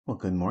Well,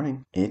 good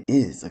morning. It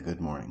is a good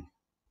morning.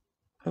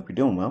 Hope you're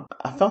doing well.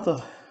 I felt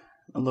a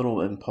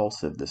little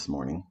impulsive this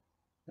morning.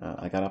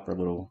 I got up a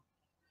little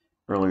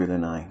earlier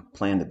than I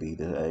planned to be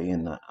today,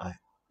 and I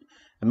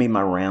made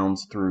my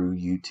rounds through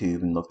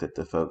YouTube and looked at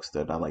the folks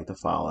that I like to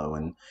follow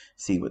and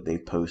see what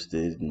they've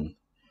posted and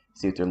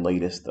see what their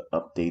latest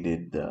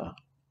updated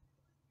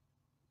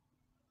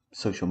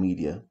social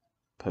media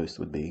post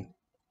would be.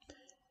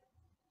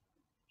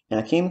 And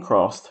I came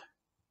across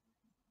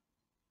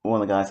one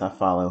of the guys I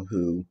follow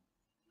who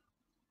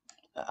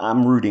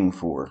I'm rooting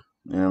for.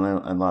 And I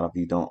know a lot of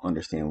you don't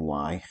understand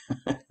why,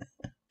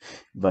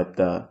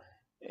 but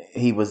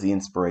he was the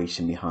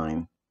inspiration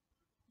behind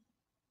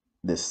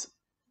this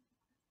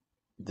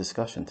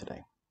discussion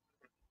today.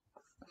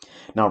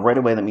 Now, right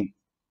away, let me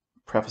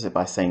preface it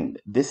by saying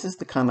this is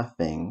the kind of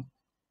thing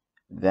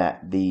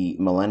that the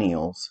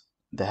millennials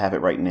that have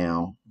it right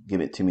now give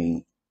it to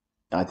me.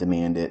 I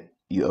demand it.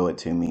 You owe it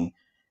to me,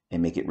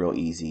 and make it real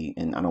easy.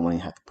 And I don't want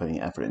to have to put any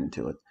effort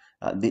into it.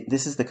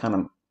 This is the kind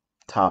of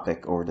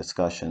topic or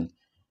discussion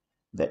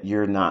that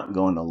you're not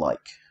going to like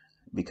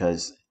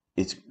because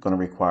it's going to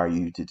require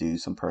you to do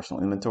some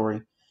personal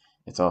inventory.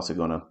 It's also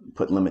going to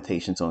put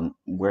limitations on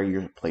where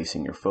you're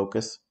placing your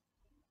focus,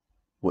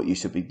 what you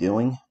should be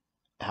doing,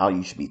 how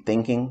you should be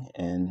thinking.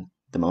 And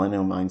the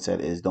millennial mindset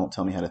is don't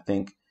tell me how to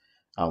think.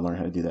 I'll learn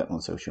how to do that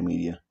on social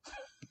media.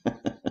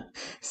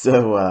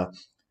 So,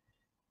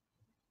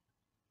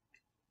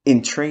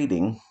 in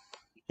trading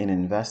and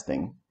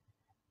investing,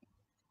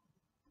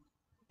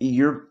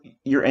 you're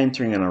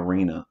entering an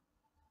arena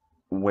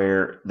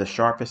where the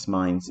sharpest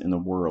minds in the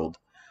world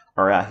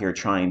are out here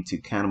trying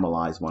to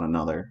cannibalize one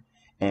another.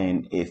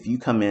 And if you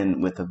come in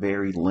with a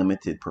very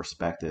limited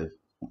perspective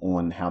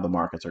on how the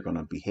markets are going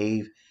to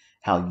behave,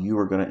 how you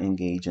are going to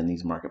engage in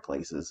these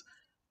marketplaces,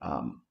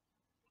 um,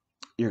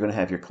 you're going to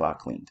have your clock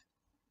cleaned,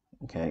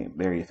 okay,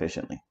 very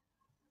efficiently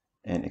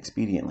and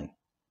expediently.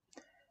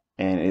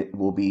 And it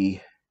will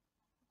be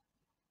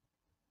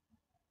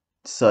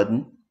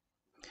sudden,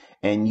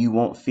 and you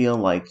won't feel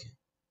like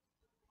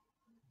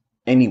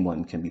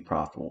anyone can be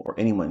profitable or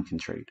anyone can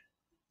trade.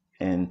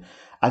 And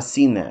I've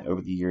seen that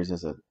over the years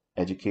as an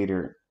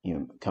educator,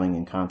 coming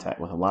in contact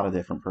with a lot of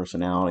different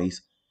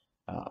personalities,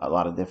 a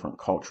lot of different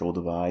cultural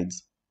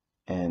divides,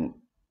 and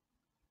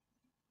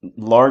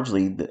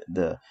largely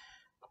the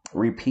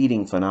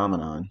repeating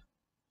phenomenon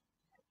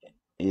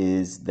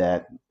is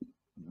that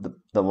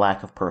the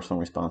lack of personal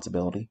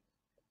responsibility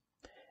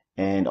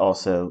and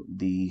also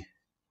the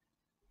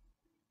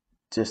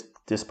just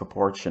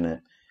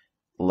disproportionate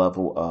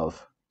level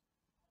of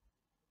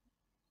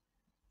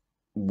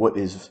what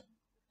is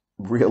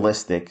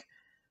realistic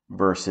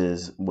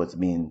versus what's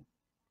being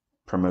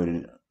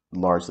promoted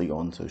largely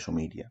on social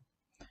media.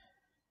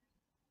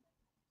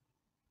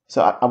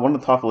 So I want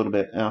to talk a little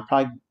bit, and I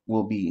probably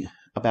will be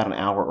about an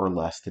hour or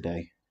less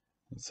today.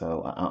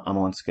 So I'm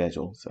on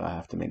schedule, so I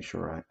have to make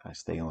sure I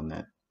stay on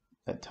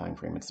that time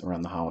frame. It's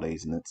around the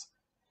holidays, and it's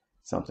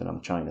something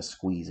I'm trying to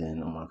squeeze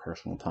in on my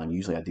personal time.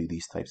 Usually I do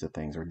these types of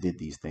things or did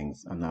these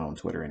things. I'm not on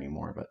Twitter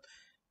anymore, but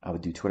I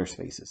would do Twitter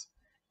Spaces.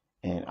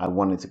 And I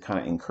wanted to kind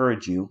of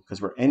encourage you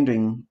because we're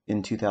ending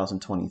in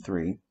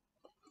 2023.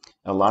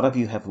 A lot of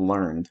you have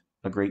learned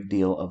a great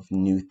deal of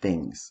new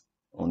things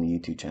on the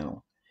YouTube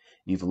channel.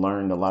 You've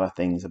learned a lot of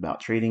things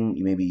about trading.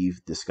 Maybe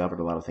you've discovered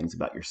a lot of things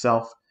about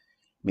yourself.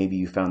 Maybe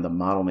you found the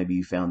model. Maybe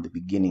you found the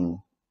beginning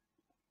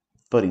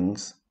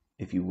footings,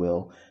 if you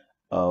will,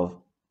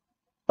 of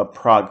a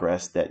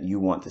progress that you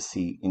want to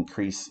see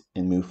increase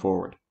and move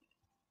forward.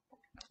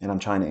 And I'm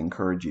trying to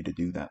encourage you to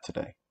do that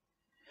today.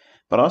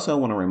 But also I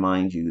want to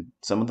remind you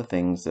some of the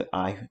things that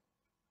I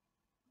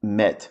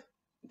met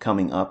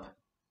coming up,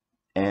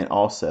 and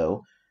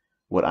also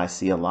what I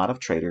see a lot of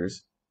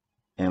traders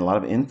and a lot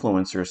of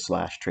influencers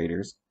slash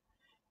traders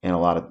and a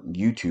lot of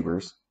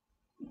YouTubers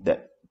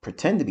that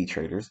pretend to be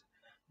traders,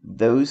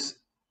 those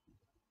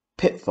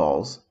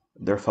pitfalls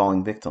they're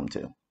falling victim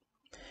to.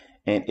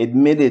 And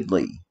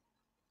admittedly,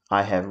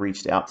 I have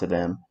reached out to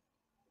them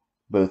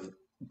both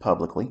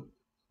publicly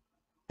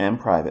and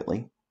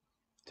privately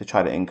to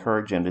try to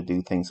encourage them to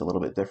do things a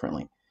little bit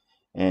differently.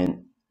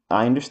 And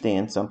I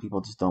understand some people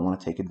just don't want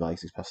to take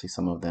advice, especially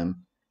some of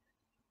them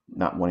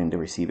not wanting to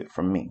receive it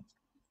from me.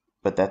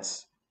 But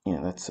that's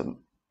it's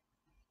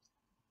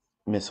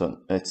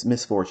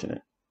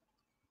misfortunate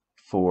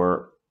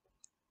for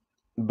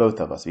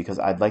both of us because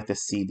I'd like to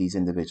see these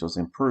individuals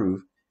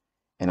improve,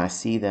 and I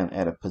see them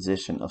at a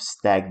position of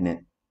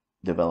stagnant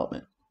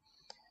development.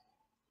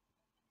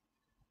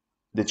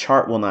 The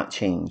chart will not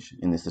change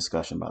in this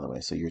discussion, by the way,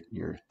 so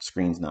your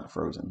screen's not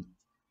frozen.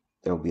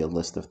 There will be a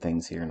list of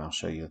things here, and I'll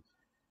show you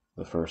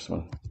the first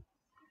one.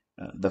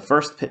 The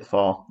first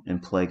pitfall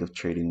and plague of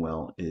trading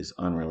well is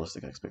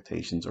unrealistic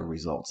expectations or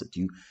results that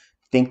you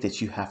think that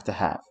you have to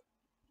have.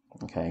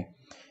 Okay,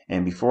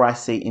 and before I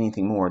say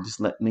anything more, just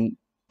let me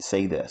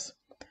say this.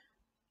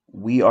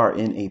 We are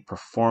in a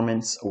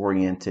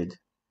performance-oriented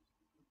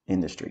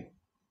industry.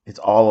 It's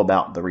all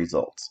about the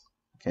results.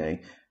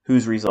 Okay,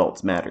 whose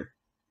results matter?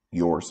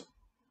 Yours,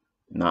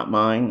 not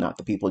mine, not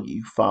the people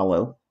you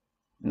follow,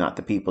 not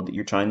the people that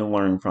you're trying to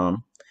learn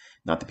from,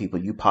 not the people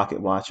you pocket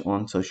watch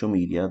on social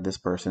media. This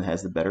person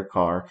has the better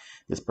car.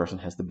 This person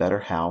has the better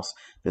house.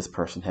 This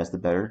person has the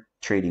better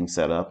trading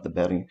setup, the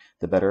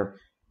better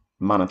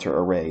monitor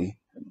array,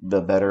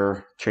 the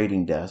better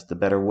trading desk, the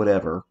better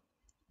whatever.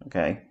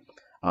 Okay.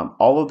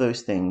 All of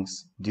those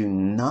things do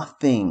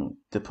nothing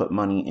to put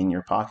money in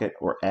your pocket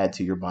or add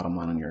to your bottom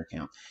line on your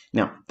account.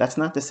 Now, that's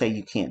not to say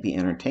you can't be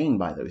entertained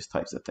by those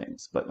types of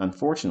things, but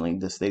unfortunately,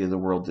 the state of the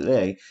world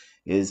today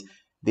is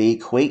they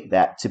equate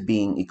that to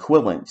being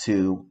equivalent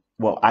to,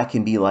 well, I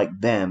can be like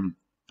them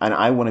and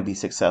I want to be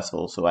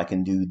successful, so I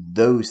can do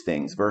those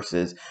things,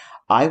 versus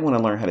I want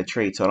to learn how to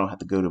trade so I don't have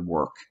to go to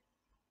work.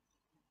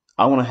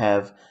 I want to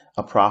have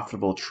a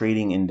profitable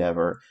trading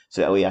endeavor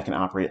so that way I can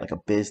operate like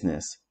a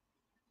business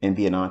and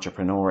be an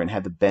entrepreneur and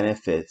have the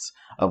benefits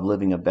of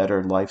living a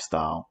better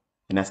lifestyle.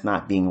 And that's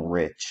not being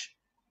rich.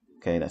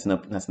 Okay, that's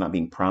not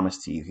being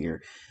promised to you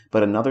here.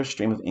 But another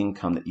stream of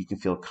income that you can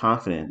feel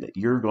confident that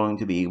you're going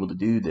to be able to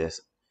do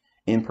this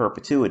in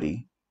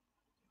perpetuity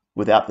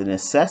without the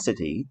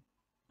necessity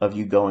of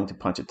you going to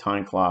punch a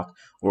time clock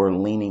or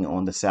leaning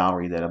on the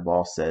salary that a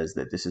boss says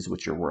that this is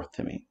what you're worth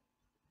to me.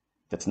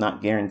 That's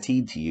not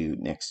guaranteed to you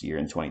next year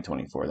in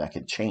 2024. That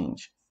could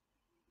change.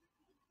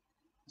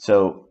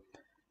 So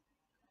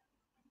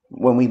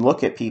when we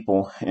look at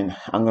people, and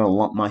I'm going to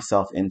lump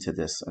myself into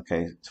this,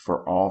 okay,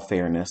 for all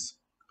fairness,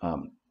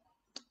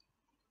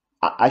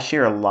 I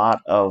share a lot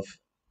of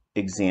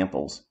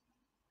examples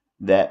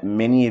that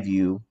many of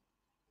you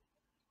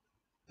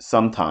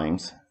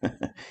sometimes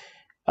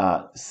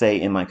say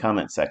in my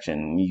comment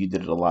section. You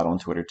did it a lot on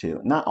Twitter too.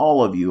 Not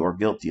all of you are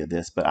guilty of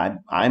this, but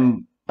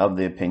I'm of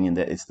the opinion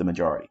that it's the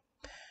majority.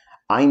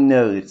 I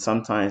know that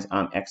sometimes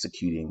I'm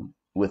executing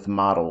with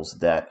models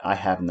that I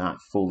have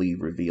not fully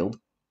revealed,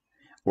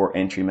 or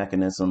entry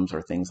mechanisms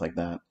or things like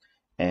that.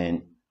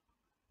 And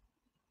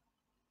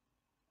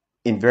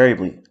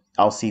invariably,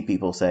 I'll see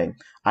people say,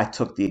 I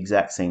took the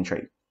exact same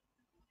trade.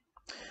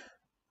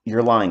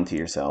 You're lying to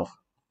yourself.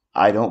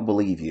 I don't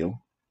believe you.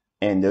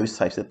 And those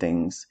types of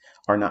things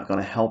are not going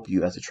to help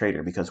you as a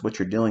trader, because what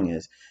you're doing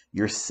is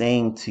you're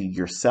saying to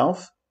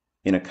yourself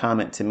in a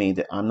comment to me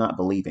that I'm not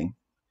believing.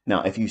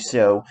 Now, if you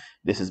show,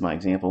 this is my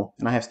example,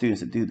 and I have students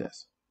that do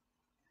this.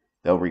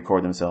 They'll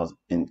record themselves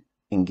in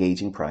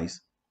engaging price,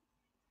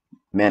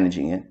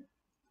 managing it.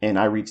 And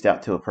I reached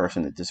out to a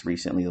person that just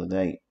recently, the other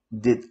day,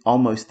 did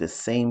almost the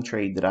same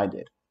trade that I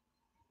did.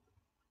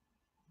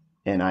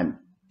 And I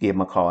gave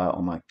him a call out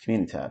on my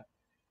community tab.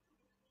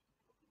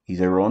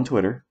 He's over on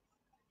Twitter.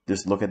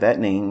 Just look at that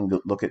name,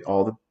 look at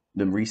all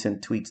the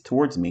recent tweets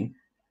towards me.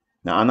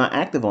 Now, I'm not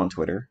active on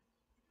Twitter,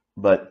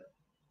 but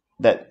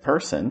that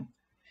person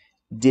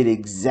did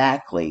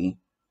exactly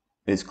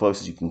as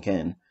close as you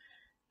can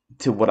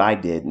to what I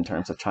did in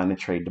terms of trying to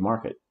trade the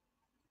market.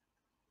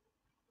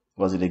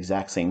 Was it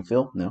exact same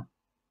fill? No.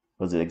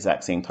 Was it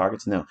exact same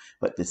targets? No.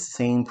 But the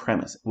same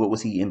premise. What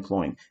was he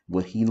employing?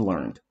 What he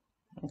learned.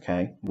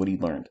 Okay? What he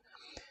learned.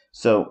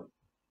 So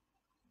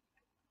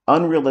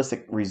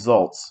unrealistic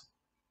results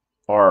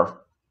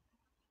are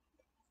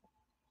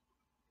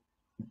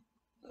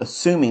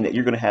assuming that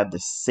you're going to have the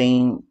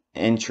same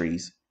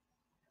entries,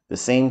 the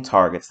same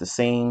targets, the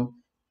same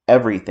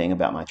everything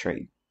about my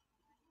trade.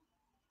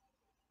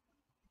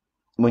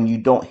 When you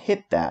don't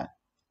hit that,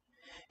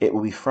 it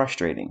will be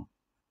frustrating.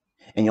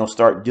 And you'll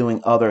start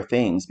doing other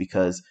things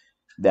because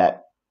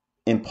that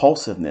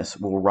impulsiveness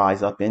will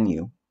rise up in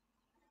you.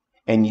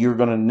 And you're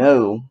going to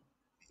know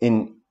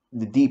in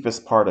the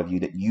deepest part of you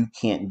that you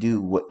can't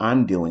do what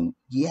I'm doing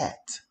yet.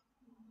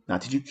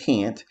 Not that you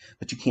can't,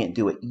 but you can't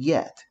do it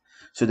yet.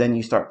 So then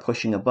you start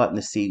pushing a button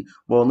to see,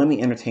 well, let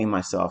me entertain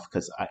myself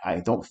because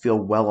I don't feel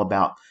well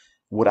about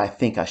what I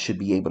think I should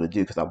be able to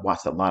do because I've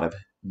watched a lot of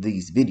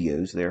these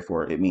videos.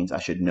 Therefore, it means I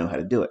should know how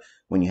to do it.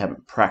 When you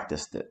haven't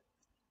practiced it,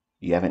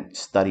 you haven't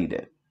studied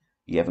it,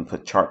 you haven't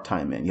put chart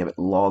time in, you haven't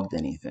logged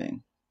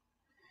anything.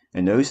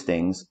 And those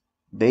things,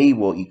 they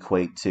will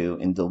equate to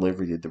and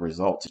deliver you the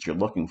results that you're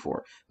looking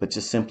for. But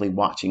just simply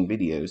watching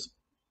videos,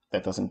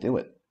 that doesn't do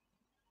it.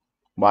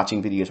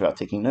 Watching videos without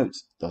taking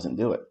notes doesn't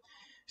do it.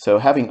 So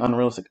having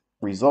unrealistic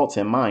results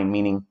in mind,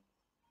 meaning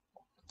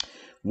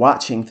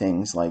watching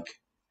things like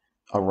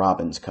a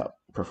Robbins Cup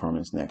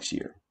performance next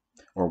year,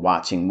 or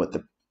watching what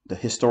the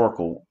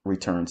historical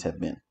returns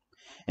have been,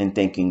 and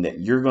thinking that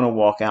you're going to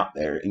walk out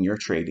there and you're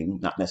trading,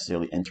 not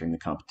necessarily entering the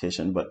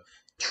competition, but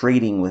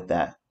trading with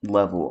that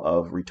level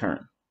of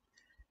return.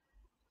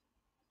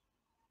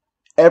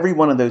 Every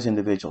one of those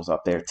individuals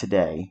up there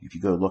today, if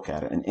you go look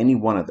at it, in any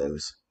one of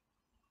those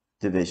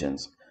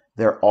divisions,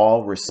 they're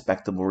all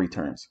respectable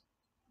returns.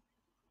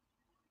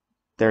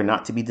 They're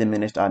not to be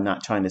diminished. I'm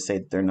not trying to say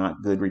that they're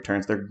not good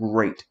returns. They're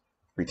great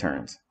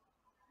returns.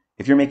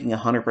 If you're making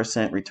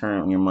 100%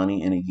 return on your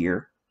money in a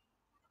year,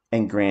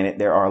 and granted,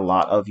 there are a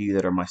lot of you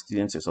that are my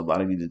students. There's a lot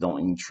of you that don't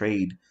even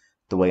trade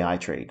the way I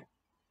trade.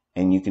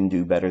 And you can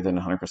do better than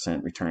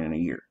 100% return in a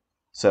year.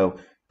 So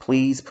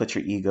please put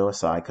your ego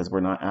aside, because we're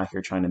not out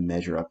here trying to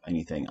measure up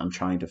anything. I'm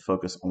trying to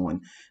focus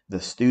on the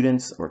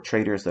students or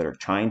traders that are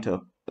trying to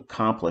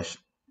accomplish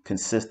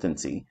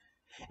consistency,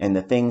 and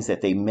the things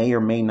that they may or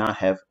may not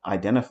have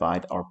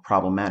identified are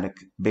problematic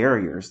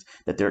barriers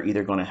that they're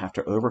either going to have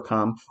to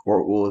overcome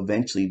or will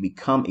eventually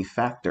become a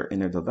factor in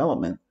their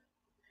development,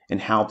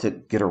 and how to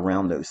get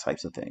around those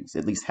types of things,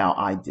 at least how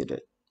I did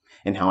it,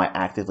 and how I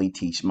actively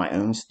teach my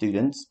own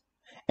students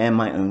and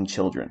my own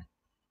children.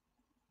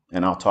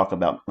 And I'll talk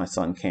about my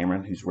son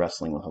Cameron, who's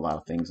wrestling with a lot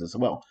of things as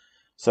well.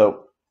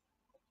 So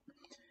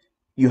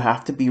you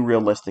have to be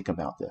realistic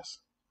about this,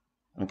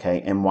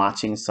 okay? And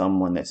watching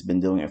someone that's been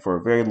doing it for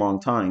a very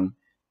long time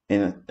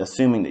and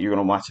assuming that you're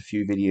going to watch a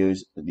few videos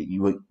that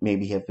you would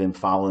maybe have been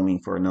following me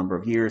for a number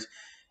of years,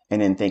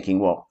 and then thinking,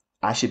 well,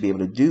 I should be able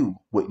to do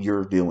what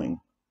you're doing,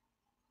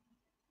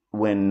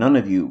 when none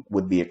of you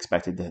would be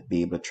expected to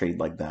be able to trade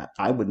like that.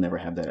 I would never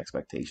have that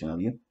expectation of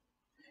you.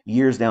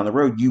 Years down the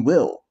road, you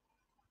will.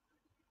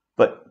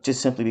 But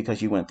just simply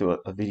because you went through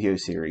a video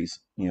series,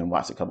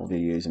 watched a couple of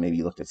videos and maybe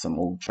you looked at some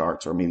old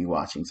charts or maybe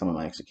watching some of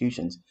my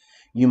executions,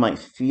 you might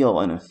feel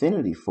an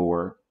affinity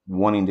for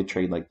wanting to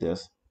trade like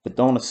this, but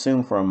don't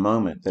assume for a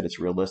moment that it's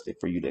realistic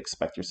for you to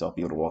expect yourself to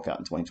be able to walk out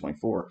in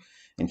 2024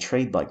 and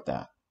trade like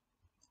that.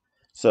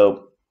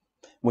 So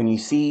when you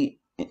see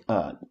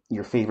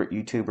your favorite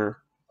YouTuber,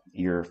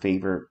 your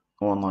favorite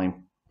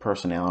online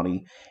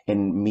personality,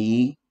 and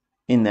me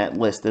in that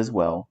list as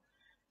well,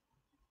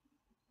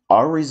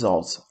 our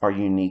results are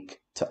unique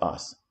to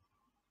us.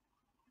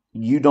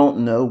 You don't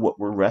know what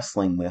we're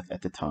wrestling with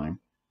at the time.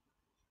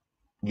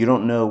 You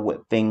don't know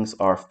what things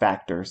are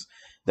factors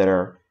that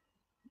are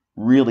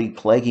really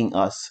plaguing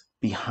us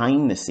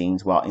behind the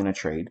scenes while in a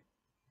trade.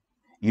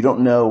 You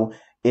don't know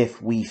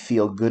if we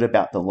feel good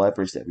about the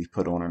leverage that we've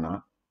put on or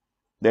not.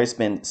 There's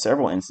been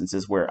several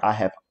instances where I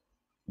have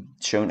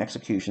shown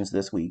executions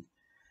this week,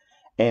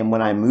 and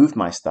when I moved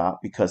my stop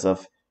because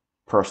of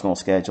personal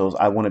schedules,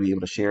 I want to be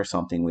able to share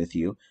something with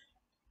you,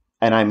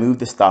 and I moved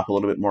the stop a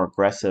little bit more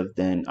aggressive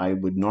than I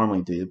would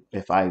normally do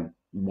if I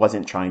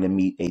wasn't trying to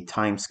meet a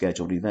time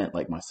scheduled event,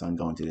 like my son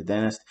going to the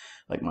dentist,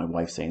 like my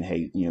wife saying,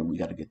 hey, we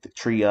got to get the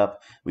tree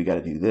up, we got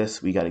to do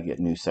this, we got to get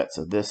new sets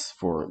of this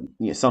for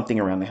something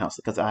around the house,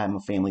 because I am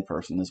a family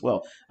person as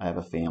well. I have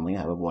a family, I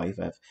have a wife,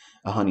 I have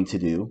a honey to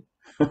do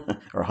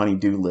or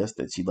honey-do list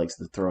that she likes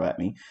to throw at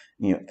me.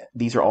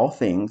 These are all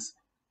things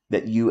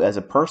that you as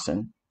a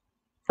person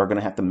are going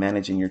to have to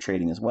manage in your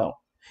trading as well.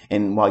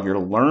 And while you're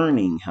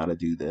learning how to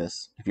do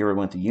this, if you ever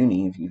went to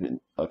uni, if you've been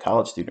a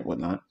college student,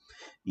 whatnot,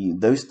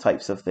 those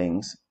types of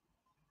things,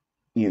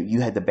 you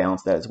had to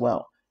balance that as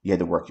well. You had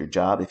to work your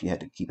job if you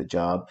had to keep a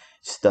job,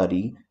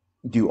 study,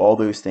 do all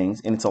those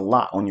things, and it's a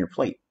lot on your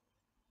plate.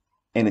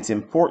 And it's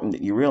important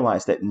that you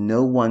realize that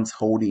no one's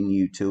holding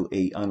you to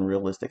an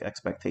unrealistic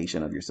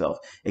expectation of yourself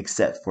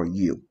except for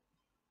you.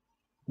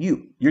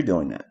 You're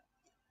doing that.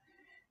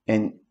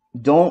 And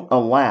don't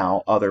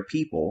allow other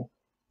people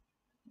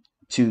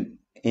to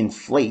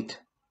inflate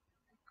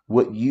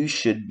what you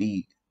should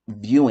be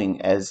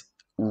viewing as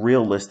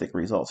realistic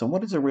results. And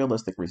what is a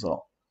realistic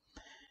result?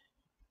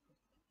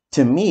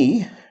 To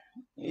me,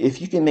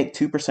 if you can make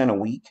 2% a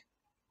week,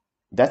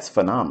 that's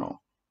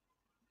phenomenal.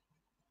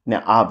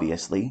 Now,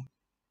 obviously,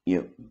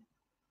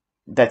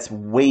 that's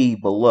way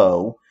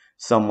below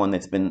someone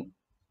that's been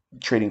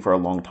trading for a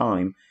long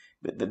time.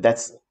 But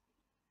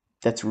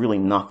that's really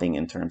nothing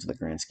in terms of the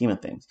grand scheme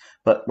of things.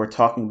 But we're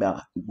talking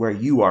about where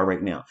you are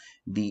right now.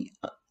 The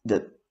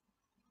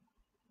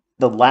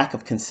lack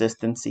of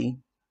consistency,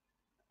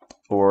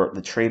 or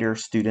the trader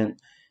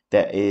student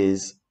that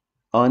is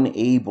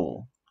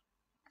unable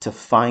to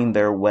find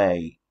their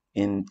way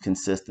in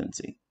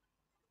consistency.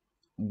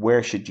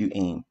 Where should you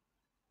aim?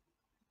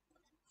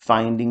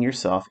 Finding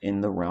yourself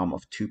in the realm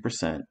of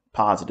 2%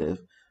 positive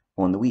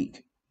on the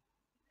week.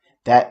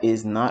 That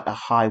is not a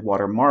high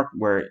water mark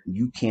where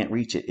you can't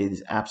reach it. It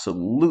is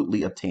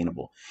absolutely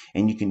obtainable.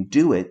 And you can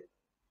do it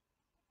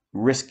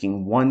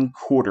risking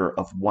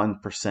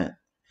 0.25%.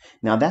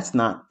 Now, that's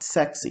not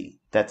sexy.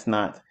 That's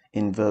not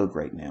in vogue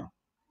right now.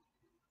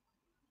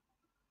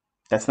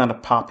 That's not a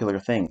popular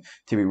thing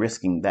to be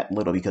risking that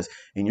little, because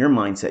in your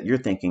mindset, you're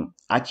thinking,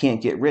 I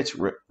can't get rich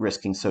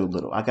risking so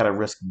little. I got to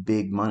risk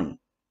big money.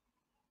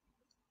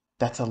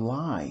 That's a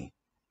lie.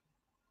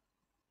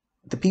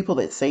 The people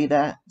that say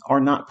that are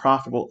not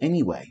profitable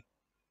anyway.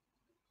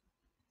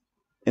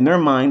 In their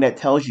mind, that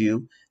tells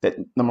you that,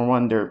 number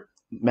one, they're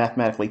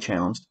mathematically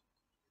challenged.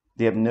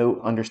 They have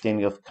no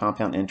understanding of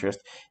compound interest.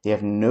 They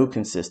have no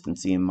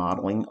consistency in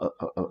modeling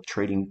a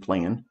trading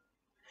plan.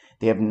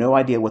 They have no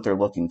idea what they're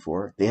looking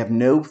for. They have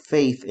no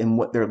faith in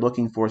what they're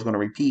looking for is going to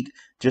repeat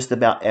just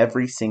about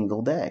every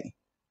single day.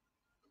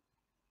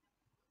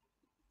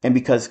 And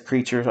because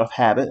creatures of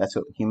habit, that's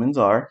what humans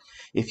are,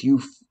 if you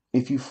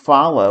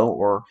follow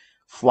or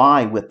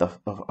fly with a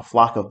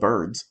flock of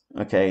birds,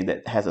 okay,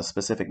 that has a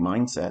specific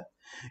mindset,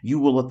 you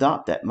will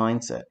adopt that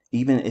mindset,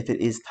 even if it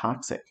is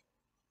toxic,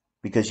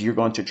 because you're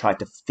going to try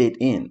to fit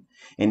in.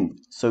 And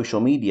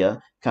social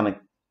media kind of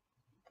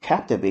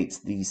captivates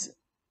these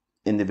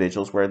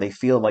individuals where they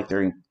feel like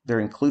they're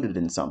included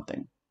in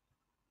something,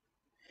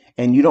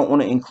 and you don't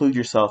want to include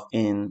yourself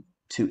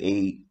into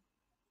a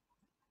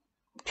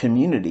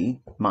community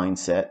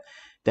mindset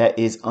that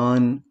is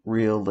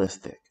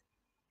unrealistic.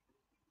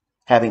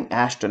 Having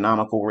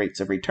astronomical rates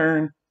of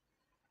return,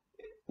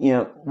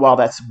 while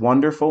that's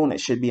wonderful and it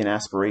should be an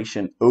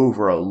aspiration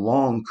over a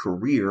long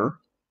career,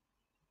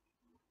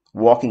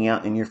 walking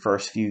out in your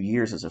first few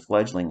years as a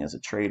fledgling as a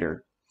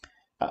trader,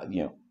 uh,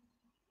 you know,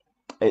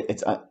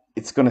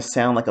 it's going to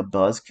sound like a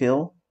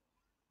buzzkill,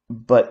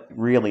 but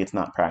really it's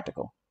not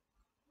practical.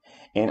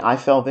 And I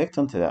fell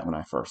victim to that when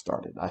I first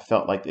started. I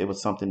felt like it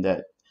was something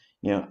that,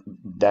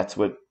 that's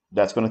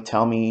going to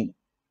tell me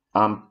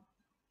I'm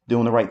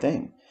doing the right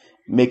thing,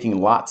 making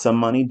lots of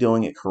money,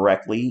 doing it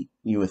correctly,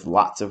 with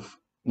lots of,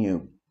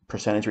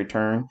 percentage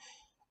return,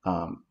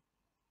 um,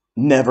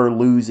 never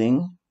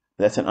losing.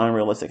 That's an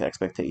unrealistic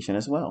expectation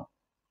as well.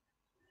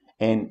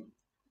 And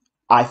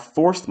I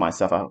forced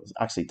myself. I was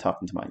actually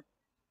talking to my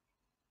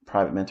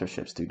private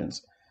mentorship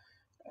students,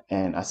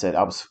 and I said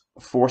I was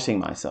forcing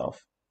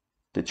myself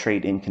to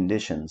trade in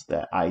conditions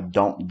that I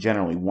don't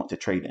generally want to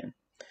trade in.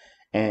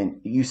 And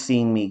you've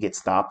seen me get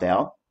stopped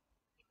out.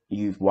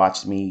 You've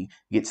watched me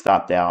get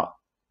stopped out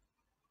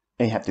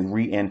and have to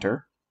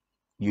re-enter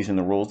using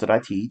the rules that I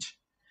teach.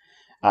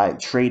 I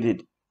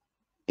traded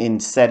in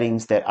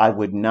settings that I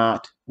would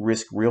not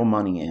risk real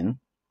money in.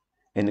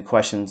 And the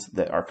questions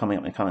that are coming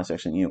up in the comment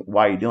section,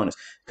 why are you doing this?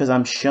 Because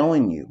I'm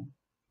showing you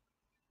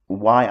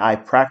why I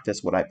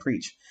practice what I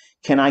preach.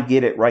 Can I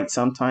get it right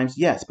sometimes?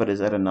 Yes, but is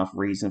that enough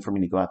reason for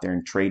me to go out there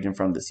and trade in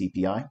front of the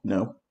CPI?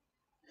 No.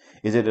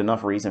 Is it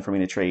enough reason for me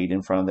to trade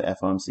in front of the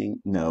FOMC?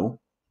 No.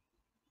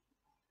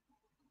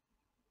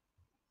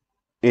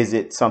 Is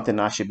it something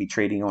I should be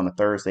trading on a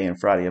Thursday and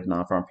Friday of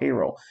non-farm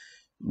payroll?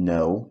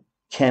 No.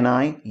 Can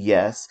I?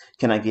 Yes.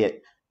 Can I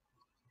get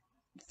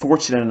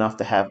fortunate enough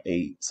to have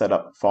a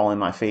setup fall in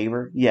my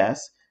favor?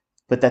 Yes.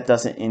 But that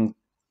doesn't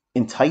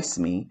entice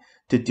me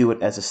to do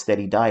it as a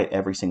steady diet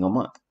every single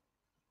month,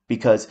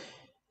 because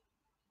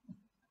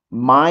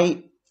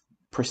my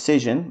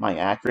precision, my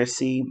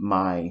accuracy,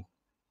 my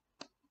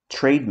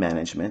trade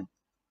management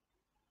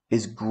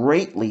is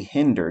greatly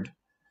hindered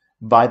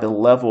by the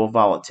level of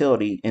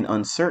volatility and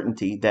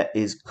uncertainty that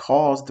is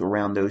caused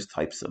around those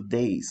types of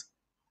days.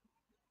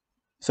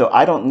 So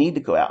I don't need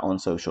to go out on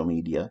social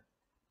media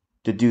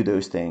to do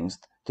those things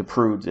to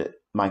prove that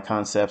my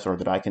concepts or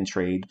that I can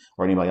trade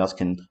or anybody else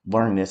can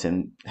learn this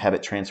and have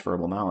it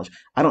transferable knowledge.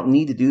 I don't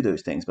need to do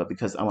those things, but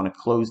because I want to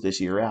close this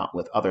year out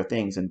with other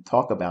things and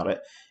talk about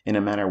it in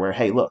a manner where,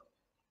 hey, look,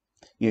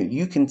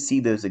 you can see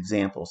those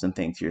examples and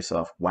think to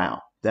yourself,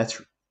 wow, that's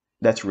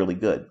really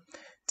good.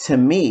 To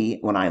me,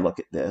 when I look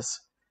at this,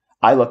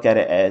 I look at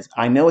it as,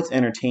 I know it's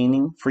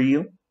entertaining for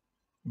you,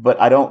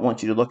 but I don't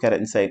want you to look at it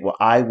and say, well,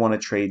 I want to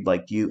trade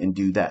like you and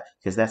do that,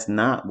 because that's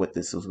not what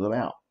this is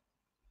about.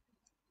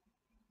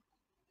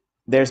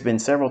 There's been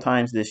several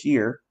times this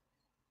year,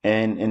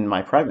 and in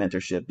my private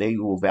mentorship, they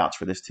will vouch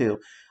for this too.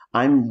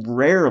 I'm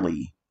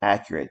rarely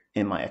accurate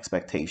in my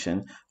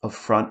expectation of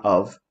front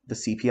of the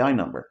CPI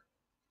number.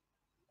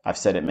 I've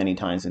said it many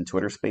times in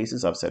Twitter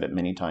Spaces. I've said it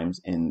many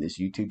times in this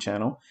YouTube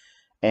channel.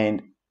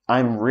 And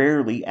I'm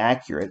rarely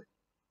accurate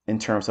in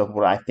terms of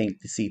what I think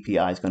the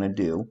CPI is going to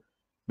do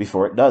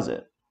before it does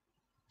it.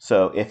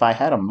 So if I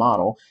had a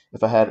model,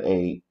 if I had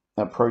an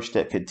approach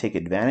that could take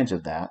advantage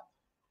of that,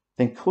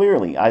 then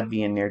clearly I'd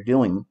be in there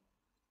doing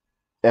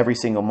every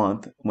single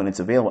month when it's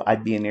available.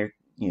 I'd be in there,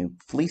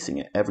 fleecing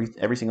it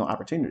every single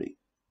opportunity.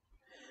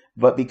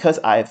 But because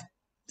I've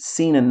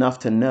seen enough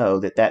to know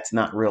that that's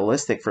not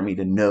realistic for me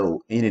to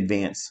know in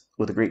advance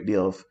with a great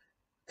deal of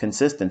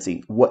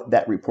consistency what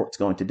that report's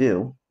going to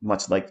do,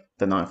 much like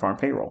the non-farm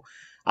payroll.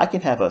 I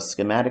can have a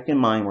schematic in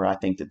mind where I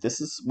think that this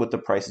is what the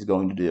price is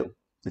going to do.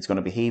 It's going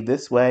to behave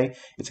this way.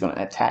 It's going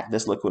to attack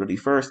this liquidity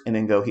first and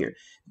then go here.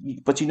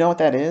 But you know what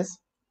that is?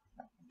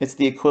 It's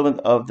the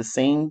equivalent of the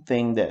same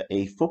thing that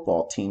a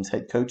football team's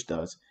head coach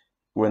does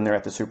when they're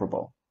at the Super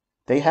Bowl.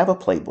 They have a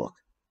playbook.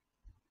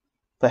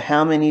 But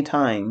how many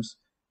times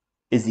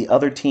is the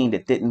other team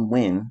that didn't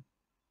win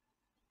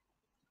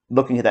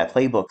looking at that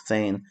playbook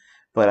saying,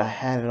 but I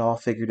had it all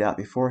figured out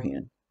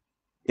beforehand?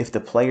 If the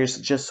players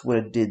just would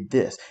have did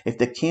this, if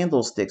the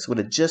candlesticks would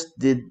have just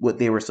did what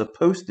they were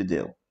supposed to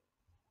do.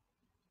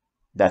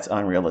 That's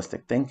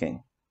unrealistic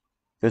thinking.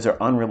 Those are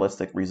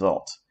unrealistic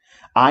results.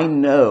 I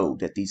know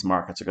that these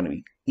markets are going to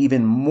be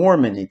even more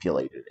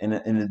manipulated in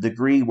a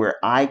degree where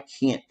I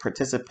can't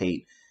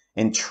participate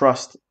and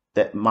trust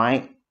that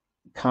my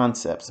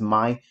concepts,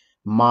 my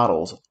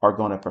models are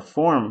going to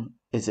perform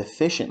as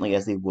efficiently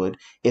as they would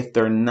if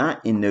they're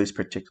not in those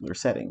particular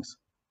settings.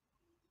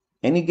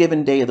 Any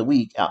given day of the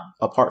week,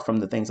 apart from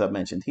the things I've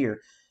mentioned here,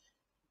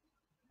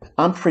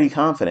 I'm pretty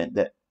confident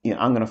that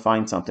I'm going to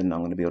find something that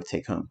I'm going to be able to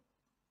take home.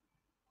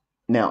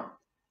 Now,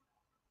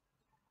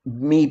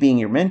 me being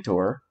your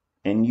mentor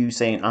and you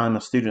saying I'm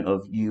a student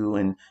of you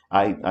and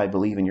I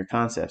believe in your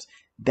concepts,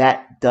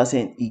 that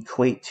doesn't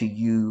equate to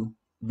you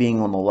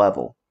being on the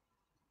level,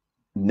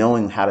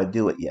 knowing how to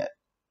do it yet.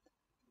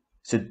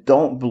 So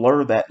don't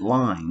blur that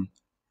line.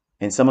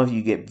 And some of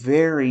you get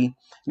very,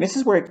 this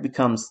is where it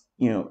becomes,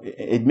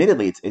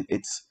 admittedly,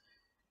 it's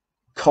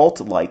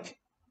cult-like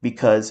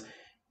because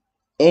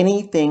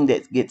anything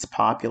that gets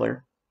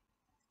popular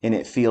and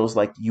it feels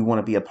like you want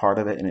to be a part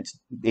of it and it's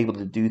able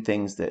to do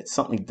things that's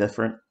something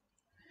different,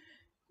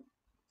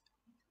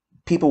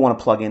 people want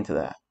to plug into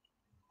that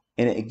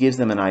and it gives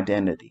them an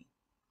identity.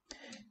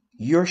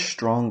 You're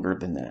stronger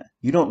than that.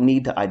 You don't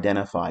need to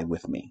identify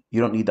with me.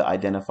 You don't need to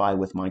identify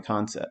with my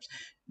concepts.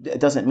 It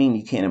doesn't mean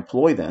you can't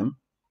employ them.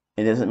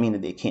 It doesn't mean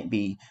that it can't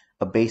be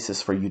a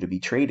basis for you to be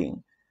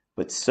trading.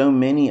 But so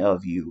many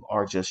of you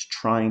are just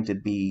trying to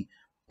be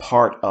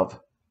part of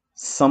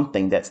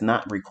something that's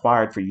not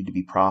required for you to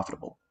be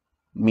profitable,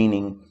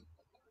 meaning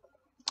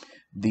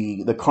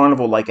the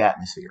carnival-like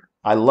atmosphere.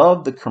 I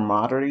love the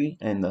camaraderie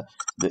and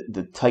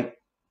the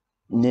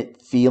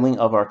tight-knit feeling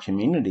of our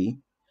community,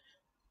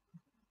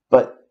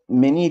 but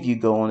many of you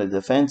go on the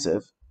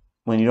defensive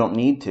when you don't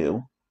need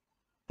to,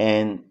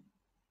 and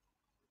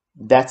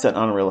that's an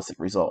unrealistic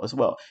result as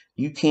well.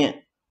 You can't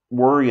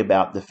worry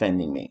about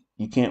defending me.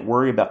 You can't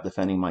worry about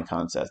defending my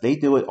concepts. They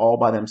do it all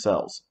by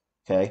themselves.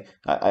 Okay?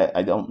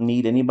 I don't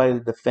need anybody to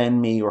defend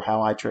me or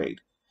how I trade.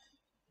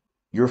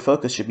 Your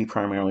focus should be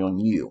primarily on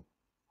you.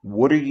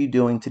 What are you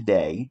doing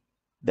today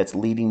that's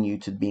leading you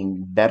to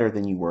being better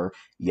than you were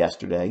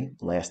yesterday,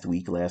 last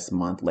week, last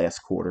month, last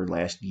quarter,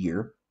 last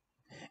year?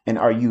 And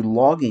are you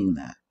logging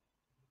that?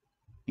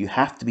 You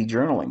have to be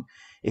journaling.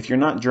 If you're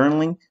not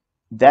journaling,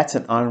 that's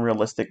an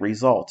unrealistic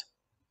result.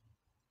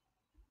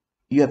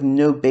 You have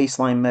no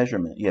baseline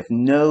measurement. You have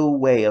no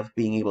way of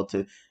being able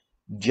to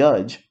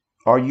judge,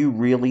 are you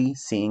really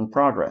seeing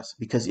progress?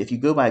 Because if you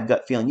go by a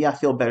gut feeling, yeah, I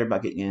feel better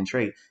about getting in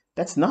trade,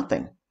 that's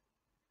nothing.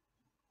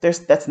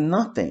 That's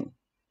nothing.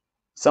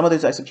 Some of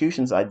those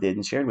executions I did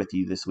and shared with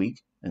you this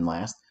week and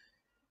last,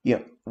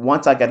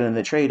 once I got into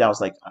the trade, I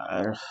was like,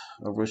 I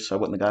wish I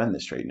wouldn't have got in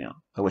this trade now.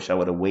 I wish I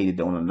would have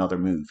waited on another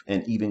move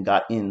and even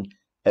got in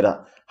at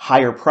a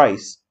higher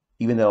price,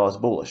 even though I was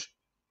bullish.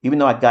 Even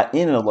though I got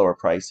in at a lower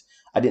price,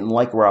 I didn't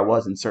like where I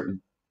was in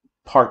certain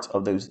parts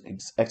of those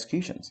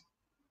executions.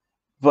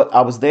 But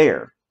I was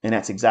there, and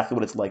that's exactly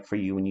what it's like for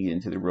you when you get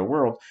into the real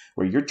world,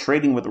 where you're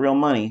trading with real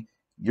money.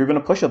 You're going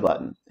to push a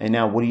button. And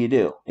now what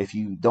do? If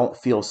you don't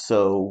feel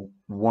so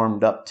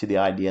warmed up to the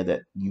idea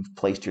that you've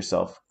placed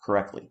yourself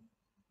correctly?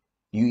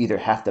 You either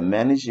have to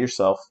manage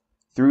yourself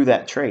through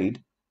that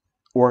trade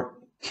or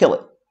kill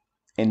it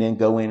and then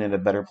go in at a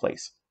better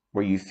place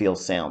where you feel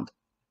sound,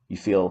 you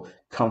feel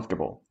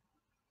comfortable.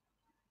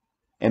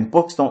 And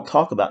books don't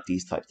talk about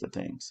these types of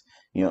things.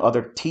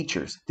 Other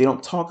teachers, they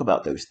don't talk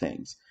about those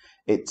things.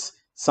 It's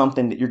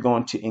something that you're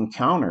going to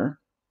encounter.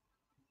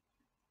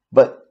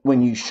 But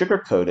when you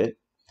sugarcoat it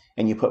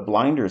and you put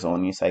blinders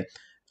on, you say,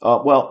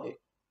 well,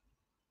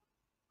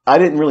 I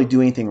didn't really do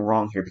anything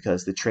wrong here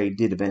because the trade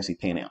did eventually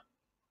pan out.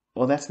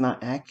 Well, that's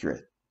not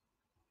accurate.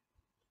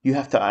 You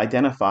have to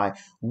identify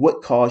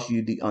what caused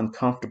you the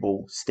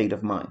uncomfortable state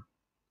of mind.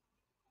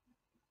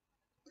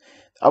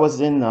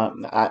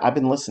 I've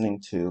been listening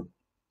to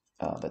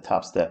the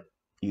Top Step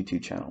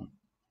YouTube channel.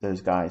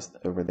 Those guys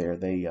over there,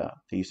 they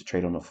used to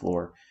trade on the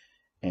floor.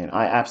 And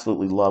I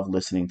absolutely love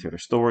listening to their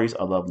stories.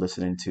 I love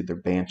listening to their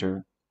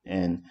banter.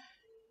 And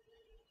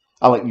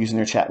I like using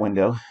their chat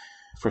window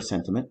for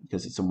sentiment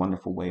because it's a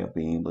wonderful way of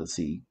being able to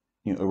see,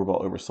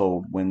 overbought,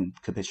 oversold, when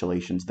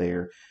capitulation's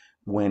there,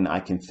 when I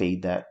can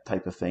fade that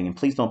type of thing. And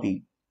please don't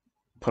be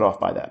put off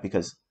by that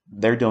because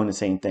they're doing the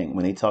same thing.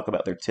 When they talk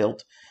about their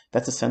tilt,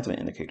 that's a sentiment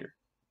indicator.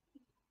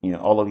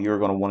 All of you are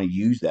going to want to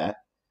use that.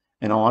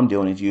 And all I'm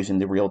doing is using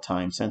the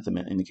real-time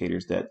sentiment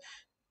indicators that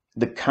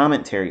the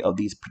commentary of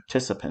these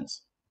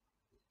participants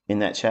in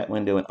that chat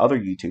window and other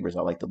YouTubers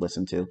I like to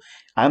listen to.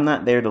 I'm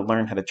not there to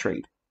learn how to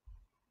trade.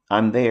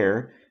 I'm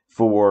there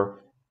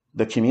for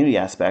the community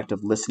aspect of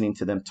listening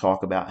to them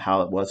talk about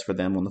how it was for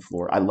them on the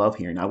floor. I love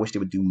hearing. I wish they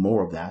would do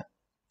more of that.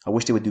 I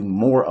wish they would do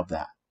more of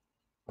that.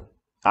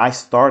 I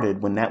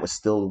started when that was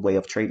still the way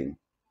of trading.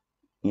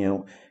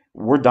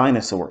 We're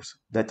dinosaurs.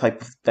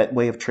 That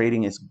way of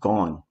trading is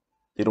gone.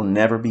 It'll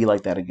never be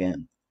like that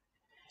again.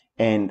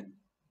 And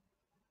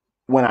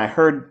when I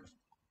heard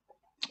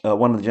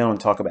one of the gentlemen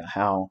talk about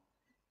how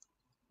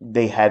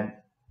they had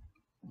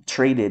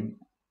traded,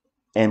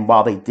 and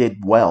while they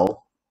did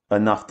well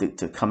enough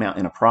to come out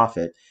in a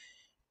profit,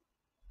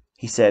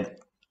 he said,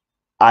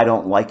 I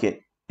don't like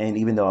it. And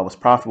even though I was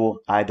profitable,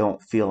 I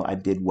don't feel I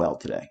did well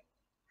today.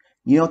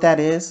 You know what that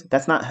is?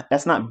 That's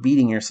not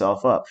beating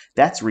yourself up.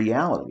 That's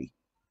reality.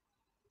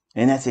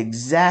 And that's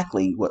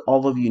exactly what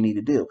all of you need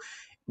to do.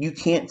 You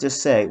can't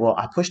just say, well,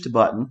 I pushed a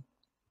button.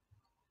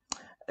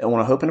 I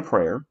want to hope and a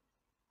prayer.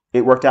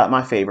 It worked out in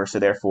my favor, so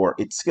therefore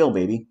it's skill,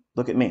 baby.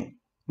 Look at me.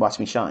 Watch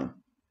me shine.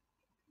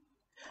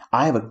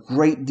 I have a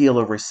great deal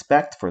of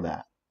respect for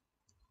that.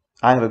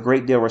 I have a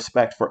great deal of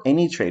respect for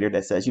any trader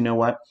that says, you know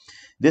what,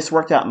 this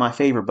worked out in my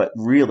favor, but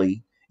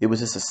really it was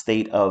just a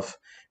state of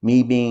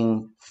me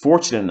being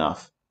fortunate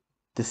enough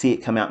to see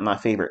it come out in my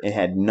favor. It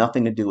had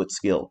nothing to do with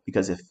skill,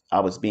 because if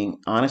I was being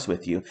honest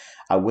with you,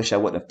 I wish I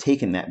wouldn't have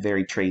taken that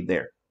very trade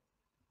there.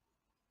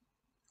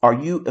 Are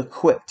you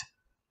equipped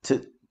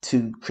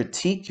to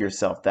critique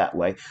yourself that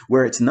way,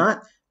 where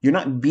you're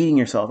not beating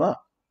yourself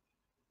up?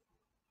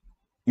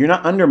 You're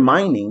not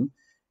undermining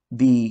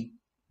the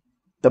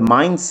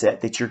mindset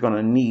that you're going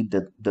to need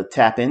to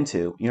tap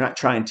into. You're not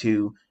trying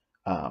to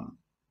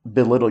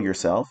belittle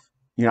yourself.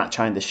 You're not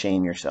trying to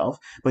shame yourself,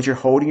 but you're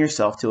holding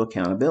yourself to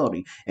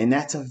accountability. And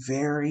that's a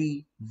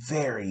very,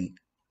 very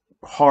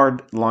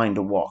hard line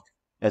to walk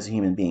as a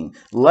human being,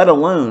 let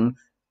alone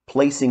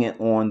placing it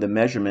on the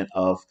measurement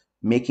of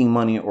making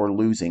money or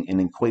losing and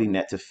equating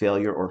that to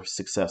failure or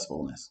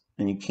successfulness.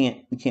 And you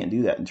can't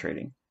do that in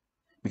trading,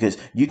 because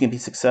you can be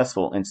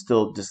successful and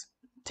still just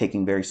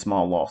taking very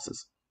small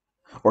losses,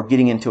 or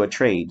getting into a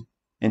trade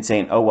and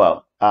saying, oh,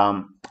 well,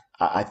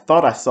 I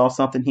thought I saw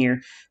something here,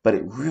 but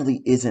it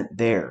really isn't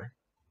there.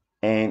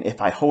 And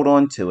if I hold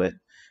on to it,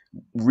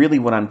 really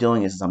what I'm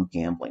doing is I'm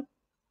gambling,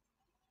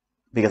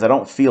 because I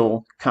don't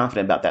feel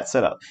confident about that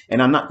setup.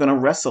 And I'm not going to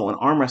wrestle and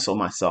arm wrestle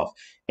myself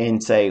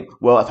and say,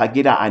 well, if I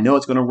get out, I know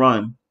it's going to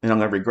run and I'm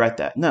going to regret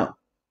that. No.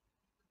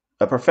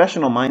 A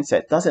professional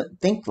mindset doesn't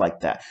think like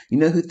that. You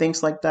know who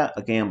thinks like that?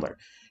 A gambler.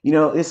 You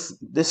know, this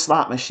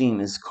slot machine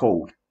is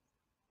cold.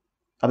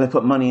 I've been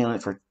putting money on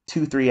it for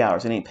 2-3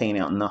 hours. It ain't paying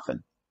out nothing.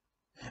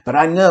 But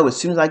I know as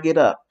soon as I get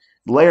up,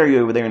 Larry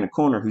over there in the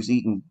corner who's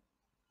eating.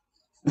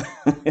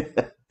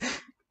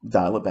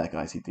 Dial it back,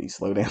 ICT.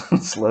 Slow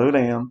down. Slow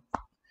down.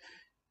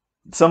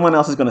 Someone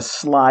else is going to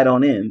slide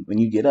on in when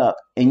you get up,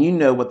 and you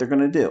know what they're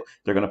going to do.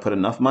 They're going to put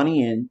enough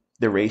money in,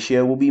 the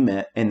ratio will be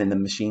met, and then the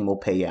machine will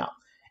pay out.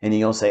 And then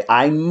you'll say,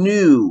 I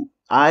knew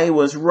I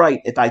was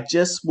right if I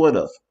just would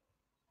have.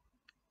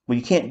 Well,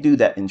 you can't do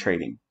that in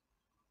trading.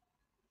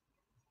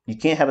 You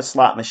can't have a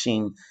slot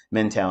machine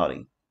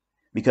mentality,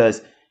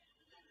 because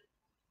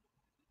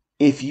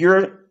if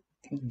you're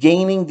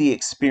gaining the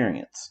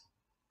experience,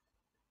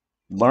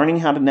 learning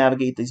how to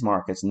navigate these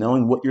markets,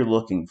 knowing what you're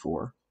looking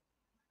for,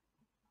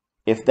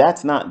 if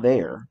that's not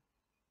there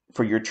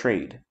for your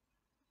trade,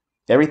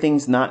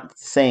 everything's not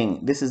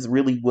saying this is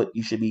really what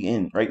you should be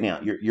in right now.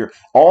 You're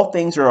all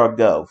things are a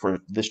go for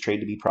this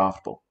trade to be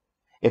profitable.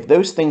 If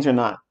those things are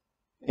not,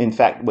 in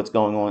fact, what's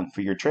going on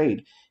for your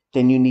trade,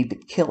 then you need to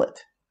kill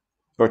it,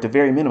 or at the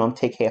very minimum,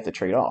 take half the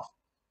trade off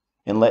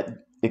and let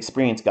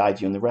experience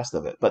guide you in the rest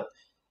of it. But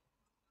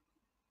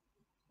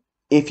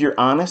if you're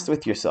honest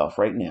with yourself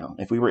right now,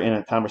 if we were in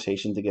a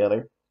conversation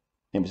together,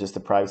 it was just the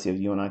privacy of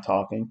you and I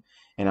talking,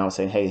 and I was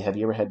saying, hey, have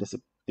you ever had this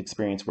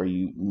experience where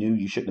you knew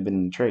you shouldn't have been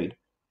in the trade,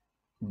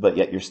 but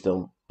yet you're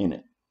still in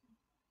it?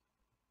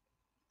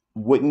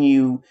 Wouldn't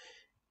you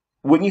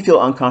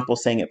feel uncomfortable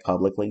saying it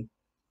publicly?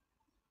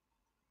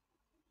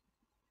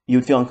 You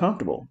would feel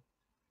uncomfortable,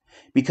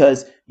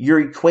 because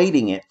you're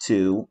equating it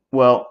to,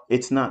 well,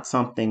 it's not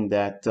something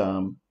that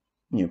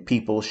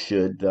people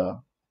should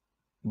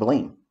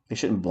blame. They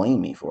shouldn't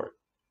blame me for it.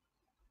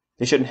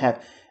 They shouldn't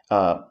have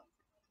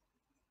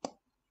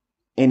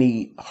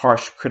any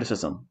harsh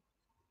criticism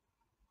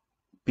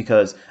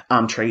because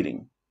I'm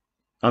trading.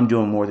 I'm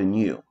doing more than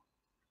you.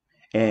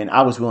 And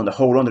I was willing to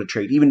hold on to the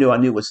trade, even though I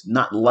knew it was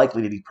not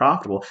likely to be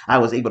profitable. I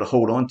was able to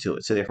hold on to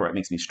it, so therefore it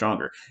makes me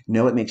stronger.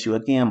 No, it makes you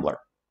a gambler.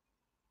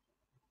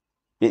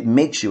 It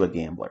makes you a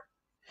gambler.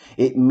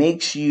 It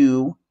makes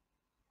you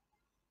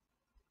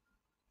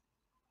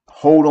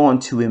hold on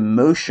to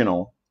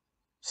emotional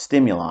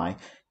stimuli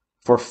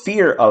for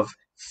fear of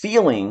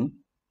feeling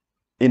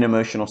an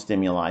emotional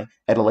stimuli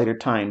at a later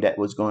time that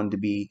was going to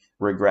be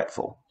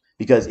regretful.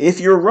 Because if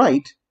you're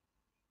right,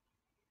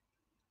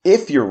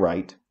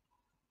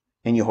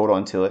 and you hold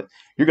on to it,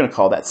 you're going to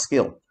call that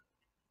skill.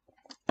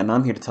 And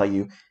I'm here to tell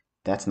you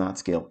that's not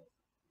skill.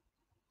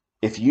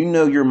 If you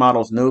know your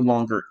model's no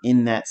longer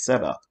in that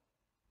setup,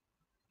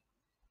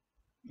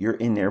 you're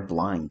in there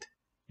blind.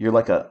 You're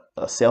like a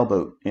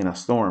sailboat in a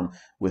storm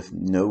with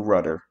no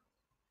rudder.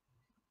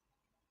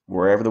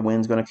 Wherever the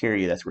wind's going to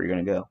carry you, that's where you're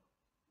going to go.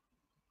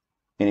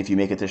 And if you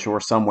make it to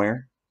shore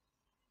somewhere,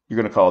 you're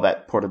going to call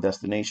that port of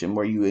destination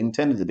where you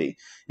intended to be.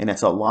 And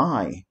that's a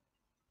lie.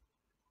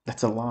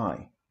 That's a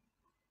lie.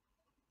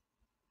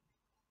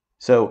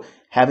 So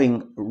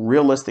having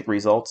realistic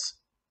results,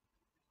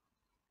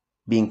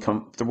 being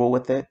comfortable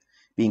with it,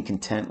 being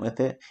content with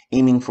it,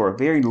 aiming for a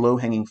very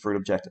low-hanging fruit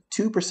objective.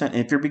 2%. And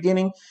if you're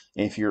beginning,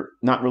 and if you're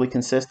not really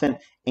consistent,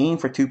 aim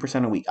for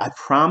 2% a week. I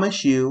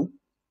promise you,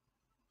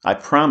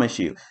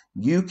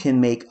 you can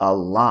make a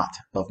lot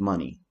of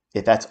money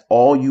if that's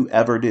all you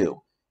ever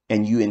do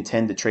and you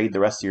intend to trade the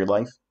rest of your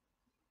life.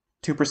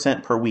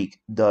 2% per week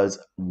does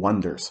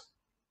wonders.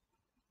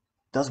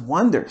 Does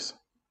wonders.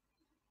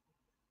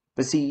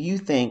 But see, you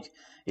think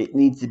it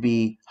needs to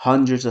be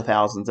hundreds of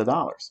thousands of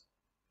dollars.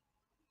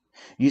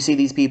 You see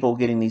these people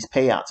getting these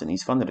payouts in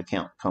these funded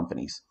account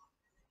companies.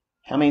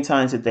 How many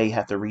times did they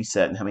have to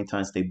reset, and how many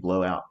times did they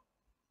blow out?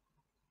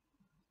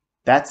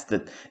 That's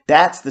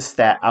the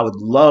stat I would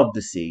love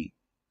to see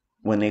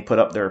when they put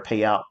up their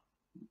payout,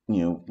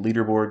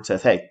 leaderboard.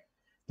 Says, hey,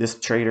 this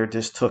trader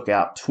just took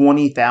out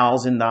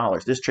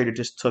 $20,000. This trader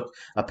just took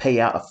a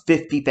payout of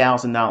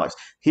 $50,000.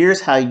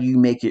 Here's how you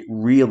make it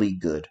really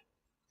good.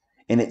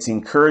 and it's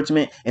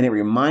encouragement, and it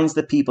reminds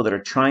the people that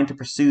are trying to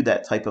pursue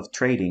that type of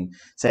trading,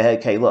 say,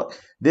 okay, look,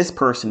 this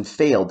person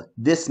failed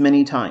this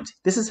many times.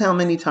 This is how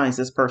many times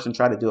this person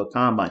tried to do a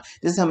combine.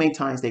 This is how many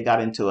times they got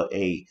into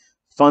a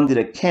funded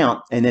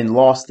account and then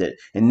lost it.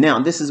 And now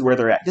this is where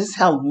they're at. This is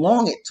how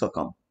long it took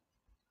them.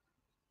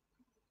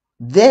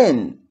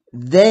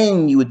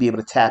 Then you would be able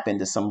to tap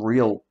into some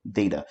real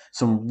data,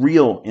 some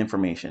real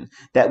information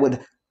that would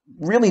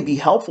really be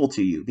helpful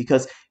to you,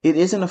 because it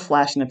isn't a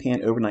flash in the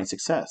pan overnight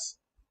success.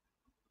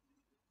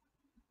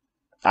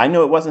 I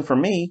know it wasn't for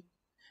me,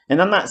 and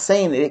I'm not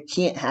saying that it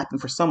can't happen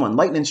for someone.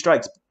 Lightning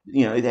strikes,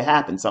 it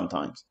happens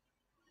sometimes.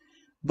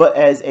 But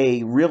as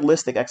a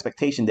realistic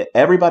expectation that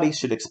everybody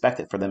should expect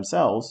it for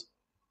themselves,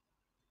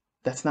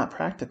 that's not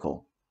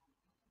practical.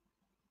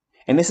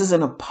 And this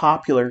isn't a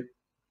popular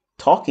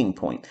talking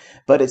point,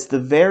 but it's the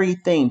very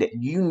thing that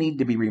you need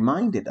to be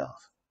reminded of.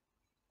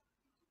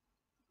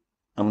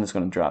 I'm just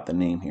going to drop the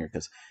name here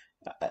because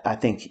I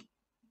think,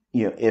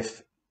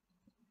 if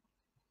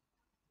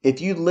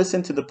you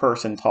listen to the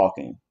person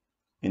talking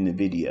in the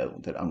video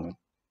that I'm going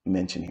to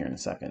mention here in a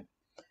second,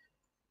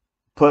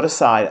 put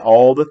aside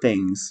all the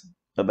things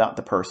about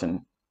the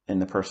person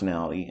and the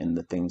personality and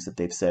the things that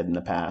they've said in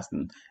the past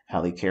and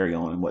how they carry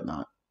on and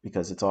whatnot,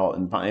 because it's all,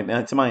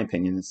 to my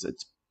opinion, it's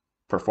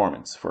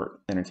performance for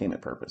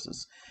entertainment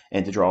purposes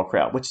and to draw a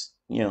crowd, which,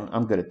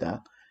 I'm good at that.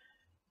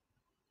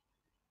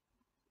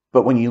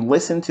 But when you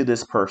listen to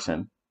this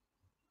person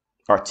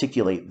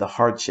articulate the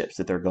hardships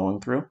that they're going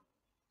through,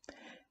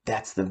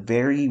 that's the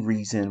very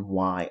reason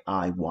why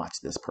I watch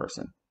this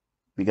person,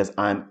 because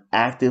I'm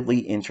actively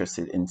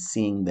interested in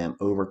seeing them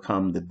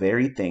overcome the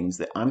very things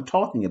that I'm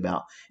talking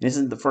about. And this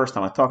isn't the first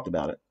time I've talked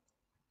about it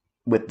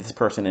with this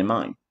person in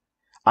mind.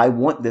 I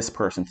want this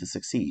person to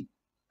succeed.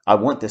 I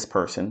want this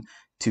person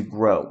to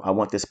grow. I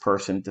want this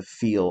person to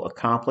feel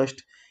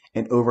accomplished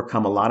and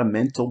overcome a lot of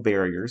mental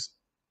barriers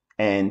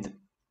and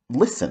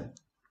listen.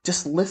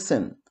 Just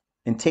listen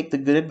and take the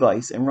good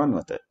advice and run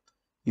with it.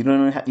 You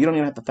don't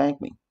even have to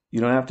thank me. You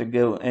don't have to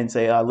go and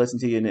say, I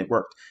listened to you and it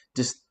worked.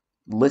 Just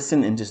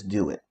listen and just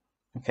do it.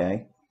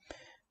 Okay?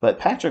 But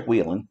Patrick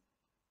Whelan,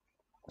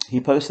 he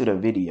posted a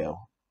video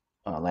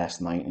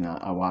last night, and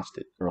I watched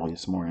it early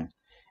this morning.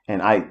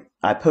 And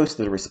I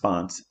posted a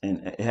response,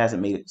 and it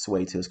hasn't made its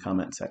way to his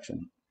comment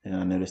section. And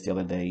I noticed the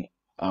other day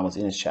I was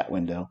in his chat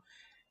window,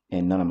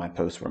 and none of my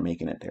posts were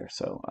making it there.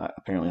 So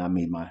apparently I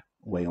made my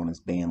way on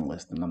his ban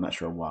list, and I'm not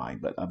sure why,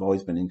 but I've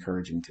always been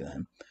encouraging to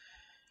him.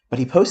 But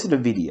he posted a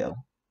video,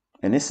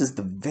 and this is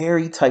the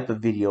very type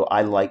of video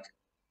I like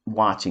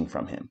watching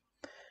from him.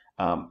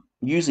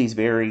 Usually he's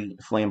very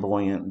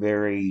flamboyant,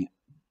 very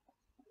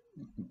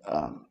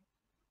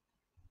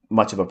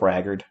much of a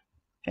braggart,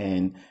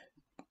 and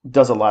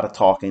does a lot of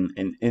talking,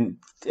 and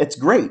it's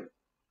great.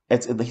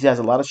 He has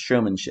a lot of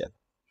showmanship.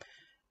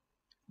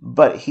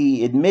 But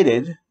he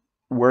admitted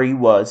where he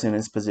was in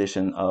his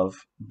position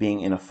of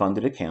being in a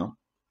funded account.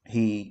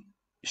 He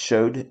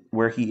showed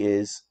where he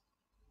is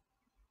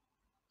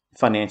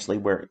financially,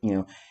 where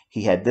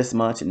he had this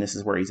much and this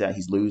is where he's at.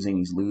 He's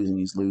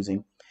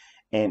losing.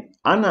 And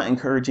I'm not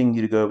encouraging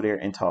you to go over there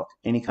and talk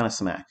any kind of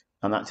smack.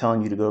 I'm not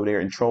telling you to go over there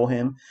and troll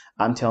him.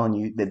 I'm telling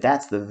you that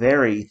that's the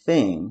very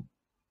thing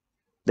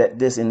that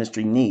this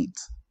industry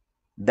needs.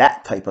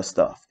 That type of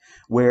stuff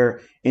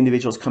where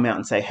individuals come out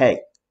and say,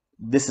 hey,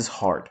 this is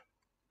hard.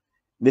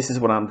 This is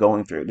what I'm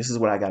going through. This is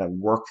what I got to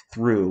work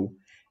through.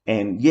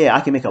 And yeah,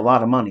 I can make a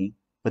lot of money,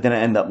 but then I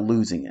end up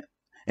losing it.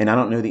 And I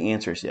don't know the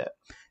answers yet.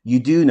 You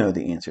do know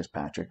the answers,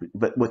 Patrick.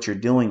 But what you're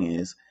doing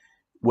is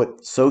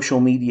what social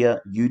media,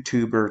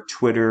 YouTuber,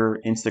 Twitter,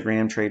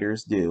 Instagram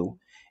traders do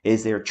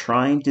is they're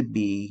trying to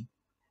be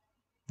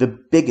the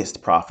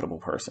biggest profitable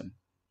person,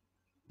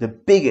 the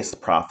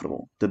biggest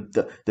profitable,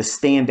 the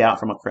stand out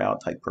from a crowd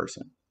type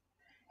person.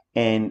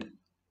 And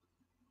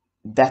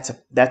that's a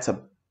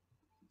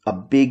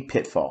big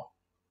pitfall,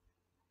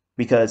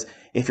 because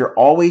if you're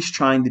always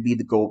trying to be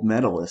the gold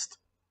medalist,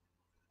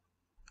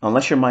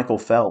 unless you're Michael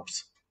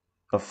Phelps,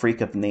 a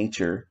freak of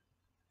nature,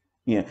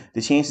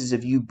 the chances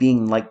of you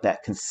being like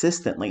that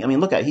consistently. I mean,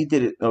 look at, he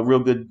did a real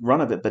good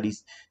run of it, but did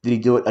he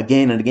do it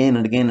again and again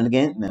and again and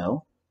again?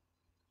 No.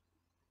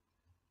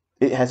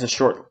 It has a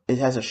short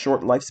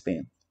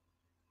lifespan.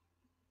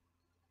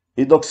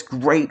 It looks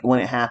great when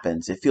it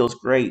happens. It feels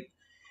great.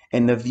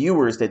 And the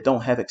viewers that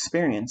don't have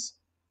experience,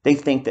 they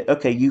think that,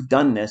 okay, you've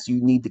done this,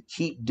 you need to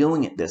keep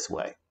doing it this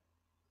way.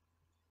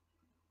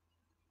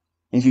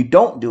 If you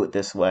don't do it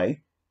this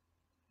way,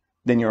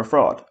 then you're a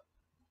fraud.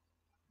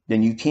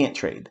 Then you can't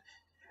trade.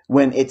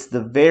 When it's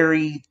the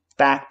very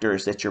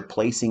factors that you're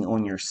placing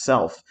on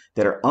yourself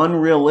that are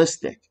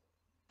unrealistic,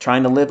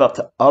 trying to live up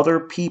to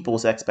other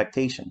people's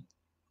expectations,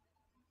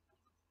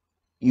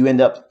 you end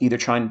up either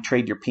trying to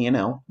trade your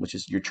P&L, which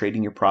is you're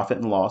trading your profit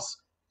and loss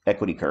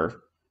equity curve,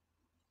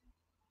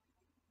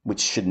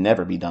 which should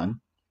never be done,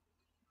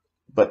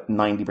 but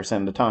 90%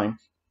 of the time,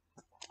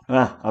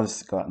 I'll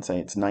just go out and say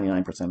it's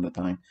 99% of the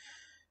time,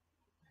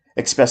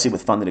 especially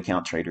with funded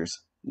account traders,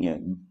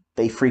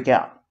 they freak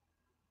out.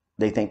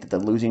 They think that the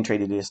losing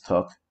trade they just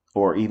took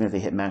or even if they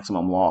hit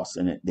maximum loss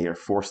and they are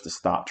forced to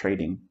stop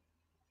trading,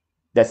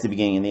 that's the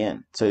beginning and the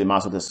end. So they might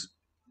as well just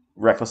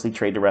recklessly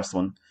trade the rest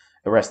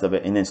of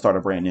it, and then start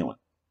a brand new one.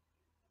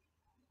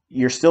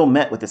 You're still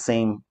met with the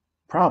same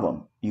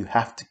problem. You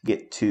have to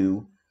get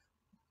to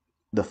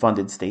the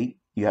funded state.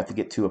 You have to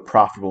get to a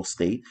profitable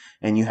state,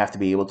 and you have to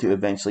be able to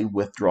eventually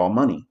withdraw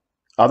money.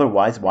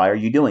 Otherwise, why are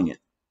you doing it?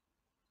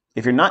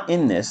 If you're not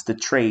in this to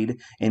trade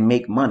and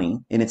make money,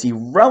 and it's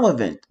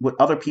irrelevant what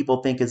other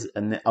people think is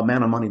an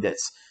amount of money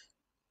that's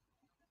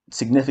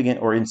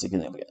significant or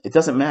insignificant, it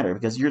doesn't matter,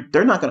 because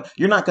you're not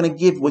going to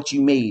give what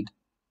you made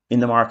in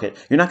the market.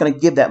 You're not going to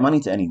give that money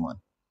to anyone.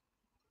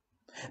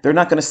 They're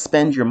not going to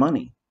spend your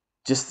money,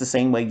 just the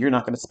same way you're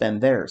not going to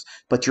spend theirs.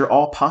 But you're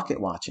all pocket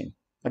watching.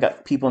 I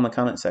got people in the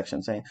comment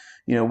section saying,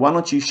 why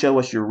don't you show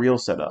us your real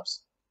setups?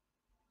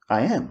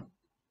 I am.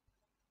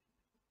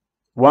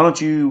 Why don't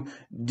you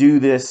do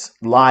this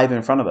live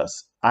in front of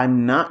us?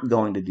 I'm not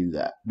going to do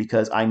that,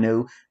 because I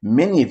know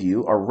many of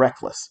you are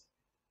reckless.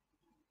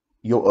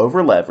 You'll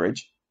over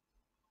leverage.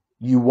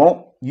 You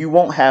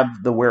won't have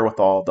the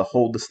wherewithal to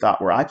hold the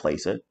stop where I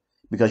place it,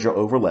 because you'll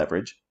over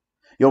leverage.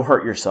 You'll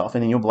hurt yourself,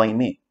 and then you'll blame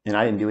me. And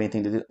I didn't do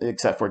anything to do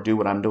except for do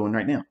what I'm doing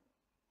right now.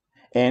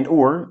 And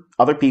or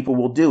other people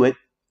will do it,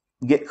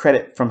 get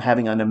credit from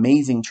having an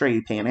amazing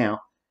trade pan out,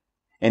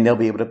 and they'll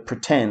be able to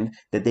pretend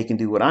that they can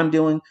do what I'm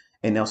doing,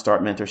 and they'll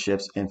start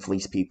mentorships and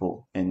fleece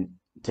people and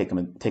take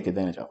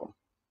advantage of them.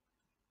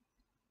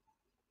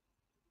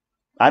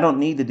 I don't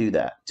need to do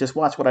that. Just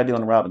watch what I do on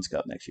the Robin's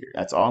Cup next year.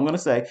 That's all I'm going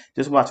to say.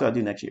 Just watch what I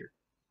do next year.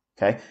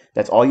 Okay?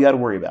 That's all you got to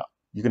worry about.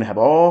 You're going to have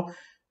all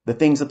the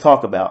things to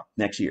talk about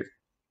next year.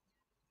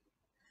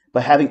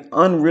 But having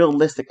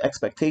unrealistic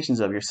expectations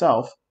of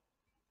yourself,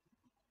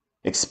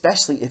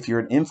 especially if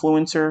you're an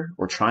influencer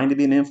or trying to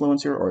be an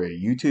influencer or a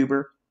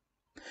YouTuber,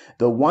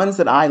 the ones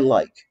that I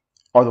like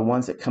are the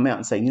ones that come out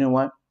and say, you know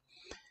what?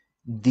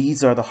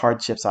 These are the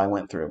hardships I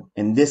went through,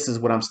 and this is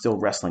what I'm still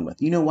wrestling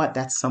with. You know what?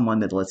 That's someone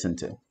to listen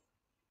to.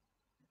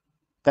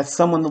 That's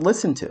someone to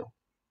listen to,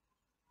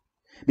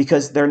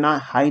 because they're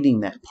not hiding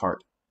that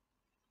part.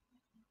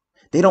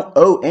 They don't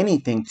owe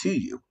anything to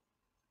you.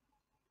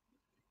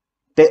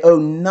 They owe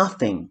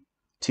nothing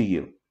to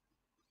you,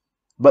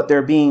 but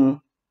they're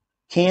being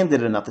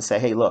candid enough to say,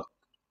 hey, look,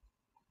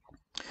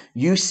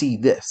 you see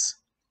this.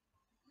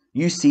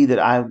 You see that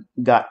I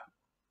got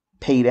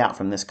paid out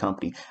from this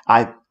company.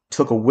 I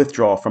took a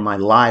withdrawal from my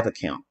live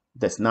account.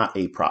 That's not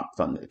a prop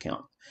funded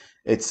account.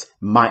 It's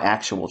my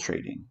actual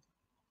trading.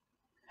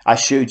 I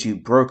showed you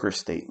broker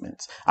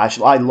statements.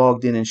 I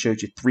logged in and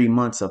showed you 3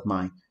 months of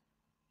my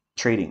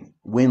trading,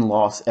 win,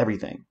 loss,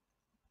 everything.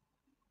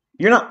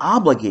 You're not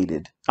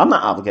obligated. I'm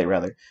not obligated,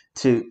 rather,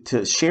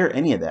 to share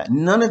any of that.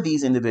 None of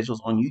these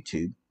individuals on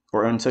YouTube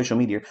or on social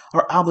media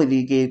are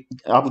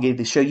obligated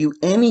to show you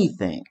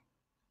anything.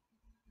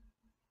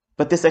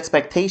 But this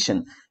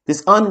expectation,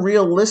 this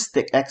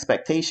unrealistic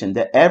expectation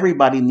that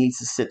everybody needs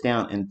to sit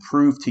down and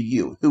prove to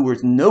you, who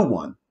is no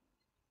one,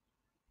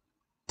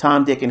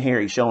 Tom, Dick, and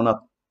Harry, showing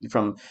up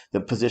from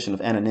the position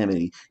of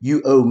anonymity,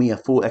 you owe me a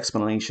full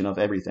explanation of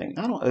everything.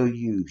 I don't owe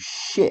you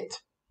shit.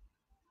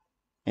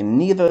 And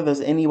neither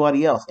does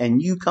anybody else.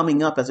 And you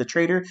coming up as a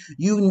trader,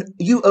 you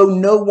owe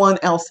no one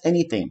else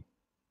anything.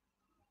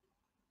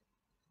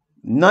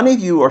 None of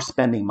you are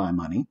spending my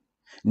money.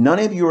 None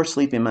of you are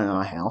sleeping in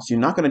my house. You're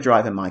not going to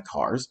drive in my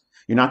cars.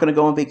 You're not going to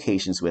go on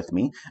vacations with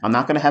me. I'm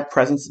not going to have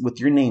presents with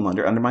your name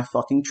under my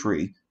fucking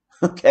tree.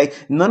 Okay?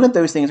 None of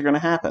those things are going to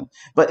happen.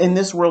 But in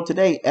this world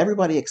today,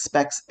 everybody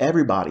expects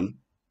everybody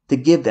to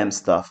give them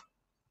stuff.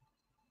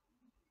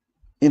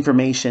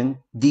 Information,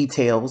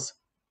 details,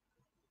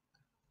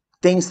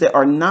 things that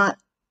are not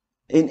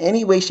in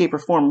any way, shape, or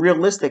form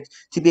realistic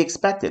to be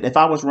expected. If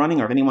I was running,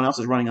 or if anyone else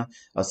is running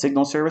a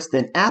signal service,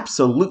 then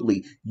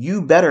absolutely,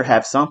 you better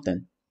have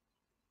something.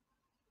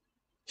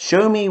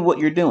 Show me what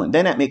you're doing.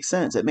 Then that makes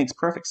sense. It makes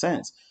perfect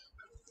sense.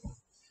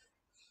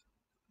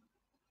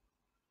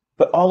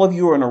 But all of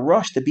you are in a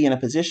rush to be in a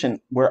position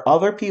where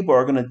other people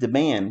are going to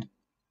demand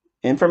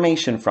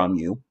information from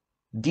you,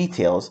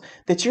 details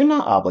that you're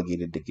not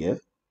obligated to give.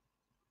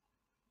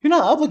 You're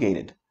not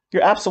obligated.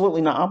 You're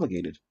absolutely not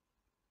obligated.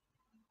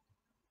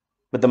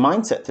 But the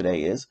mindset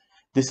today is,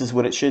 this is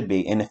what it should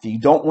be. And if you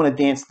don't want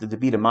to dance to the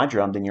beat of my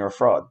drum, then you're a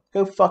fraud.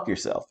 Go fuck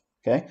yourself.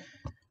 Okay?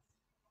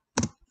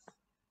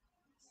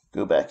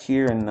 Go back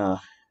here and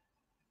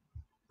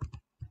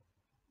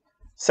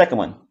second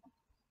one,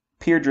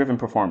 peer-driven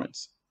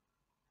performance.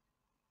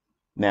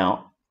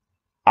 Now,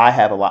 I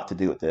have a lot to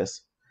do with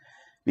this,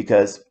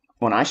 because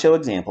when I show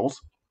examples,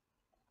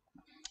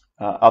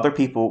 other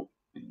people,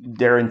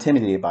 they're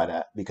intimidated by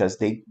that, because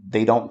they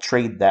don't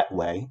trade that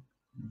way.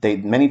 They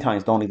many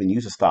times don't even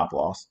use a stop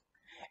loss,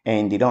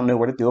 and they don't know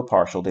where to do a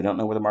partial. They don't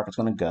know where the market's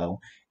going to go,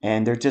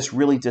 and they're just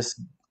really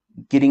just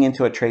getting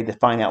into a trade to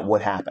find out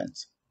what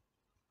happens.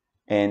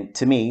 And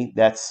to me,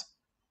 that's,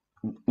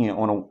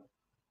 on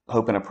a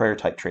hope and a prayer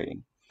type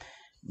trading.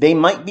 They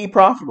might be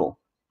profitable,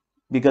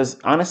 because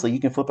honestly, you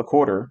can flip a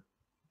quarter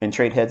and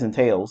trade heads and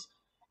tails.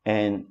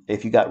 And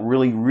if you got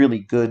really, really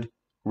good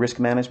risk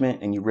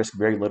management and you risk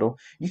very little,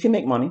 you can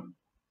make money.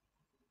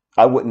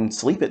 I wouldn't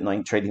sleep at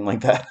night trading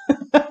like that,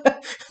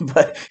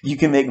 but you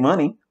can make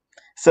money.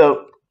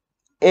 So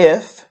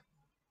if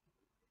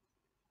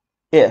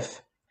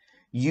if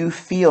you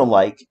feel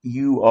like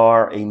you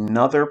are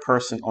another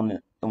person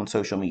on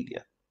social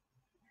media,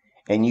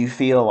 and you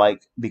feel like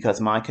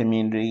because my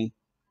community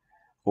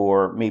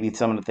or maybe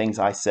some of the things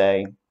I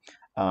say,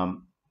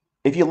 um,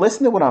 if you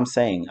listen to what I'm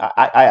saying,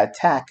 I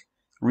attack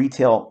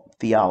retail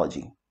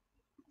theology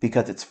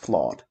because it's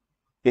flawed.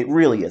 It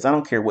really is. I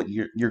don't care what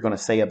you're going to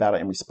say about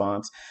it in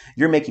response.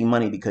 You're making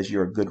money because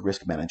you're a good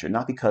risk manager,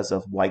 not because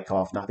of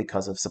Wyckoff, not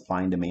because of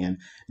supply and demand,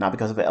 not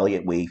because of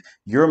Elliott Wave.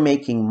 You're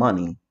making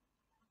money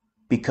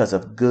because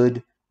of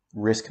good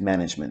risk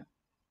management.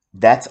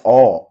 That's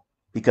all.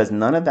 Because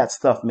none of that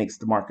stuff makes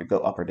the market go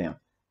up or down.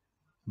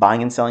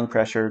 Buying and selling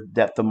pressure,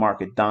 depth of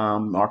market,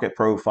 DOM, market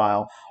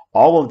profile,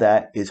 all of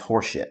that is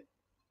horseshit.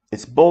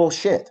 It's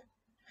bullshit.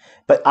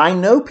 But I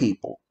know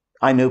people,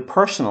 I know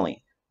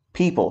personally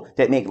people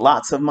that make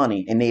lots of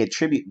money and they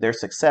attribute their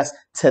success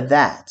to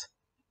that.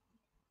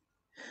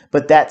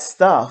 But that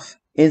stuff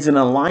is in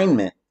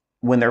alignment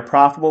when they're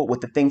profitable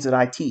with the things that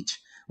I teach,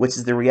 which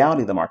is the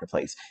reality of the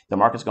marketplace. The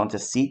market's going to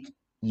seek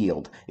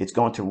yield. It's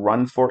going to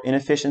run for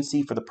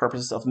inefficiency for the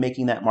purposes of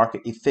making that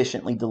market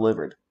efficiently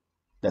delivered.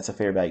 That's a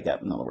fair value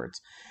gap, in other words.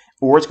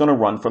 Or it's going to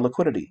run for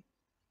liquidity.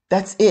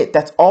 That's it.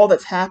 That's all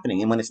that's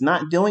happening. And when it's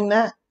not doing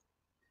that,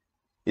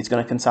 it's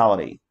going to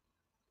consolidate.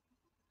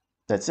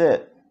 That's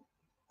it.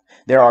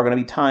 There are going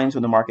to be times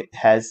when the market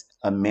has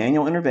a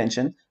manual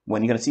intervention.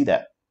 When are you going to see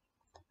that?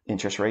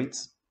 Interest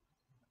rates,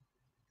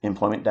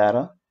 employment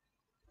data,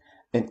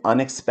 an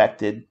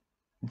unexpected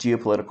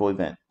geopolitical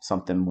event,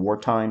 something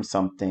wartime,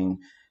 something,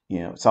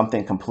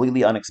 something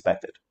completely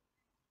unexpected.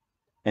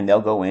 And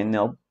they'll go in,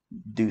 they'll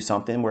do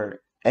something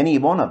where any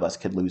one of us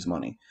could lose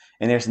money.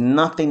 And there's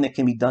nothing that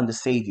can be done to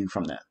save you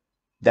from that.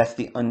 That's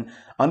the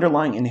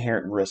underlying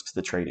inherent risks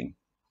to trading.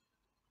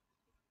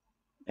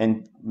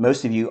 And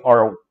most of you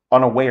are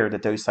unaware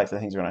that those types of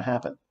things are going to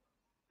happen.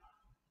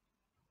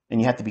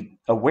 And you have to be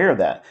aware of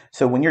that.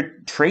 So when you're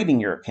trading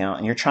your account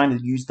and you're trying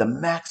to use the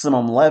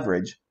maximum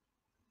leverage,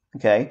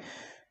 okay,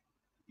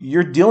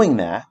 you're doing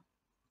that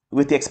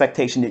with the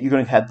expectation that you're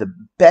going to have the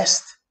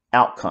best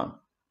outcome.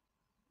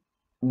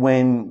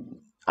 When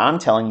I'm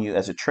telling you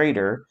as a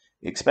trader,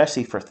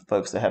 especially for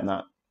folks that have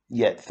not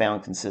yet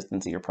found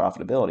consistency or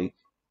profitability,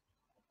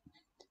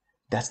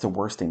 that's the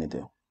worst thing to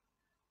do.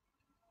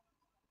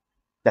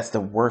 That's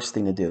the worst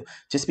thing to do.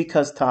 Just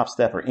because Top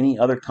Step or any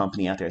other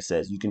company out there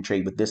says you can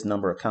trade with this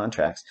number of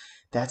contracts,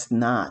 that's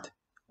not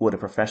what a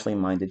professionally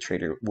minded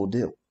trader will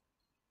do.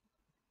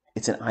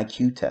 It's an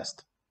IQ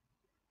test.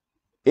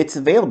 It's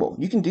available.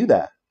 You can do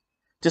that.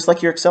 Just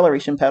like your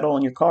acceleration pedal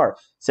in your car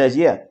says,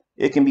 yeah,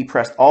 it can be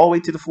pressed all the way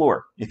to the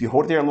floor. If you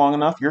hold it there long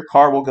enough, your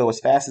car will go as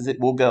fast as it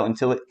will go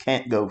until it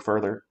can't go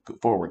further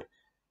forward.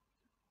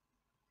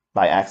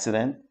 By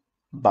accident,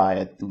 by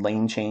a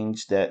lane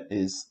change that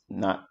is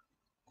not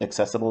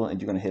accessible and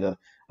you're going to hit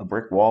a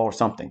brick wall or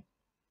something.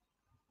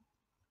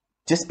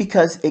 Just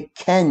because it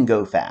can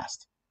go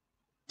fast,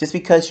 just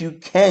because you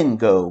can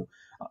go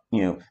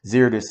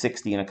 0 to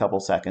 60 in a couple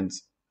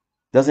seconds,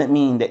 doesn't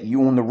mean that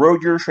you on the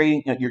road you're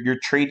trading, you're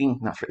trading,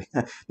 not trading,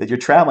 that you're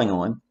traveling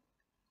on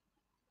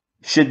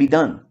should be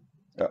done.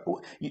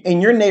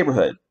 In your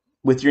neighborhood,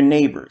 with your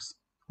neighbors,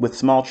 with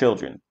small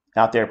children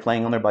out there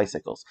playing on their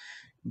bicycles,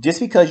 just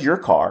because your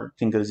car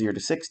can go 0 to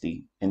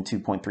 60 in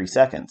 2.3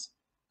 seconds,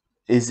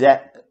 is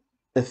that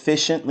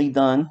efficiently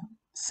done,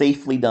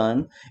 safely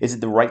done? Is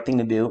it the right thing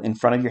to do in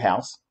front of your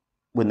house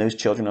when those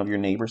children of your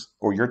neighbors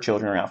or your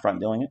children are out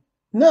front doing it?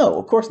 No,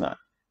 of course not.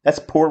 That's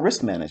poor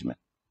risk management.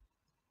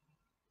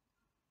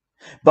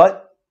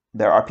 But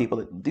there are people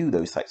that do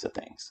those types of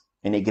things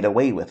and they get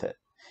away with it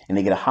and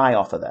they get a high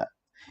off of that.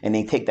 And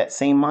they take that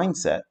same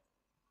mindset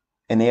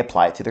and they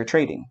apply it to their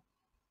trading.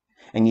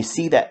 And you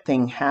see that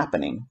thing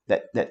happening,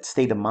 that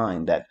state of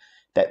mind,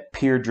 that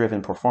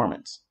peer-driven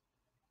performance.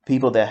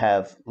 People that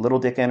have little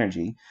dick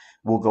energy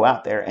will go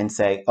out there and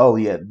say, oh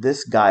yeah,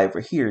 this guy over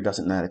here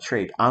doesn't know how to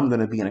trade. I'm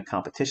going to be in a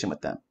competition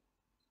with them.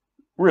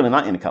 We're really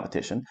not in a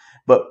competition,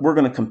 but we're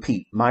going to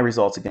compete my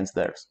results against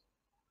theirs.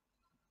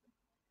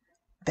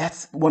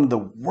 That's one of the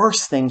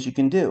worst things you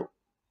can do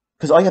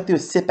because all you have to do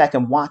is sit back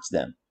and watch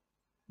them.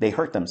 They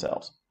hurt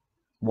themselves.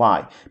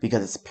 Why?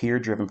 Because it's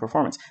peer-driven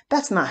performance.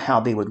 That's not how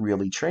they would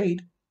really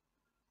trade.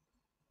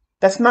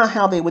 That's not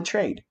how they would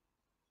trade.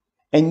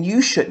 And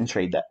you shouldn't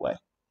trade that way.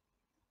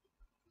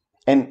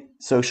 And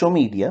social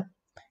media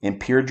and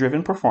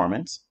peer-driven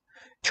performance,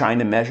 trying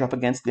to measure up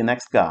against the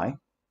next guy.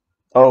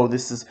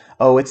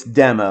 It's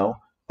demo.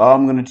 Oh,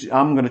 I'm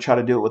gonna try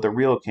to do it with a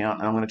real account,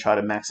 and I'm gonna try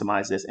to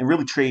maximize this and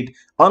really trade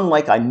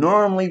unlike I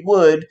normally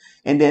would,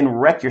 and then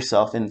wreck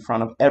yourself in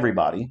front of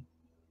everybody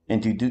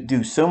and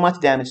do so much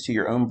damage to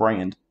your own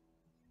brand.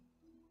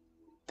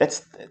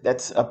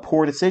 That's a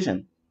poor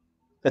decision.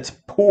 That's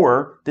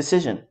poor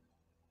decision.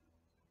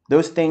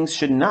 Those things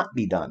should not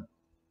be done.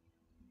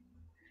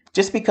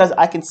 Just because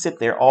I can sit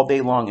there all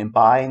day long and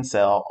buy and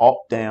sell, up,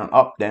 down,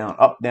 up, down,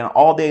 up, down,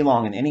 all day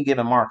long in any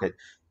given market,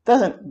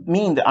 doesn't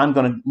mean that I'm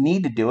going to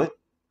need to do it.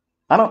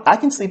 I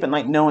can sleep at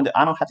night knowing that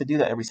I don't have to do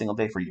that every single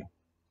day for you.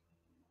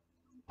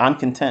 I'm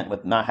content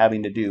with not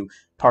having to do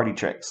party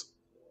tricks.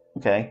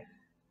 Okay?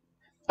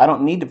 I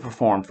don't need to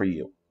perform for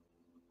you.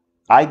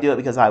 I do it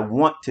because I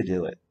want to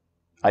do it.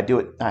 I do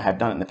it. I have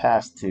done it in the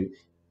past to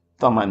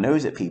thumb my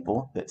nose at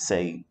people that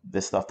say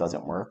this stuff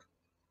doesn't work.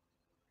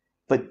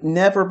 But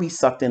never be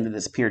sucked into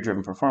this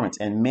peer-driven performance.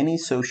 And many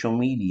social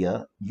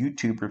media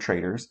YouTuber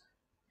traders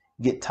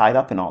get tied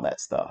up in all that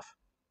stuff.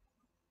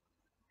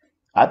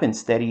 I've been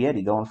steady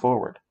Eddie going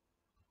forward.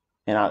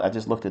 And I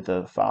just looked at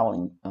the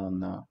following on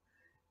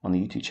the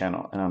YouTube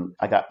channel, and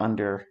I got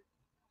under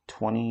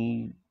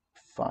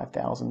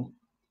 25,000,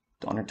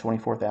 under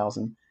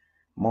 24,000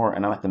 more,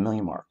 and I'm at the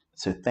million mark.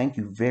 So thank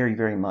you very,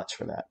 very much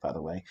for that, by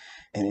the way.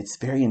 And it's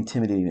very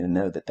intimidating to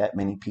know that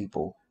many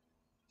people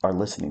are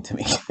listening to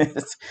me.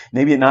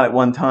 Maybe not at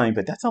one time,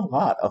 but that's a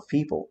lot of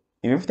people.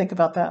 You ever think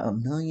about that?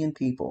 1 million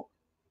people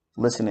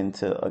listening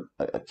to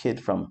a kid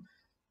from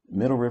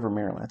Middle River,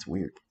 Maryland. That's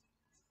weird.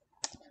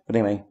 But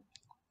anyway,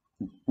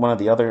 one of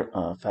the other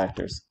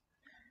factors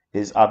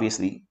is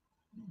obviously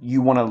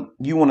you want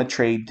to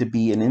trade to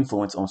be an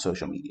influence on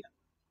social media.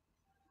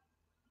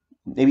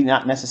 Maybe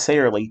not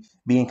necessarily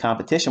be in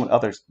competition with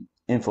other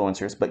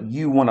influencers, but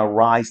you want to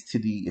rise to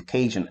the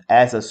occasion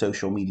as a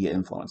social media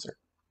influencer.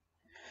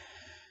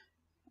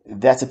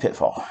 That's a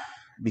pitfall,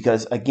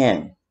 because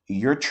again,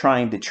 you're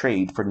trying to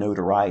trade for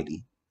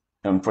notoriety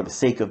and for the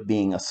sake of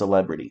being a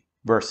celebrity,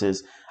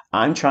 versus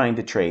I'm trying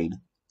to trade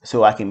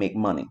so I can make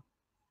money.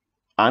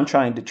 I'm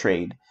trying to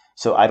trade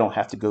so I don't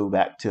have to go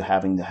back to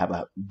having to have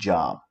a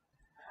job.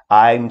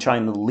 I'm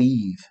trying to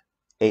leave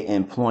an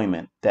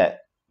employment that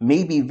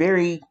may be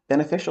very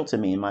beneficial to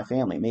me and my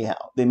family.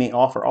 They may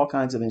offer all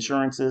kinds of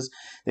insurances.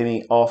 They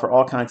may offer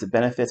all kinds of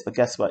benefits. But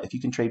guess what? If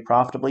you can trade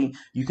profitably,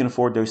 you can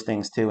afford those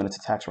things too, and it's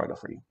a tax write-off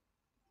for you.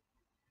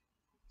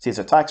 See, it's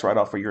a tax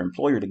write-off for your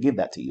employer to give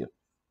that to you.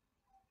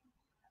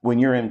 When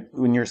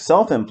you're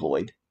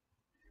self-employed,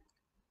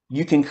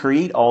 you can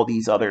create all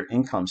these other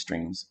income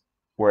streams.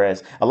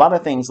 Whereas a lot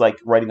of things like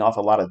writing off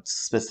a lot of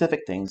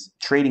specific things,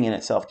 trading in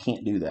itself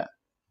can't do that.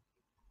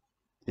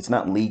 It's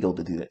not legal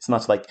to do that. It's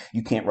not like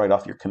you can't write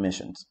off your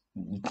commissions.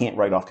 You can't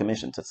write off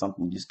commissions. It's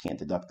something you just can't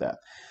deduct that.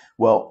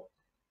 Well,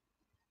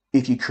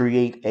 if you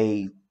create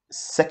a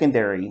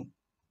secondary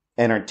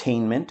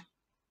entertainment,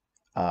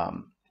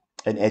 an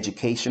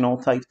educational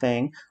type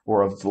thing,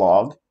 or a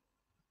vlog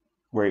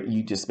where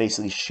you just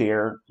basically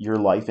share your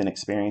life and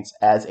experience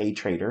as a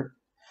trader,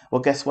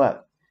 well, guess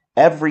what?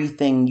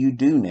 Everything you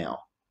do now,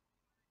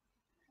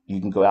 you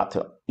can go out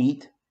to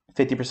eat.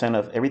 50%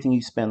 of everything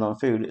you spend on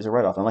food is a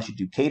write-off, unless you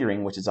do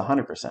catering, which is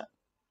 100%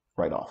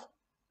 write-off.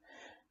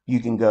 You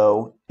can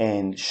go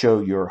and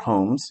show your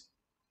homes.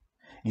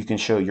 You can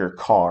show your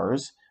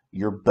cars,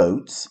 your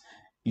boats,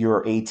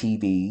 your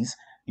ATVs.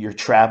 Your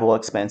travel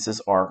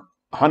expenses are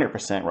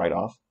 100%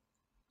 write-off.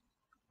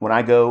 When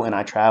I go and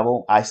I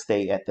travel, I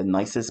stay at the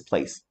nicest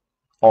place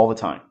all the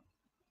time.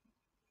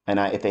 And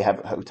if they have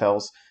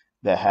hotels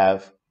that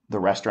have the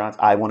restaurants,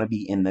 I want to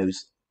be in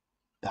those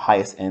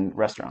highest end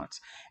restaurants.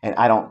 And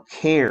I don't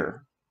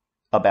care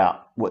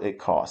about what it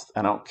costs.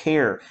 I don't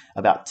care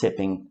about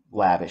tipping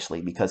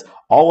lavishly, because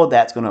all of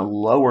that's going to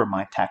lower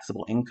my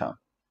taxable income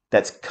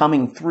that's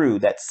coming through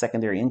that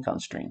secondary income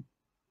stream.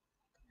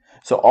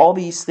 So all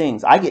these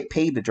things, I get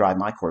paid to drive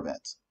my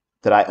Corvettes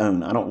that I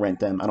own. I don't rent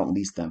them. I don't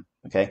lease them.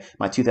 Okay.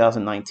 My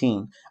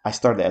 2019, I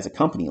started as a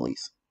company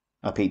lease.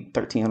 I paid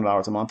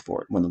 $1,300 a month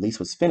for it. When the lease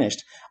was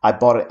finished, I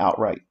bought it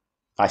outright.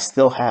 I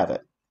still have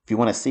it. If you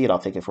want to see it, I'll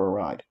take it for a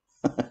ride.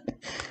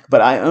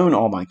 But I own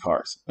all my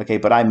cars, okay?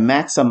 But I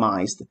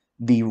maximized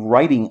the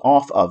writing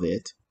off of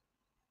it.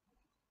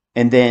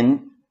 And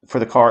then for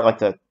the car, like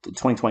the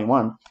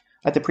 2021,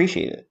 I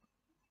depreciated it.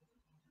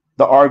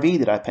 The RV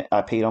that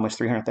I paid almost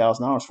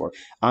 $300,000 for,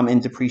 I'm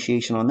in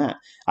depreciation on that.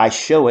 I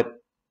show it.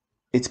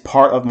 It's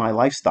part of my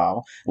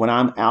lifestyle. When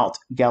I'm out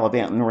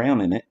gallivanting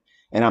around in it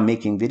and I'm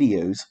making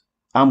videos,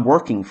 I'm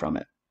working from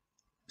it.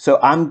 So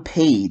I'm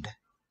paid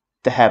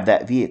to have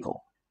that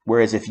vehicle.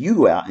 Whereas if you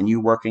go out and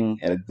you're working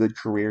at a good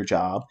career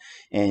job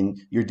and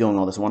you're doing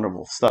all this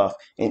wonderful stuff,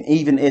 and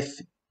even if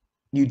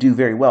you do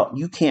very well,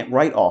 you can't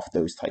write off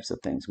those types of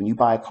things. When you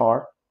buy a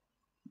car,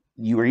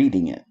 you are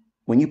eating it.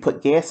 When you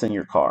put gas in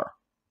your car,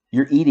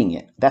 you're eating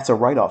it. That's a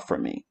write-off for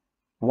me.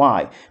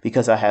 Why?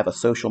 Because I have a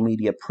social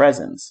media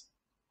presence.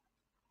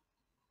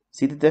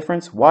 See the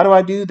difference? Why do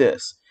I do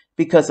this?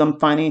 Because I'm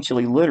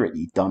financially literate,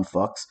 you dumb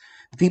fucks.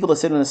 The people that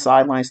sit on the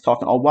sidelines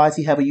talking, oh, why does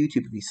he have a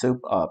YouTube if he's so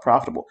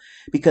profitable?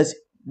 Because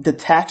the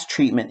tax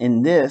treatment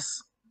in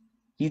this,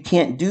 you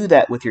can't do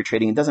that with your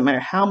trading. It doesn't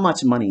matter how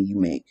much money you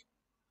make.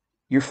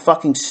 You're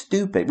fucking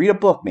stupid. Read a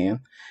book, man.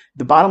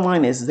 The bottom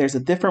line is there's a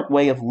different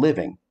way of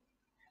living.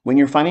 When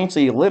you're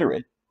financially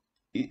illiterate,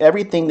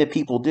 everything that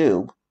people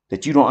do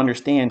that you don't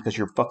understand because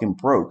you're fucking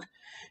broke,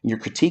 and you're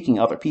critiquing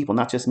other people,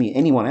 not just me,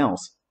 anyone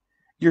else,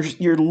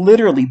 you're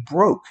literally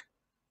broke.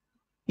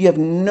 You have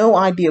no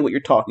idea what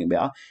you're talking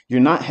about. You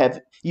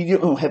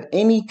don't have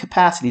any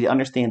capacity to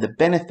understand the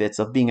benefits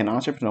of being an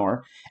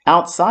entrepreneur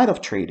outside of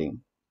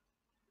trading.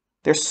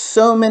 There's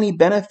so many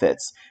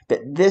benefits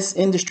that this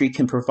industry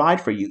can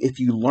provide for you if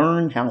you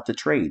learn how to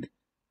trade.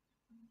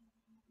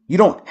 You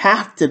don't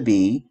have to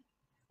be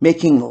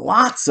making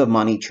lots of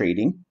money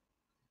trading.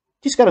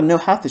 You just got to know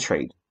how to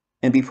trade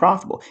and be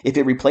profitable. If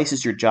it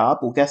replaces your job,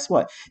 well, guess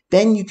what?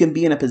 Then you can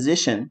be in a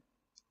position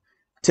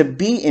to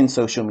be in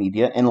social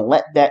media and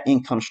let that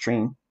income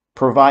stream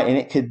provide, and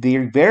it could be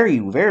very,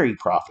 very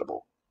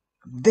profitable.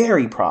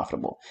 Very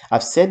profitable.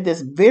 I've said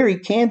this very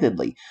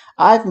candidly.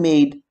 I've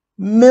made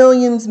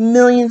millions,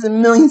 millions,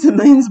 and millions and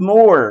millions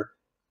more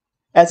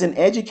as an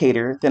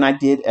educator than I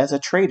did as a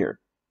trader.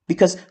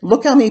 Because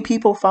look how many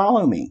people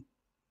follow me.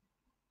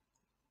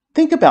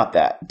 Think about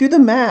that. Do the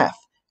math.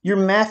 You're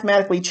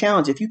mathematically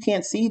challenged if you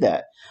can't see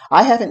that.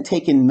 I haven't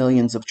taken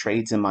millions of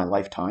trades in my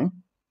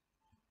lifetime.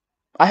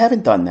 I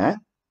haven't done that.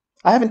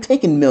 I haven't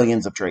taken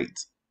millions of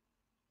trades.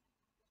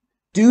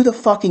 Do the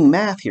fucking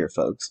math here,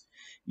 folks.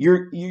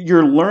 You're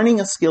learning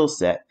a skill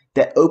set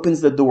that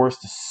opens the doors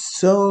to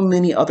so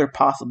many other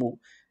possible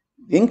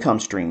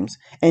income streams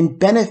and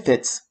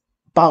benefits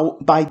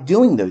by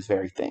doing those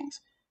very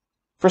things.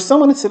 For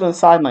someone to sit on the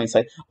sideline and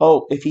say,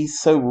 oh, if he's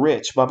so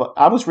rich, blah, blah.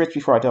 I was rich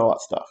before I did all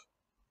that stuff.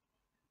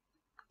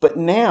 But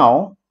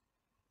now,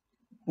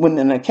 when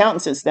an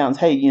accountant sits down and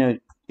says, hey,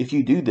 if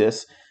you do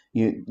this,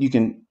 you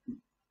can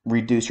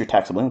reduce your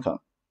taxable income.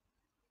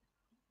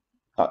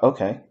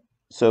 Okay.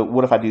 So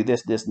what if I do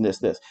this, this, and this,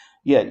 this?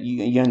 Yeah,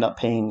 you end up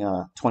paying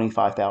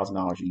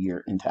 $25,000 a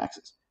year in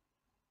taxes.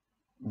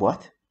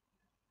 What?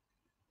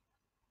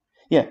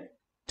 Yeah,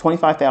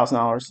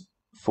 $25,000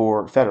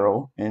 for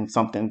federal and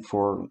something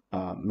for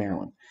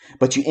Maryland.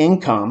 But your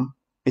income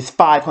is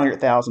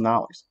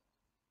 $500,000.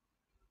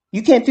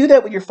 You can't do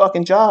that with your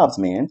fucking jobs,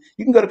 man.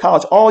 You can go to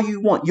college all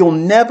you want. You'll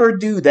never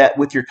do that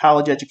with your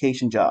college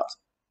education jobs.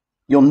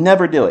 You'll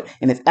never do it.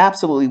 And it's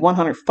absolutely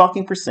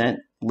 100%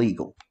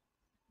 legal.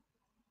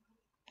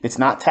 It's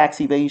not tax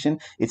evasion.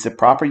 It's the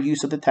proper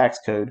use of the tax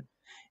code.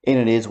 And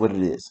it is what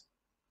it is.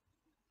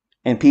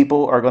 And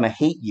people are going to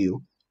hate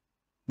you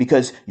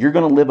because you're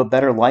going to live a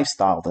better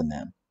lifestyle than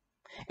them.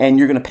 And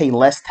you're going to pay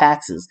less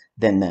taxes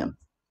than them.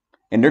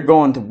 And they're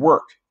going to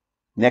work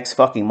next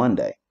fucking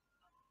Monday.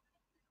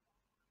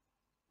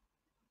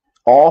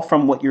 All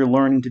from what you're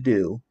learning to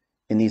do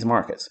in these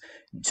markets.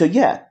 So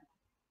yeah,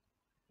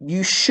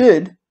 you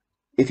should,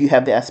 if you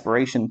have the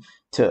aspiration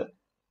to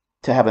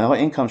have another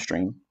income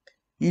stream,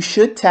 you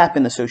should tap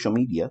into social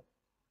media.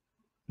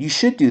 You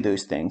should do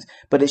those things,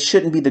 but it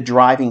shouldn't be the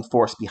driving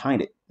force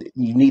behind it.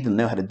 You need to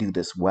know how to do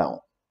this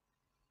well.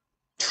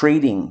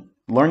 Trading,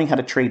 learning how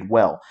to trade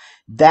well.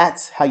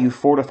 That's how you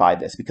fortify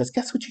this, because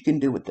guess what you can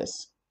do with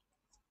this?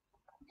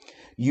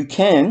 You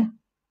can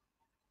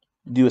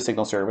do a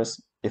signal service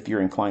if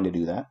you're inclined to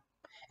do that,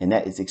 and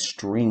that is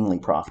extremely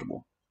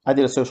profitable. I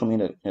did a social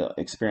media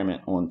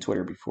experiment on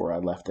Twitter before I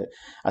left it.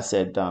 I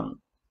said,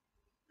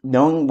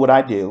 knowing what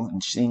I do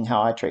and seeing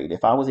how I trade,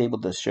 if I was able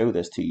to show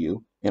this to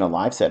you in a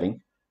live setting,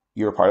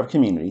 you're a part of a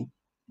community,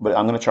 but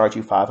I'm going to charge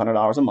you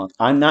 $500 a month.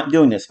 I'm not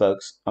doing this,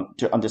 folks.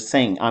 I'm just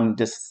saying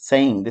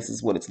this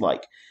is what it's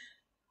like.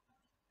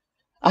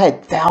 I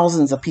had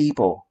thousands of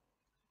people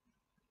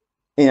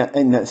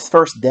in this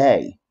first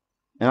day,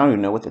 and I don't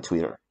even know what the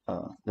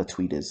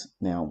tweet is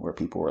now, where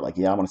people were like,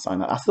 yeah, I want to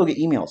sign up. I still get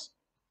emails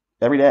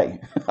every day.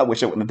 I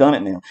wish I wouldn't have done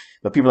it now.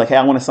 But people are like, hey,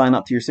 I want to sign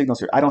up to your signal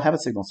service. I don't have a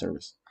signal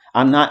service.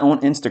 I'm not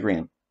on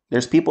Instagram.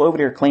 There's people over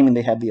there claiming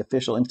they have the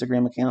official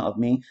Instagram account of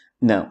me.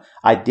 No,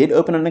 I did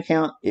open an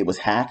account. It was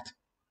hacked.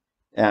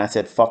 And I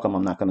said, fuck them.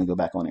 I'm not going to go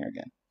back on there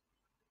again.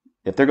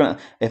 If they're going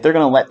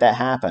to let that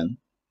happen,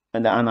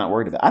 and I'm not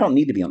worried about it. I don't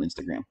need to be on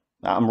Instagram.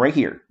 I'm right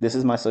here. This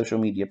is my social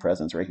media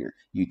presence right here.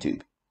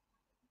 YouTube.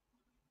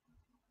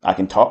 I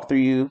can talk through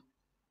you.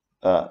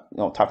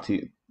 Talk to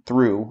you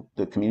through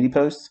the community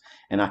posts,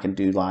 and I can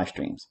do live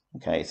streams.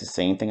 Okay, it's the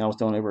same thing I was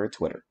doing over at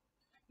Twitter.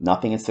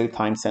 Nothing is so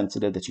time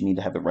sensitive that you need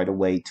to have it right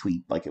away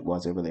tweet like it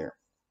was over there.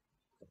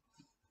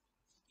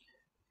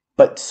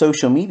 But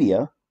social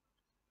media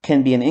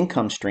can be an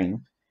income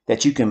stream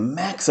that you can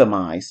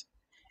maximize,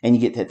 and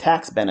you get the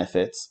tax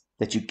benefits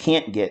that you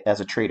can't get as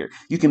a trader.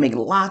 You can make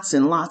lots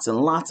and lots and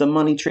lots of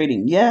money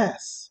trading,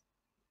 yes.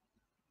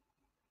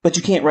 But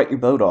you can't write your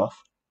boat off.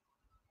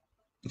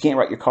 You can't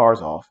write your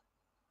cars off.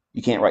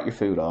 You can't write your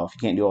food off.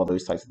 You can't do all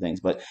those types of things.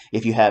 But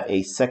if you have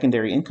a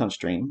secondary income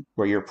stream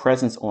where your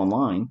presence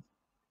online,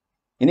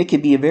 and it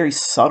could be a very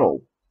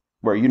subtle,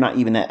 where you're not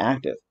even that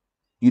active.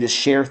 You just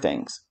share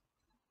things.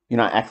 You're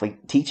not actually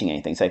teaching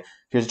anything. Say,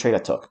 here's a trade I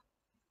took.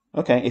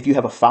 Okay, if you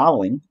have a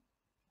following,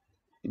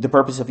 the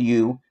purpose of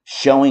you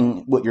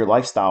showing what your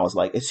lifestyle is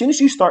like, as soon as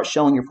you start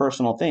showing your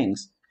personal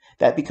things,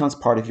 that becomes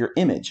part of your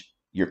image,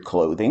 your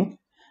clothing,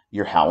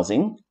 your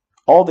housing,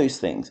 all those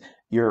things,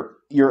 your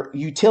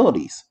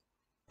utilities.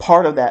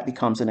 Part of that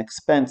becomes an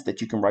expense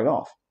that you can write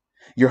off.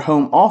 Your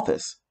home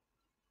office,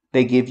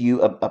 they give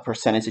you a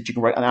percentage that you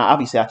can write. Now,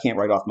 obviously, I can't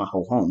write off my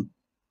whole home,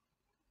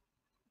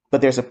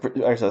 but there's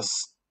a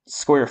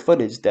square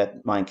footage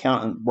that my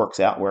accountant works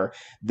out where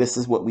this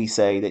is what we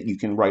say that you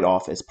can write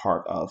off as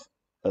part of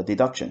a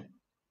deduction.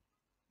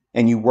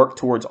 And you work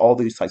towards all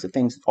these types of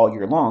things all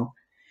year long.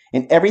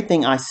 And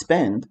everything I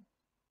spend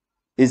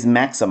is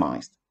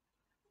maximized.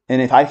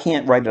 And if I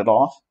can't write it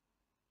off,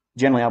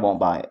 generally I won't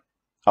buy it.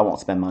 I won't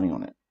spend money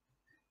on it.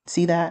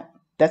 See that?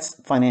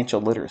 That's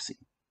financial literacy.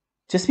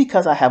 Just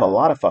because I have a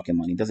lot of fucking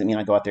money doesn't mean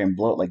I go out there and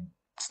blow it like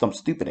some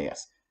stupid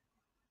ass.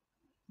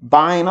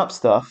 Buying up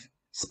stuff,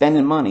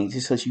 spending money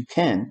just because you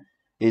can,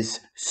 is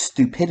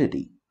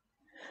stupidity.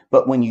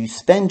 But when you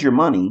spend your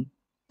money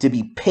to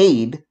be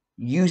paid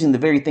using the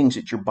very things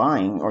that you're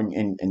buying or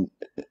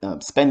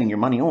spending your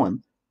money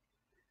on,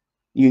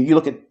 you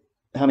look at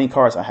how many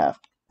cars I have.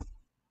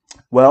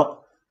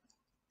 Well,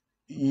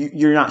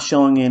 you're not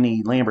showing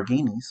any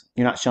Lamborghinis.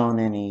 You're not showing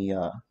any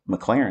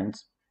McLarens.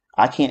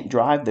 I can't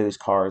drive those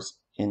cars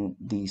in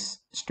these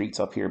streets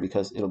up here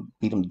because it'll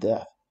beat them to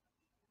death.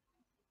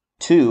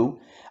 2,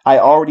 I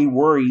already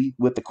worry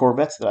with the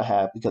Corvettes that I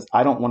have because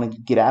I don't want to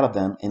get out of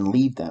them and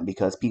leave them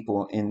because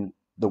people in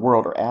the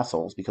world are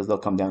assholes because they'll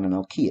come down and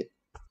they'll key it.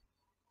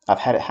 I've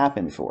had it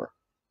happen before.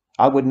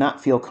 I would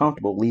not feel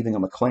comfortable leaving a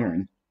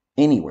McLaren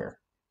anywhere.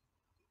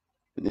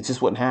 It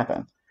just wouldn't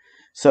happen.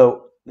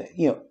 So,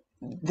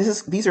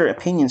 these are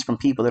opinions from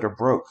people that are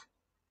broke.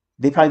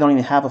 They probably don't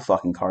even have a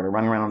fucking car. They're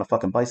running around on a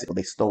fucking bicycle.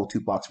 They stole 2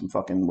 blocks from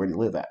fucking where they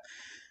live at.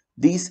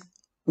 These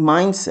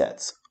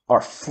mindsets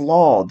are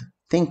flawed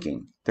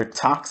thinking. They're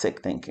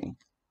toxic thinking.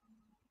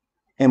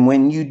 And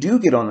when you do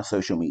get on the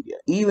social media,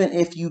 even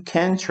if you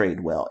can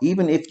trade well,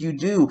 even if you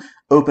do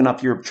open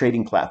up your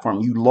trading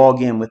platform, you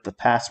log in with the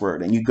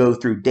password and you go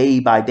through day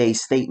by day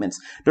statements,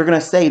 they're going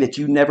to say that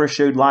you never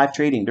showed live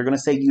trading. They're going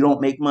to say you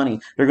don't make money.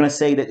 They're going to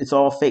say that it's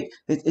all fake.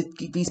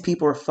 These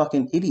people are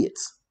fucking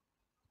idiots.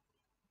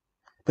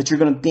 But you're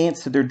going to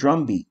dance to their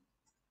drum beat.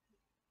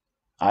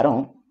 I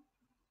don't.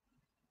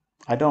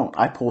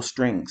 I pull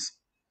strings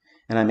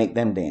and I make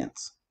them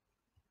dance.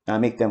 And I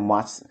make them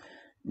watch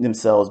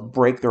themselves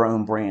break their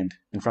own brand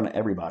in front of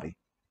everybody,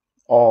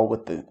 all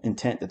with the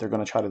intent that they're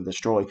going to try to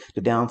destroy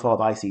the downfall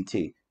of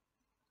ICT.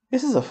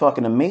 This is a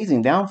fucking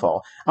amazing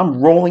downfall. I'm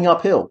rolling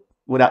uphill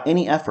without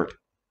any effort.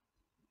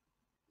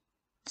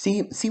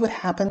 See what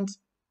happens?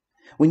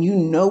 When you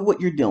know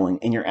what you're doing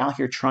and you're out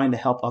here trying to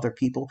help other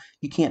people,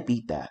 you can't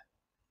beat that.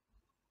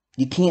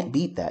 You can't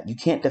beat that. You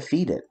can't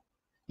defeat it.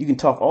 You can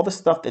talk all the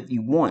stuff that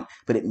you want,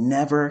 but it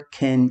never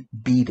can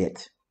beat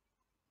it.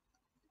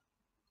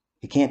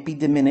 It can't be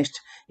diminished.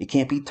 It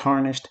can't be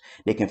tarnished.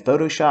 They can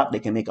Photoshop. They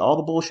can make all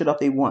the bullshit up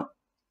they want.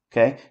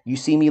 Okay? You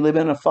see me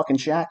living in a fucking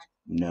shack?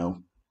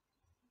 No.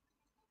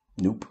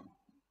 Nope.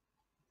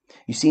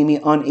 You see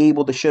me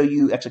unable to show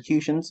you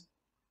executions?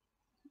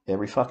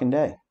 Every fucking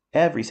day.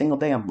 Every single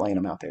day I'm laying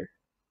them out there.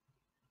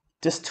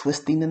 Just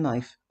twisting the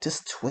knife.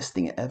 Just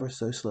twisting it ever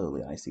so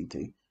slowly,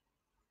 ICT.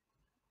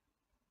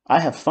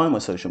 I have fun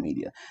with social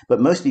media, but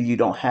most of you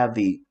don't have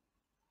the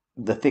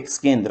thick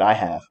skin that I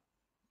have.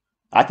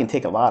 I can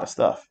take a lot of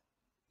stuff.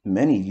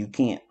 Many of you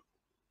can't.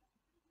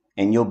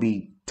 And you'll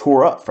be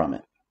tore up from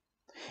it.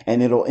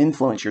 And it'll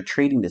influence your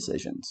trading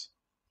decisions.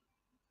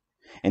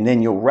 And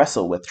then you'll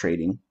wrestle with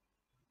trading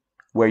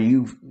where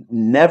you've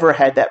never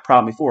had that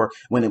problem before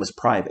when it was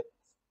private.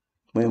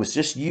 When it was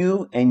just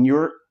you and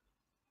your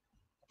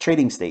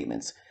trading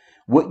statements.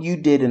 What you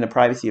did in the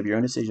privacy of your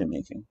own decision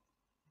making.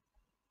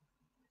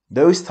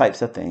 Those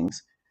types of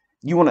things.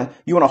 You want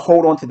to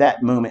hold on to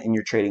that moment in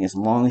your trading as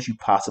long as you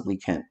possibly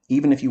can,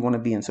 even if you want to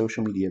be in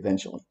social media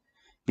eventually,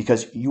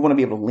 because you want to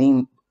be able to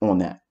lean on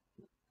that.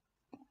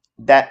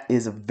 That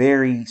is a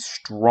very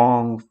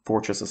strong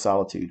fortress of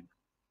solitude,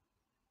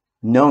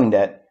 knowing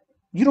that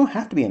you don't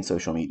have to be in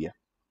social media.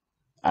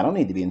 I don't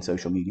need to be in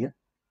social media.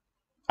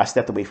 I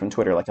stepped away from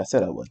Twitter like I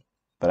said I would,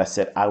 but I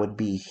said I would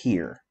be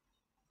here.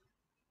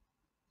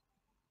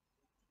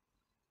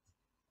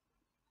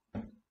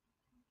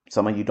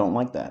 Some of you don't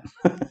like that.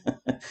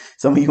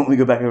 Some of you want me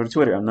to go back over to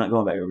Twitter. I'm not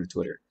going back over to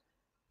Twitter.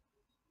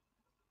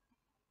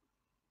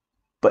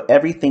 But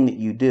everything that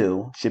you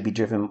do should be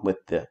driven with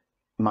the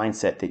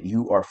mindset that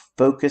you are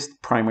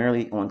focused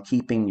primarily on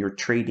keeping your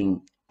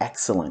trading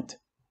excellent.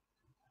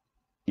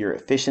 Your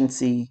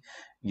efficiency,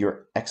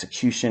 your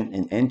execution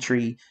and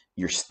entry,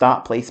 your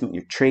stop placement,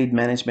 your trade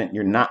management.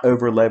 You're not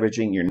over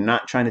leveraging. You're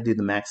not trying to do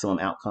the maximum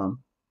outcome.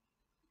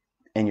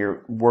 And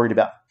you're worried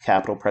about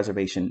capital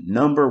preservation.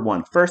 Number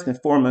one, first and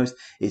foremost,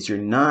 is you're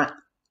not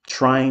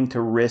trying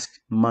to risk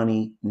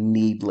money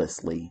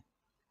needlessly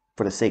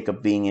for the sake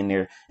of being in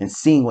there and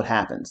seeing what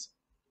happens.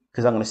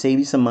 Because I'm going to save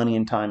you some money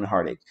and time and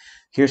heartache.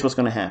 Here's what's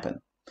going to happen.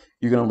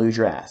 You're going to lose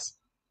your ass.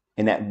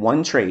 And that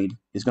one trade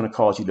is going to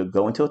cause you to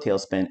go into a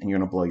tailspin and you're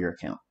going to blow your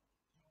account,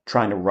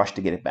 trying to rush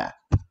to get it back.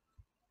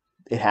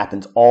 It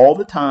happens all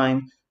the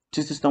time.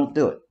 Just don't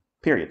do it.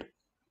 Period.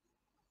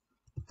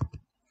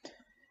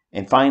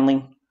 And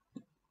finally,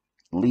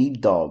 lead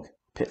dog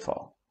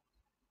pitfall.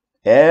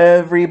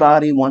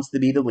 Everybody wants to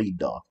be the lead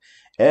dog.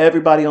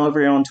 Everybody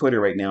over here on Twitter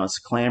right now is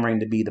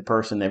clamoring to be the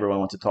person everyone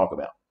wants to talk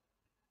about.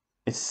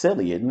 It's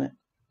silly, isn't it?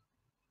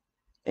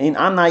 And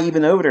I'm not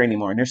even over there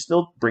anymore, and they're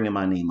still bringing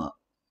my name up.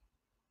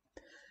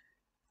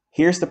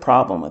 Here's the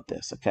problem with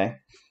this, okay?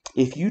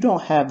 If you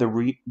don't have the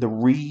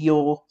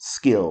real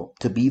skill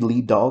to be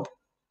lead dog,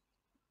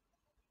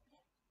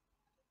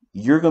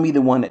 you're going to be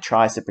the one that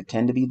tries to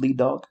pretend to be lead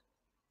dog.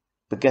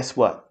 But guess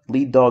what?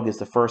 Lead dog is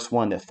the first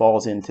one that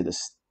falls into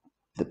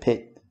the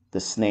pit, the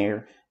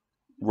snare,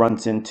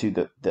 runs into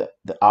the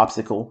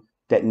obstacle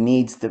that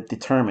needs to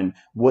determine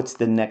what's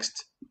the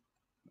next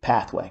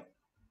pathway.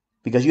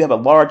 Because you have a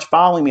large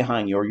following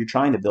behind you, or you're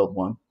trying to build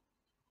one,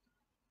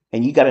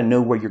 and you got to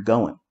know where you're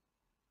going.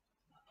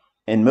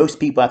 And most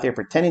people out there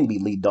pretending to be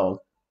lead dog,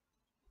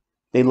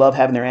 they love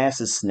having their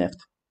asses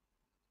sniffed,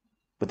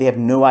 but they have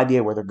no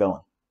idea where they're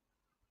going.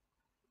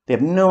 They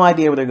have no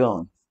idea where they're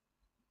going.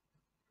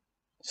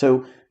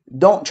 So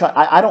don't try.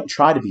 I don't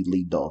try to be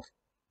lead dog.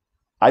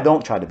 I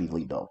don't try to be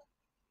lead dog.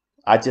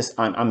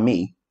 I'm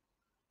me.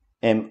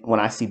 And when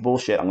I see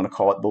bullshit, I'm going to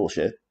call it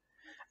bullshit.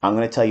 I'm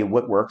going to tell you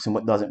what works and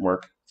what doesn't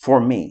work for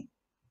me.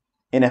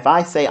 And if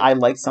I say I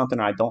like something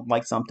or I don't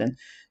like something,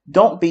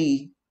 don't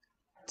be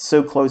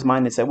so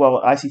close-minded and say,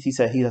 well, ICT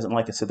said he doesn't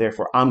like it, so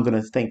therefore I'm going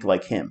to think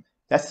like him.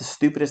 That's the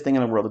stupidest thing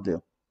in the world to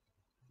do.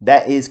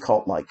 That is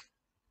cult-like.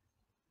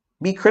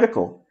 Be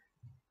critical.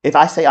 If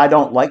I say I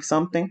don't like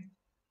something,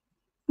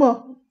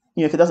 well,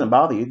 if it doesn't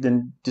bother you,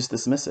 then just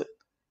dismiss it.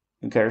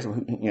 Who cares?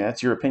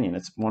 That's your opinion.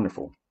 It's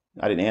wonderful.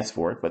 I didn't ask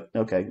for it, but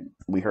okay,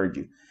 we heard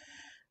you.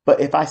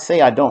 But if I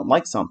say I don't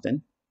like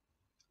something,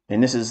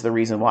 and this is the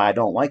reason why I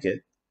don't like it,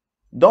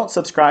 don't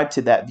subscribe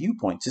to that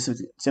viewpoint just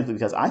simply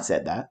because I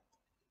said that.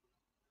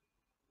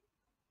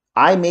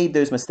 I made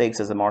those mistakes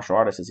as a martial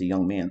artist, as a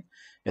young man,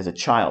 as a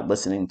child,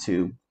 listening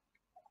to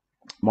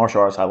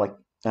martial artists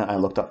I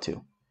looked up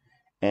to,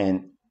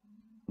 and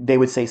they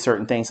would say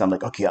certain things. I'm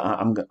like, okay,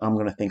 I'm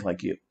going to think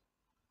like you.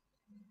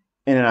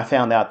 And then I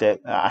found out that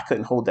I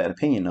couldn't hold that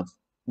opinion of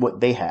what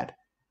they had.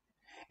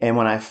 And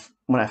when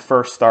I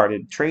first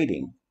started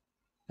trading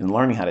and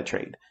learning how to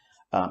trade,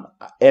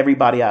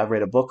 everybody I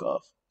read a book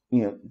of,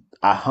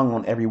 I hung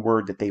on every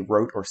word that they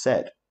wrote or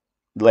said.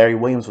 Larry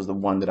Williams was the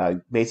one that I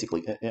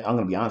basically, I'm going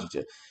to be honest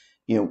with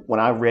you,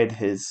 when I read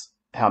his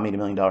How I Made $1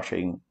 Million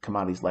Trading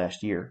Commodities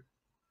last year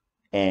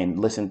and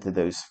listened to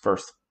those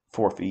first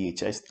 4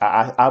 VHS,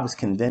 I was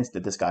convinced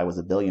that this guy was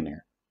a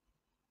billionaire.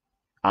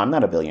 I'm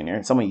not a billionaire.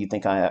 And some of you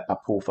think I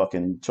pull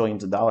fucking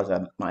trillions of dollars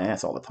out of my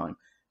ass all the time.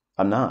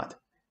 I'm not.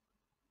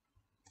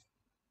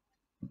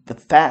 The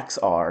facts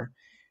are,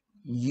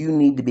 you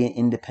need to be an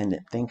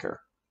independent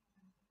thinker.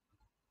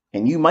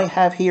 And you might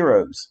have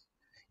heroes.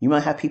 You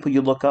might have people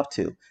you look up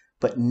to,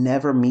 but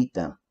never meet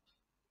them.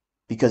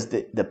 Because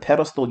the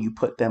pedestal you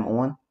put them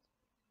on,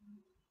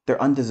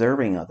 they're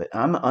undeserving of it.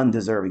 I'm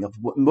undeserving of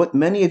what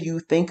many of you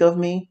think of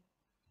me.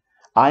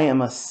 I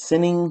am a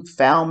sinning,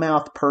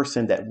 foul-mouthed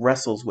person that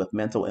wrestles with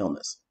mental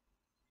illness.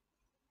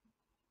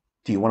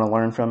 Do you want to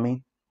learn from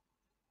me?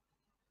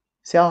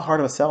 See how hard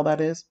of a sell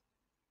that is?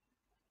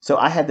 So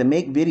I had to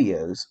make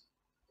videos,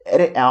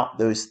 edit out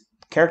those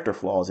character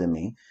flaws in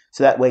me,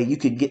 so that way you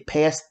could get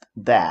past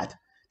that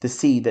to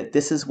see that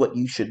this is what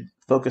you should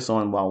focus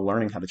on while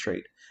learning how to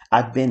trade.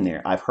 I've been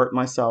there. I've hurt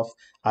myself.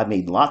 I've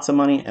made lots of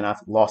money and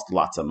I've lost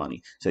lots of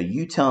money. So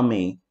you tell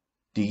me,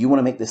 do you want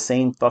to make the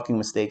same fucking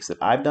mistakes that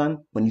I've done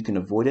when you can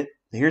avoid it?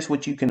 Here's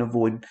what you can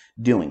avoid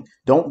doing.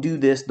 Don't do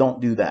this.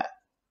 Don't do that.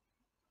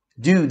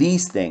 Do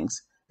these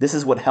things. This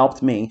is what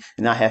helped me.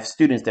 And I have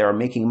students that are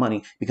making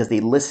money because they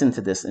listen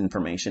to this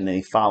information and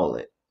they follow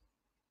it.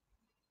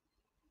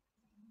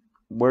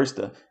 Where's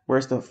the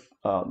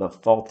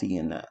faulty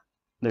in that?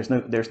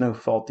 There's no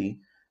faulty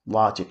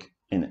logic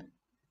in it.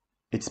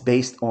 It's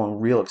based on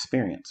real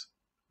experience.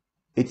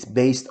 It's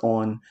based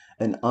on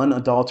an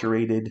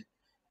unadulterated,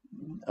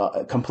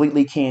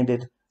 completely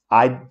candid,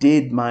 I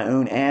did my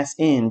own ass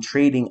in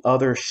trading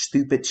other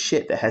stupid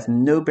shit that has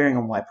no bearing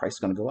on why price is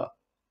going to go up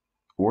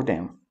or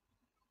down.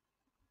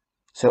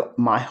 So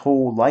my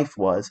whole life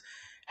was,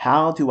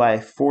 how do I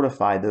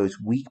fortify those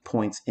weak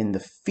points in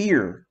the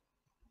fear,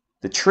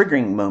 the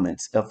triggering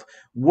moments of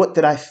what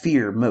did I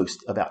fear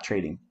most about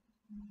trading?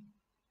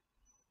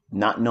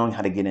 Not knowing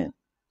how to get in.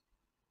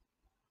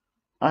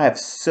 I have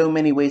so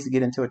many ways to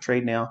get into a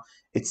trade now.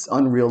 It's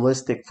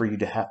unrealistic for you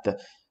to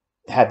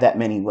have that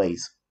many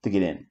ways to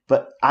get in.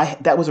 But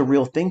that was a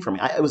real thing for me.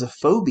 It was a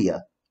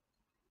phobia.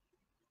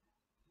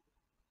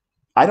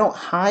 I don't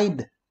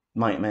hide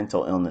my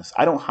mental illness.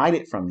 I don't hide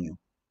it from you.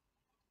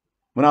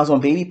 When I was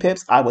on Baby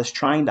Pips, I was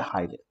trying to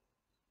hide it.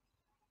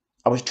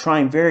 I was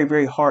trying very,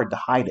 very hard to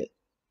hide it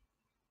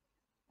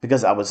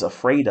because I was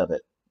afraid of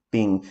it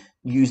being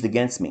used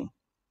against me.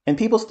 And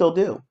people still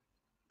do.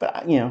 But,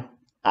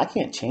 I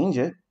can't change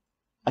it.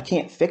 I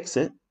can't fix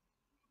it.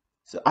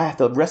 So I have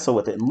to wrestle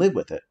with it and live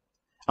with it.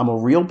 I'm a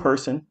real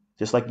person,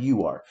 just like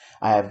you are.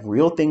 I have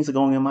real things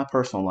going on in my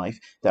personal life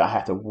that I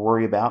have to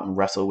worry about and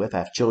wrestle with. I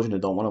have children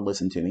that don't want to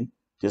listen to me,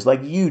 just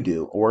like you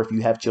do. Or if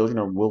you have children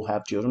or will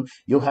have children,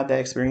 you'll have that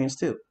experience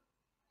too.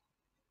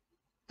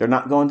 They're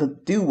not going to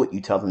do what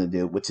you tell them to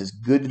do, which is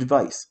good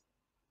advice.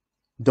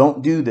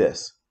 Don't do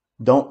this.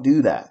 Don't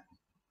do that.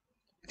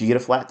 If you get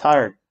a flat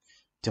tire,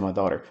 to my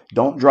daughter,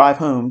 don't drive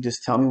home.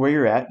 Just tell me where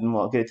you're at and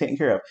we'll get it taken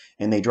care of.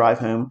 And they drive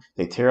home,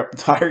 they tear up the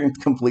tire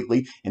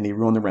completely, and they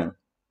ruin the rim.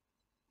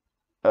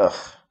 Ugh.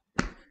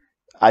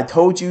 I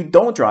told you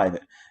don't drive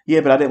it.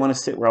 Yeah, but I didn't want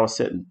to sit where I was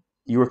sitting.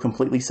 You were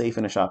completely safe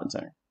in a shopping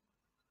center.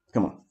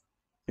 Come on.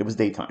 It was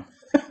daytime.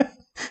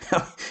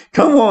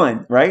 Come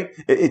on, right?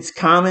 It's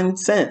common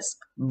sense.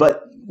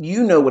 But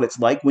you know what it's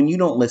like when you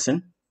don't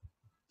listen.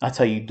 I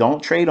tell you,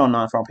 don't trade on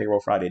non-farm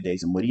payroll Friday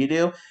days. And what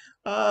do?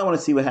 I want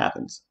to see what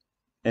happens.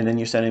 And then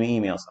you're sending me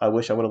emails. I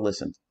wish I would have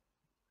listened.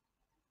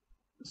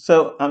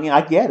 So, I mean,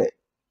 I get it.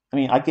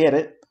 I get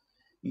it.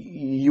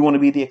 You want to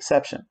be the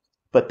exception.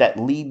 But that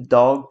lead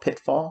dog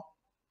pitfall,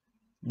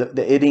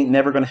 it ain't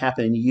never going to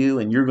happen to you,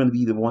 and you're going to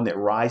be the one that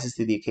rises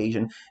to the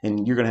occasion,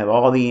 and you're going to have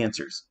all the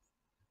answers.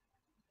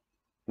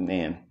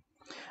 Man,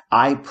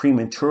 I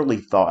prematurely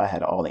thought I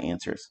had all the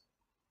answers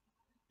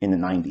in the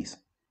 90s.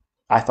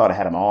 I thought I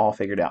had them all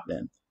figured out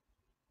then,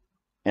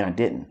 and I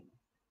didn't.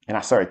 And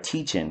I started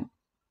teaching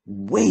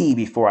way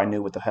before I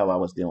knew what the hell I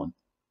was doing.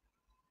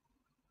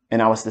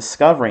 And I was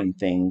discovering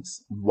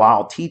things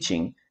while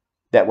teaching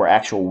that were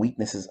actual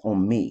weaknesses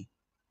on me.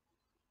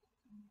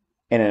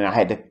 And then I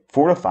had to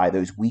fortify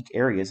those weak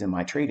areas in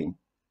my trading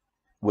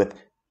with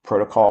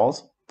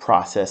protocols,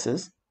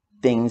 processes,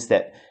 things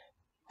that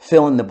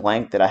fill in the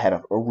blank that I had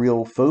a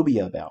real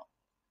phobia about.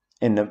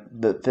 And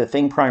the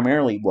thing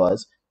primarily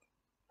was,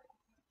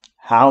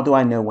 how do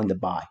I know when to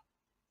buy?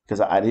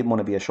 Because I didn't want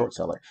to be a short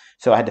seller.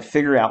 So I had to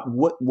figure out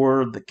what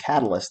were the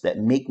catalysts that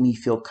make me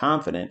feel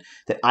confident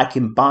that I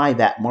can buy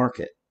that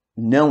market,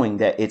 knowing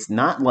that it's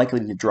not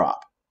likely to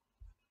drop.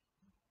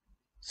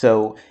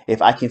 So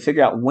if I can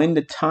figure out when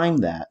to time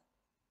that,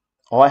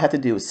 all I have to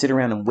do is sit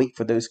around and wait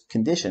for those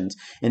conditions.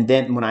 And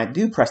then when I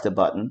do press the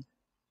button,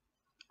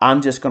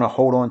 I'm just going to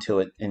hold on to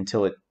it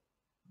until it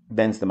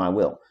bends to my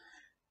will.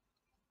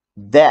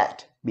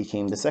 That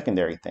became the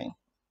secondary thing.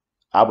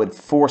 I would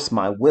force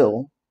my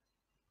will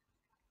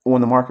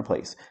on the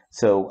marketplace.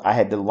 So I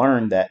had to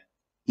learn that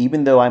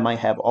even though I might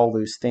have all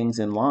those things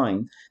in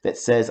line that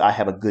says I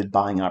have a good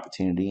buying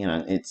opportunity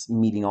and it's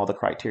meeting all the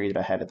criteria that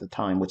I had at the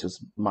time, which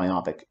was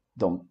myopic.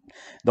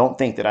 Don't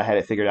think that I had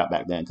it figured out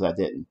back then, because I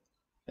didn't.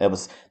 It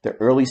was the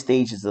early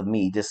stages of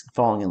me just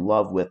falling in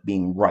love with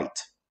being right.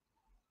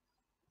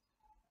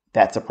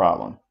 That's a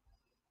problem.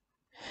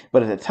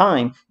 But at the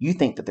time, you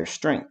think that they're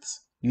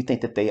strengths. You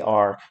think that they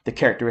are the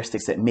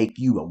characteristics that make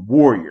you a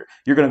warrior.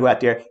 You're going to go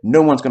out there.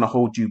 No one's going to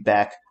hold you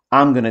back.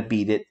 I'm going to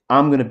beat it.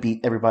 I'm going to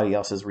beat everybody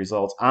else's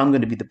results. I'm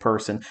going to be the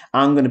person.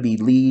 I'm going to be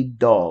lead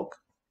dog.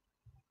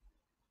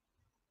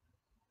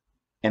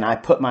 And I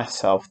put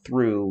myself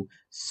through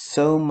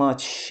so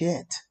much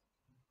shit.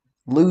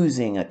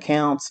 Losing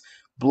accounts,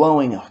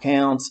 blowing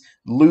accounts,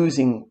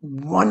 losing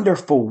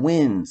wonderful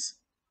wins.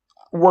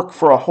 Work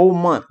for a whole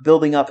month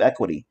building up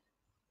equity.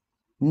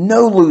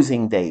 No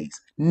losing days.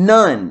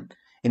 None.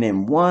 And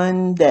in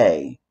one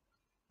day,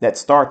 that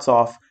starts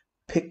off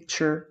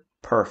picture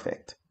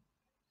perfect.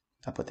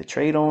 I put the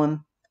trade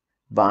on.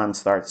 Bond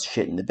starts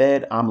shitting the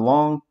bed. I'm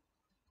long.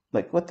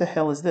 Like, what the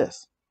hell is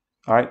this?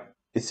 All right.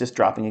 It's just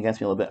dropping against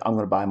me a little bit. I'm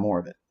going to buy more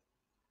of it.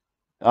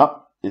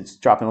 Oh, it's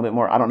dropping a little bit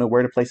more. I don't know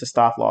where to place a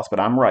stop loss,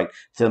 but I'm right.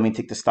 So let me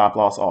take the stop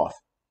loss off.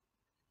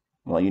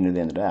 Well, you knew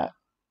the end of that.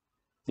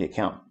 The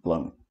account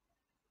blown.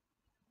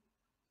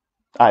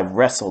 I arm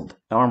wrestled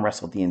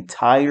the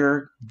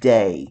entire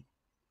day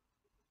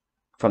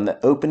from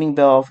the opening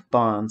bell of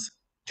bonds,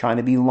 trying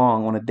to be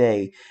long on a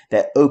day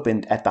that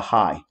opened at the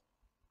high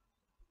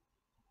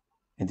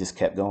and just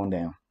kept going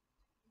down.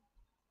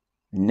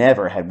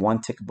 Never had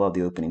one tick above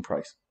the opening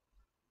price.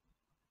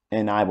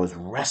 And I was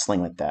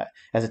wrestling with that.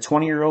 As a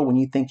 20-year-old, when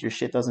you think your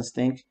shit doesn't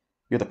stink,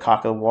 you're the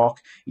cock of the walk,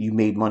 you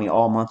made money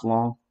all month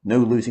long, no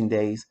losing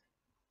days.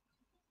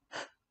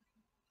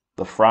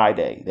 The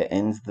Friday that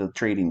ends the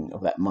trading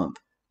of that month,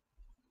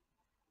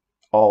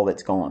 all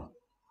that's gone.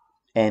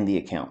 And the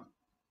account.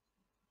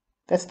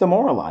 That's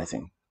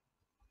demoralizing.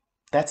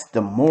 That's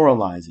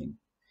demoralizing.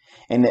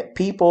 And that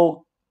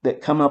people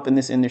that come up in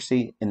this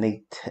industry and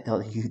they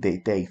tell you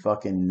they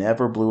fucking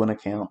never blew an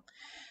account,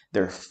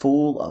 they're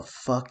full of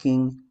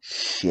fucking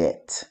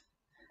shit.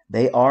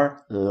 They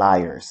are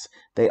liars.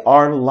 They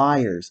are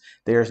liars.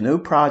 There's no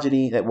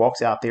progeny that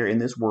walks out there in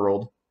this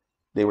world.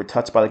 They were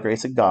touched by the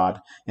grace of God,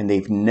 and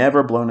they've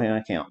never blown an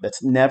account.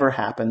 That's never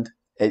happened.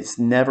 It's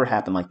never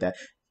happened like that.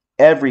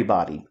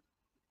 Everybody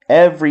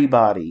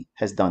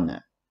has done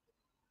that.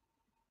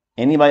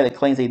 Anybody that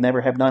claims they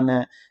never have done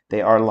that,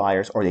 they are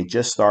liars, or they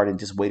just started and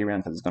just wait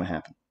around because it's going to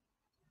happen.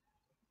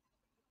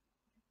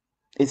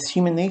 It's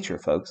human nature,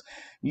 folks.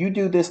 You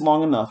do this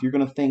long enough, you're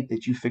going to think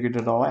that you figured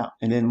it all out.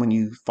 And then when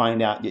you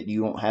find out that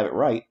you don't have it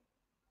right,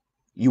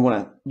 you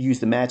want to use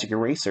the magic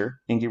eraser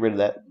and get rid of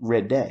that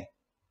red day.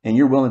 And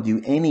you're willing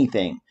to do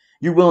anything.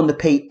 You're willing to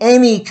pay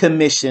any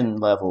commission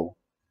level,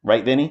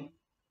 right, Vinny,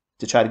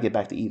 to try to get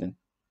back to even.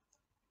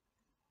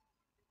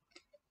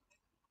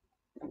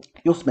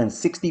 You'll spend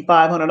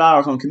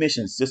 $6,500 on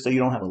commissions just so you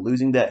don't have a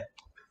losing day.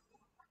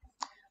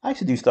 I used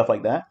to do stuff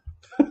like that.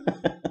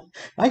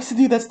 I used to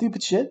do that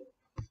stupid shit.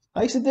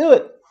 I used to do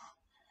it.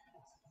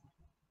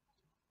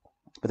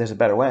 But there's a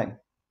better way.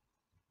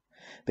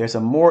 There's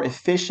a more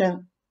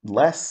efficient,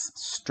 less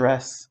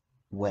stress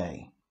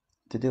way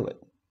to do it.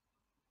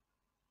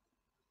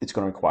 It's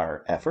going to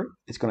require effort.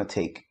 It's going to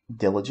take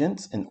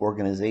diligence and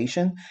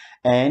organization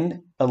and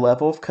a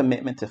level of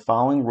commitment to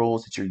following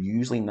rules that you're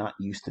usually not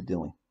used to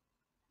doing,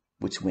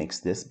 which makes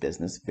this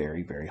business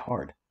very, very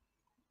hard.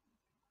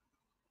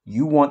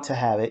 You want to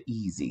have it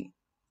easy.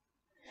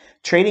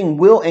 Trading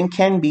will and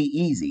can be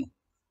easy.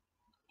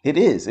 It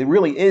is. It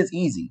really is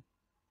easy.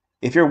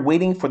 If you're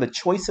waiting for the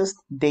choicest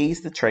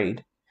days to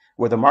trade,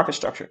 where the market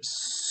structure is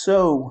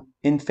so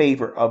in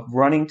favor of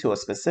running to a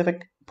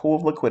specific pool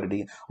of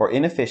liquidity or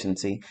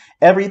inefficiency,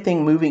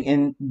 everything moving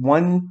in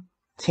one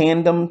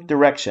tandem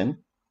direction,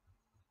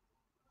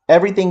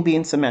 everything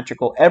being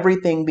symmetrical,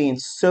 everything being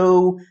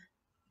so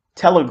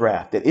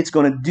telegraphed that it's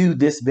going to do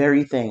this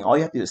very thing. All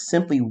you have to do is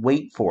simply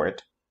wait for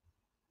it.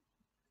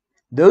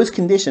 Those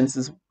conditions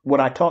is what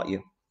I taught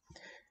you.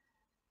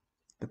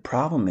 The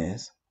problem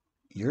is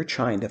you're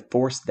trying to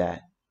force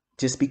that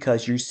just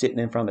because you're sitting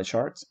in front of the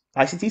charts.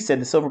 ICT said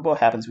the silver bullet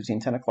happens between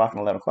 10 o'clock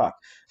and 11 o'clock.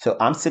 So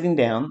I'm sitting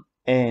down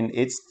and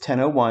it's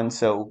 10:01,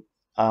 so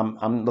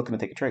I'm looking to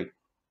take a trade.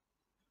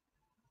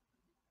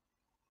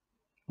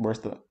 Where's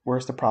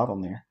the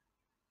problem there?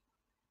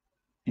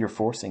 You're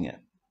forcing it.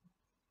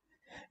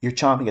 You're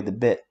chomping at the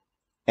bit,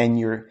 and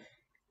your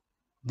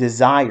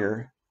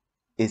desire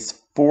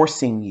is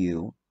forcing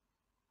you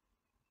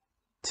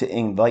to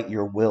invite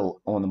your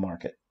will on the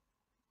market.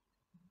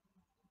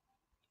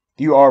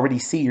 You already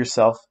see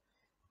yourself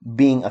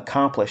being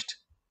accomplished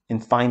in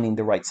finding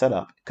the right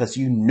setup because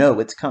you know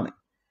it's coming.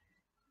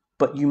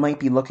 But you might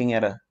be looking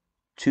at a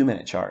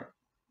 2-minute chart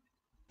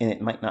and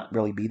it might not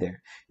really be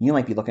there. You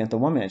might be looking at the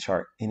 1-minute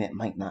chart and it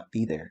might not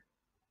be there.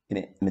 And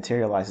it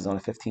materializes on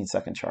a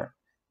 15-second chart.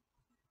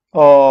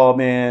 Oh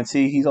man,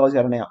 see, he's always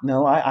got an out.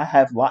 No, I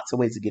have lots of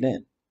ways to get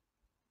in.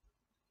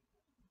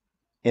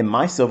 And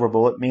my silver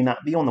bullet may not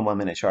be on the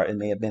 1-minute chart. It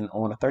may have been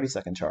on a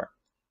 30-second chart.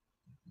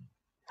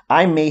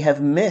 I may have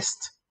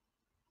missed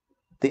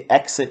the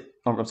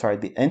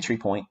entry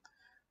point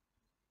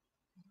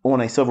on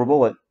a silver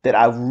bullet that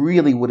I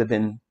really would have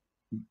been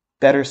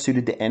better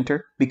suited to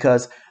enter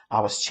because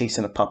I was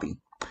chasing a puppy,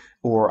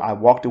 or I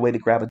walked away to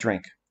grab a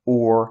drink,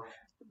 or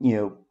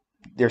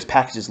there's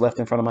packages left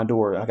in front of my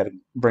door. I got to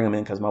bring them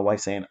in because my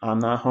wife's saying I'm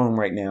not home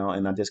right now,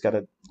 and I just got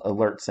an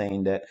alert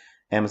saying that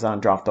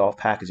Amazon dropped off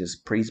packages.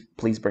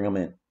 Please bring them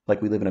in.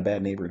 Like we live in a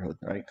bad neighborhood,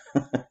 right?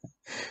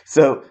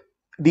 So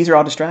these are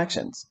all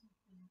distractions.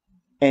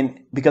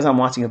 And because I'm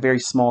watching a very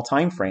small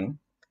time frame,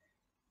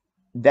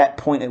 that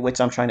point at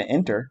which I'm trying to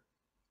enter,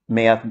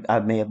 I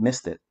may have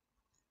missed it.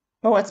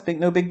 Oh, that's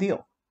no big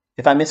deal.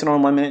 If I miss it on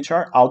a 1-minute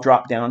chart, I'll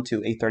drop down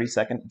to a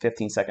 30-second,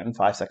 15-second, and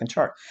 5-second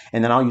chart.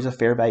 And then I'll use a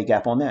fair value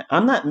gap on that.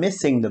 I'm not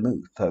missing the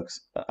move, folks.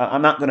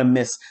 I'm not going to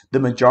miss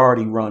the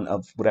majority run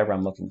of whatever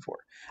I'm looking for.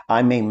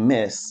 I may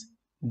miss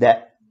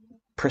that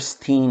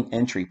pristine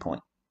entry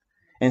point.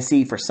 And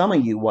see, for some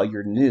of you, while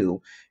you're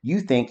new, you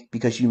think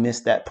because you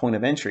missed that point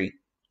of entry,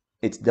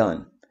 it's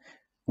done.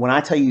 When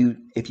I tell you,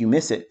 if you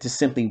miss it, just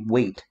simply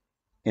wait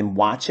and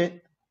watch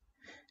it,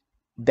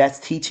 that's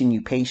teaching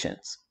you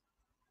patience.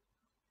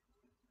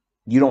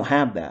 You don't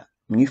have that.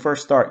 When you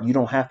first start, you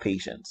don't have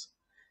patience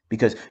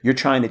because you're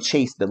trying to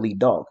chase the lead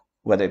dog,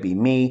 whether it be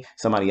me,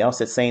 somebody else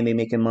that's saying they're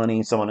making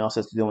money, someone else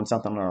that's doing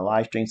something on our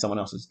live stream, someone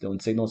else is doing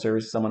signal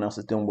service, someone else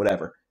is doing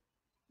whatever.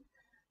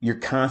 You're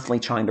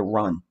constantly trying to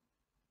run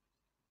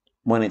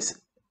when it's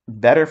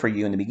better for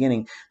you in the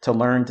beginning to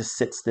learn to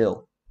sit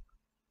still.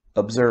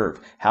 Observe.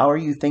 How are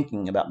you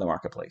thinking about the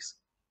marketplace?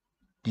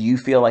 Do you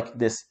feel like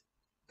this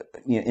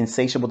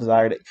insatiable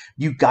desire that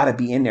you got to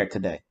be in there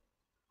today?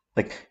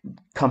 Like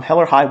come hell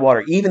or high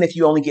water, even if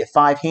you only get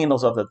 5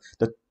 handles of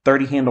the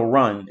 30 handle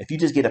run, if you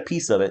just get a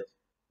piece of it,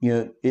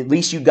 at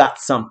least you got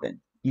something.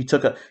 You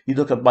took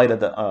a bite of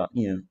the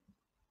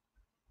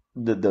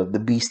the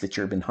beast that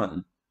you've been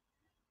hunting.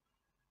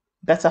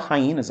 That's a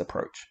hyena's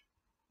approach.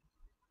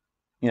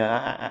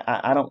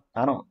 I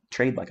don't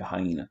trade like a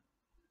hyena.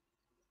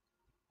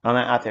 I'm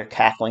not out there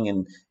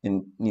cackling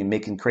and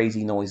making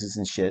crazy noises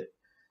and shit,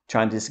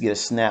 trying to just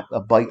get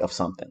a bite of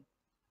something.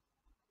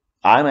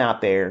 I'm out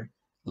there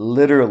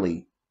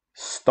literally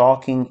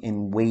stalking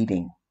and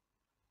waiting.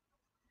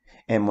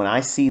 And when I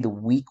see the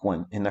weak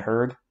one in the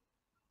herd,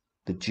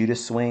 the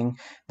Judas swing,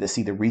 to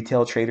see the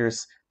retail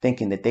traders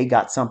thinking that they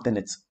got something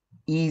that's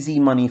easy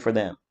money for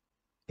them.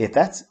 If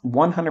that's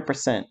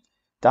 100%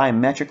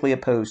 diametrically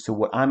opposed to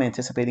what I'm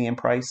anticipating in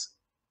price,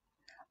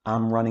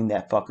 I'm running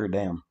that fucker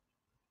down.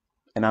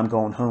 And I'm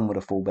going home with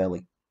a full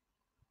belly.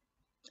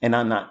 And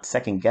I'm not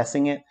second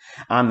guessing it.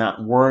 I'm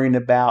not worrying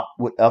about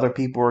what other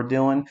people are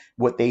doing,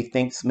 what they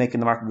think's making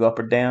the market go up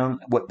or down,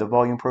 what the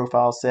volume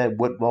profile said,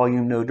 what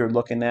volume node they're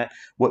looking at,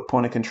 what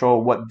point of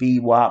control, what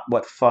VWAP,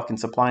 what fucking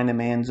supply and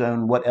demand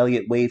zone, what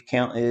Elliott wave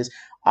count is.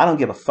 I don't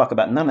give a fuck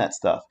about none of that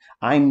stuff.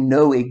 I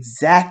know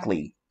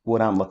exactly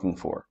what I'm looking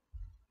for.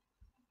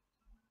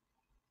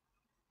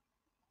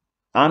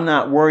 I'm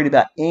not worried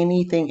about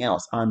anything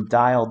else. I'm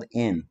dialed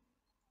in.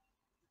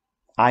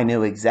 I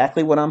know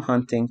exactly what I'm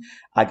hunting.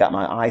 I got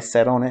my eyes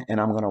set on it, and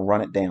I'm going to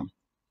run it down.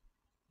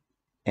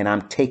 And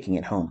I'm taking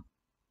it home.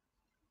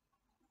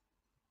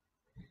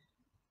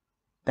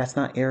 That's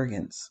not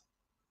arrogance.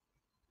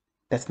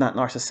 That's not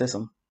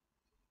narcissism.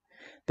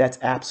 That's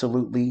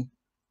absolutely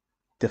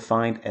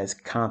defined as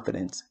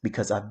confidence,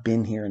 because I've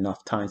been here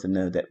enough times to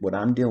know that what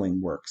I'm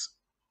doing works.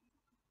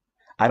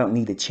 I don't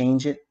need to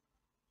change it.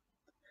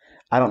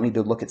 I don't need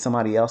to look at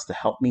somebody else to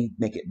help me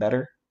make it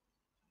better.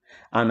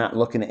 I'm not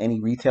looking at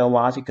any retail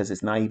logic because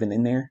it's not even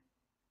in there.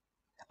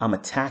 I'm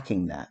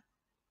attacking that.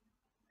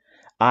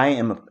 I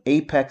am an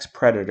apex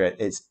predator that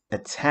is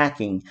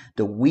attacking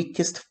the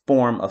weakest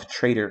form of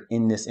trader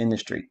in this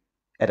industry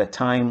at a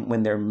time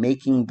when they're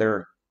making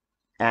their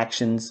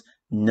actions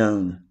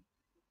known.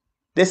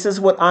 This is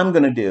what I'm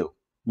going to do,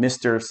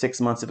 Mr.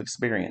 6 months of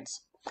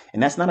experience.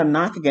 And that's not a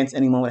knock against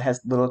anyone that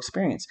has little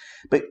experience.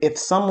 But if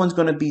someone's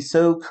going to be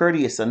so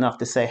courteous enough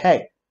to say,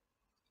 hey,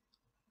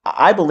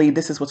 I believe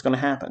this is what's going to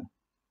happen.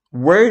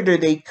 Where do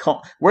they come?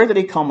 Where do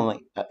they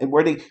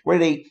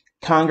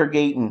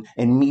congregate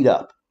and meet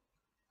up?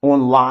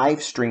 On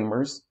live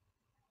streams.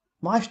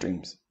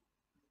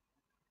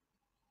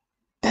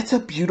 That's a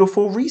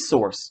beautiful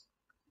resource.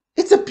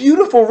 It's a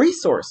beautiful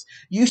resource.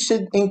 You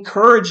should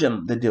encourage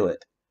them to do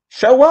it.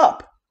 Show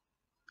up.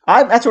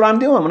 That's what I'm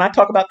doing. When I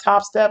talk about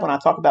Top Step, when I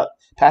talk about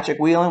Patrick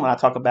Whelan, when I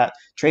talk about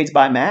Trades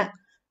by Matt,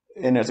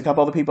 and there's a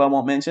couple other people I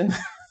won't mention,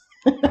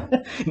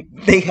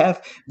 they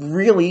have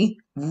really,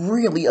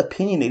 really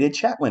opinionated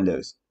chat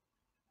windows.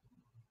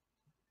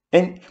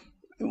 And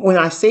when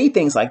I say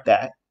things like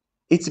that,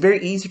 it's very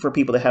easy for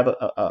people to have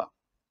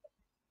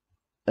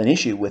an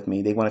issue with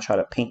me. They want to try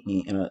to paint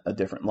me in a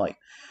different light.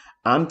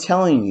 I'm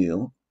telling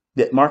you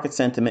that market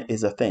sentiment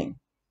is a thing.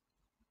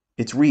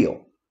 It's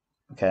real.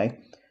 Okay?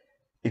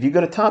 If you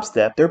go to Top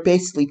Step, they're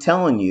basically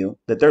telling you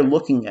that they're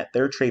looking at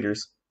their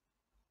traders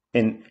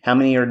and how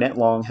many are net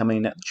long, how many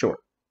net short.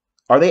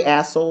 Are they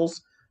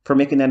assholes for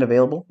making that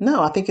available?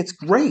 No, I think it's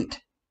great.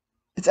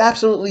 It's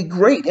absolutely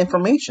great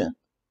information.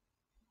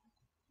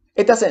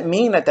 It doesn't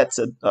mean that that's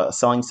a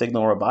selling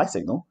signal or a buy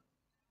signal.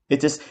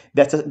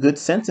 That's a good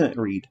sentiment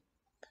read.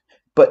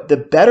 But the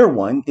better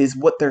one is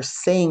what they're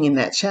saying in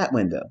that chat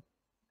window.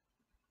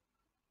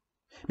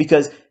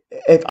 Because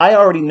if I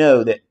already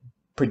know that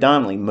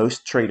predominantly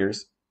most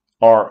traders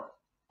are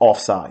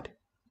offside,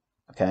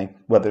 okay,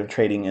 whether they're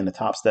trading in the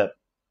Top Step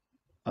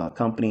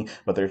company,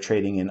 whether they're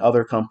trading in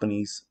other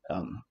companies,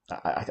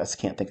 I just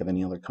can't think of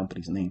any other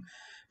company's name.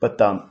 But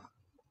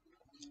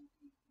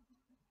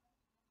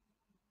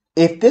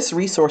if this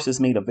resource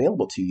is made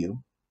available to you,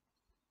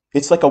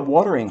 it's like a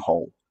watering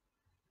hole,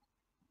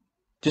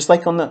 just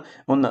like on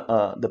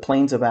the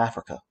plains of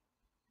Africa.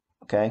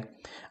 Okay,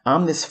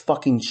 I'm this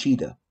fucking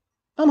cheetah.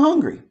 I'm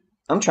hungry.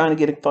 I'm trying to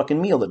get a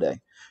fucking meal today.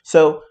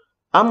 So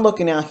I'm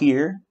looking out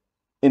here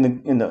in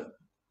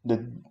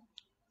the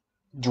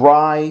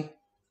dry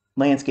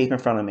landscape in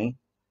front of me.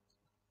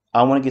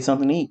 I want to get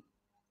something to eat.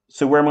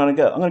 So where am I going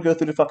to go? I'm going to go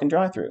through the fucking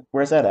drive-through.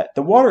 Where's that at?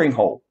 The watering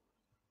hole.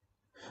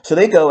 So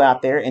they go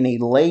out there and they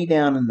lay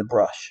down in the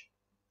brush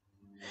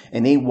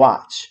and they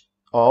watch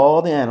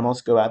all the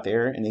animals go out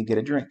there and they get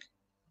a drink.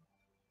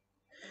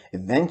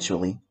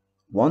 Eventually,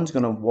 one's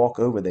going to walk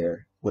over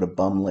there with a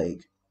bum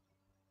leg.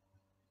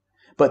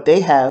 But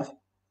they have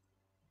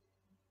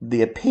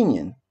the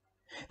opinion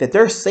that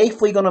they're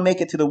safely going to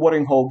make it to the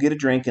watering hole, get a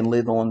drink, and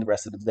live on the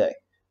rest of the day.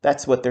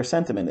 That's what their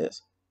sentiment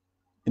is.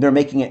 And they're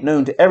making it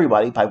known to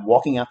everybody by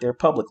walking out there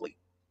publicly.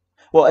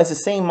 Well, it's the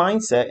same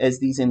mindset as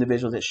these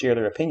individuals that share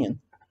their opinion.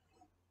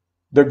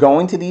 They're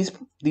going to these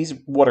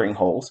watering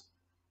holes.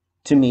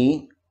 To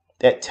me,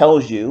 that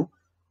tells you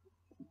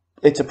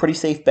it's a pretty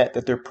safe bet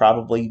that they're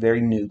probably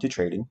very new to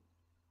trading.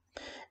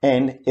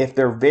 And if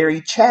they're very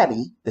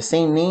chatty, the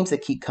same names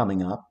that keep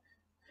coming up,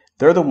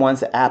 they're the ones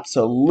that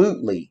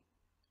absolutely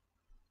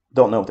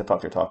don't know what the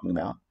fuck they're talking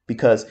about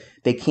because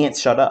they can't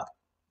shut up.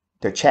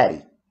 They're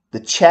chatty. The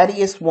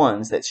chattiest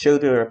ones that show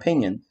their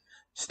opinion,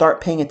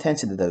 start paying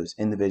attention to those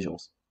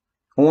individuals.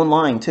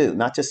 Online too,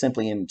 not just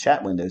simply in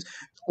chat windows.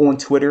 On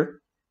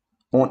Twitter,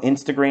 on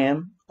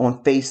Instagram,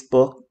 on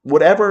Facebook,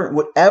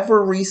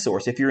 whatever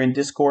resource. If you're in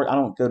Discord, I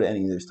don't go to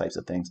any of those types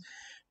of things.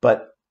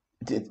 But,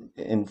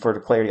 and for the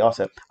clarity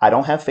also, I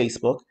don't have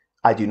Facebook.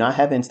 I do not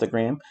have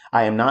Instagram.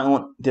 I am not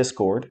on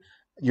Discord.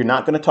 You're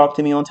not going to talk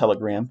to me on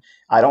Telegram.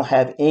 I don't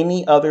have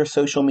any other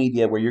social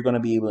media where you're going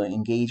to be able to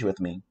engage with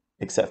me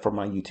except for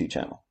my YouTube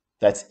channel.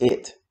 That's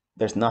it.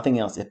 There's nothing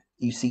else. If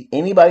you see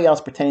anybody else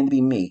pretending to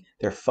be me,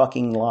 they're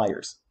fucking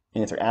liars.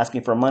 And if they're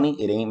asking for money,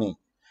 it ain't me.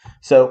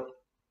 So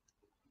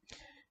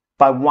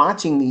by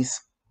watching these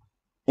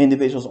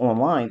individuals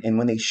online and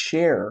when they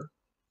share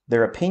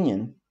their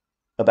opinion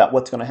about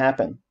what's going to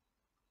happen,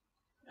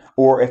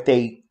 or if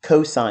they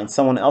co-sign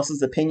someone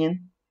else's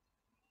opinion,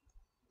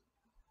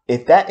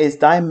 if that is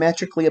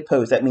diametrically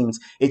opposed, that means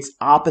it's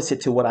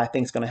opposite to what I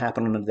think is going to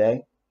happen on the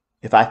day.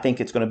 If I think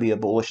it's going to be a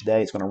bullish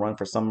day, it's going to run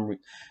for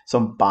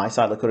some buy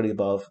side liquidity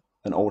above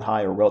an old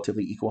high or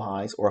relatively equal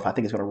highs, or if I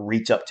think it's going to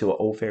reach up to an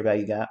old fair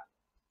value gap,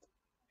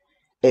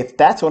 If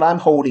that's what I'm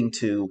holding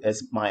to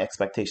as my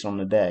expectation on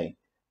the day,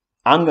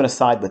 I'm going to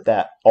side with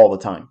that all the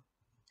time.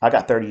 I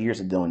got 30 years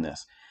of doing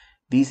this.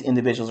 These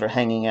individuals are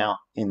hanging out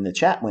in the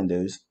chat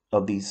windows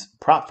of these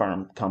prop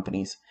firm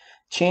companies.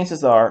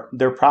 Chances are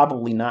they're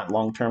probably not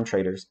long-term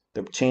traders.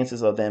 The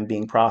chances of them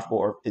being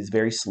profitable is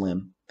very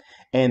slim.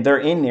 And they're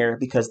in there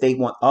because they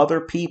want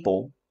other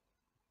people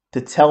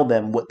to tell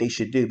them what they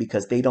should do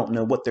because they don't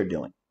know what they're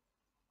doing.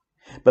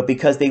 But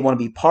because they want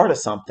to be part of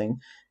something,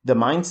 the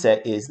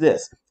mindset is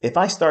this. If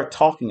I start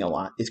talking a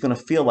lot, it's going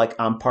to feel like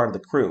I'm part of the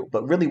crew.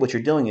 But really what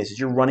you're doing is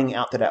you're running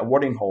out to that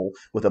watering hole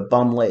with a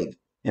bum leg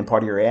and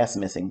part of your ass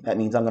missing. That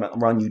means I'm going to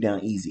run you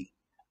down easy.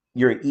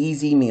 You're an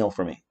easy meal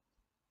for me.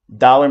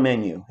 Dollar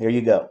menu. Here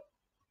you go.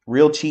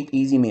 Real cheap,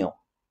 easy meal.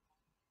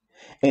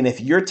 And if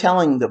you're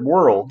telling the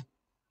world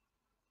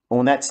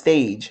on that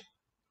stage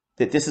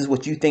that this is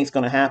what you think is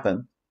going to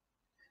happen,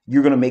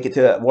 you're going to make it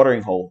to that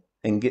watering hole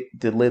and get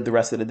to live the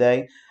rest of the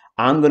day.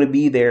 I'm going to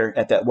be there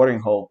at that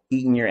watering hole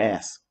eating your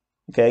ass.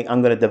 Okay?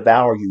 I'm going to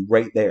devour you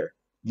right there.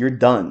 You're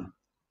done.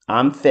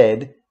 I'm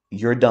fed.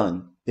 You're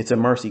done. It's a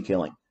mercy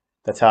killing.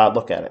 That's how I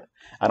look at it.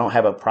 I don't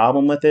have a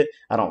problem with it.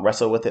 I don't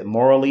wrestle with it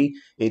morally.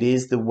 It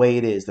is the way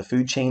it is. The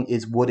food chain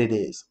is what it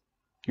is.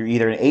 You're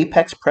either an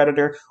apex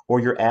predator or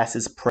your ass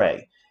is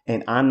prey.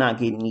 And I'm not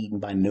getting eaten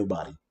by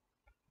nobody.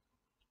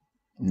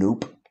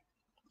 Nope.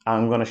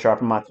 I'm going to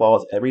sharpen my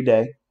claws every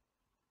day.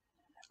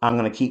 I'm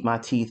going to keep my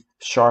teeth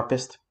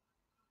sharpest,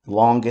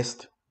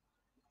 longest,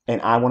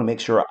 and I want to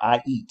make sure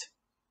I eat.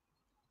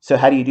 So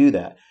how do you do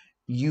that?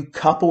 You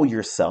couple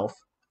yourself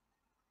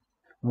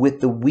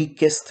with the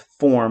weakest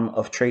form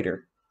of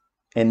trader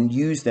and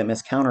use them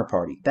as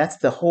counterparty. That's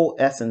the whole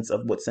essence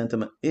of what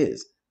sentiment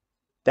is.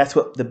 That's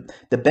what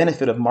the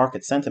benefit of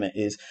market sentiment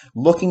is,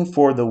 looking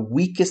for the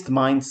weakest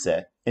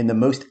mindset and the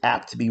most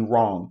apt to be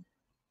wrong,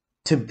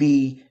 to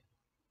be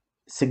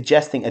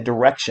suggesting a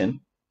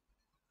direction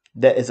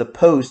that is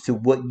opposed to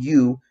what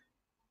you,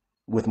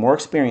 with more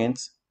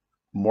experience,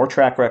 more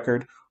track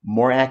record,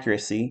 more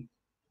accuracy,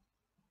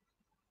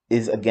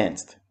 is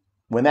against.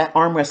 When that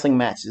arm wrestling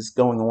match is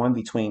going on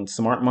between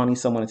smart money,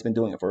 someone that's been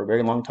doing it for a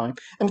very long time,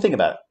 let me think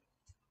about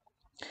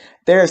it.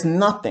 There is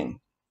nothing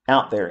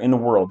out there in the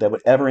world that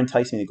would ever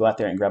entice me to go out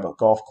there and grab a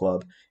golf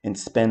club and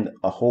spend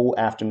a whole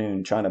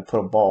afternoon trying to put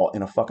a ball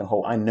in a fucking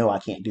hole. I know I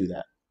can't do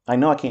that. I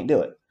know I can't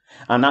do it.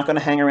 I'm not going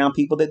to hang around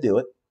people that do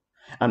it.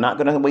 I'm not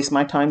going to waste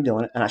my time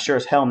doing it. And I sure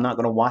as hell am not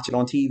going to watch it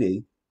on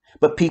TV.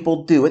 But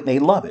people do it and they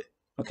love it.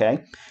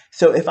 Okay?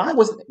 So if I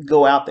was to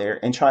go out there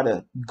and try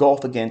to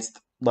golf against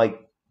like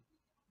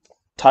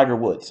Tiger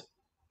Woods,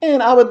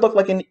 and I would look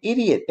like an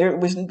idiot.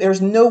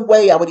 There's no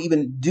way I would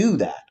even do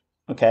that.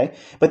 Okay?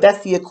 But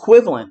that's the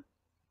equivalent.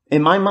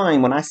 In my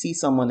mind, when I see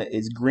someone that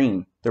is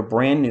green, they're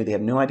brand new, they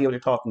have no idea what they're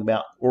talking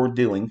about or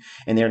doing,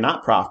 and they're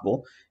not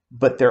profitable,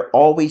 but they're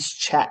always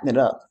chatting it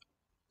up,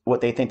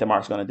 what they think the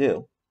market's going to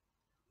do.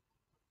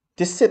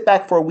 Just sit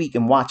back for a week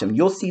and watch them.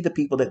 You'll see the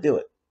people that do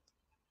it.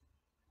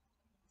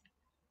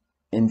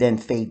 And then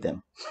fade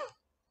them.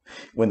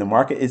 When the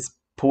market is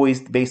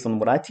poised based on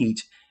what I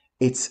teach,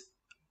 it's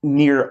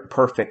near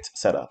perfect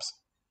setups.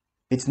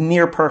 It's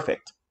near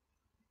perfect.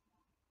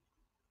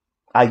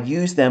 I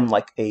use them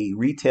like a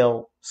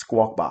retail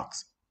squawk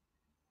box.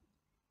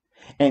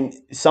 And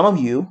some of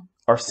you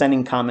are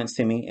sending comments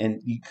to me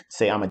and you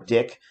say I'm a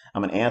dick,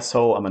 I'm an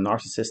asshole, I'm a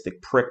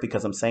narcissistic prick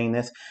because I'm saying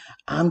this.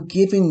 I'm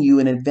giving you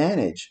an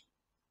advantage.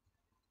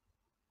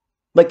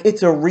 Like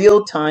it's a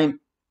real-time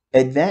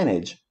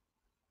advantage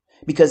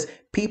because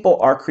people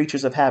are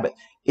creatures of habit.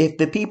 If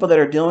the people that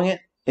are doing it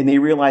and they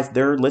realize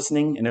they're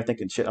listening and they're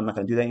thinking, shit, I'm not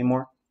going to do that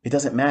anymore, it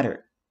doesn't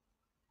matter.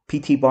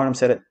 P.T. Barnum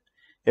said it.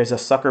 There's a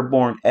sucker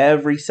born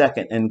every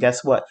second. And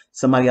guess what?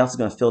 Somebody else is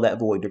going to fill that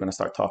void they're going to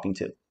start talking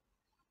to.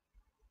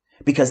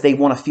 Because they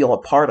want to feel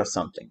a part of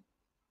something.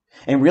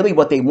 And really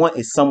what they want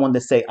is someone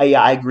to say, oh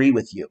yeah, I agree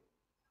with you.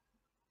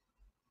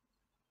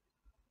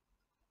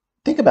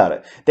 Think about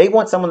it. They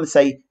want someone to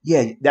say,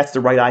 yeah, that's the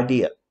right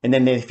idea. And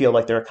then they feel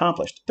like they're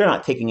accomplished. They're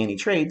not taking any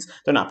trades.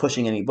 They're not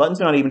pushing any buttons.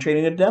 They're not even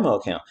trading a demo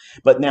account.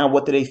 But now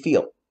what do they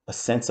feel? A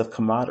sense of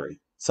camaraderie,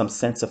 some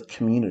sense of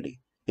community.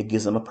 It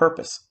gives them a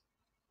purpose,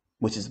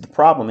 which is the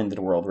problem in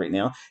the world right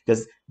now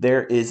because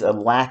there is a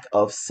lack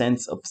of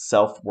sense of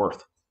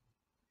self-worth.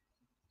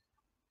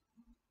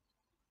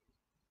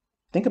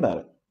 Think about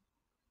it.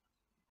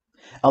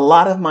 A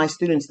lot of my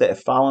students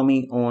that follow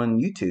me on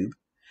YouTube,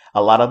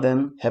 a lot of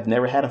them have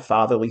never had a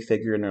fatherly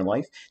figure in their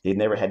life. They've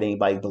never had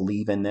anybody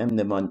believe in them.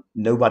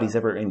 Nobody's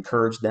ever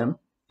encouraged them.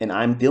 And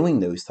I'm doing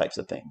those types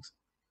of things.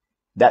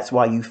 That's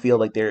why you feel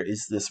like there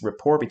is this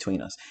rapport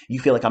between us. You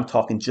feel like I'm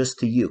talking just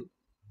to you.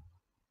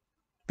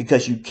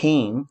 Because you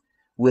came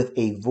with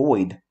a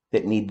void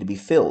that needed to be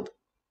filled.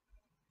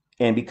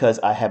 And because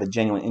I have a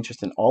genuine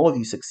interest in all of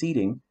you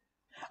succeeding,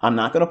 I'm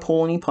not going to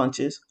pull any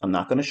punches. I'm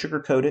not going to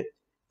sugarcoat it.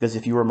 Because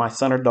if you were my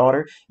son or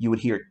daughter, you would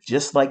hear it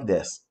just like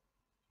this.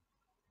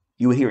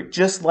 You would hear it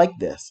just like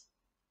this.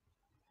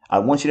 I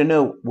want you to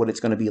know what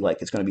it's going to be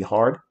like. It's going to be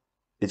hard.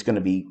 It's going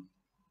to be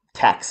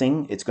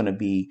taxing. It's going to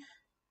be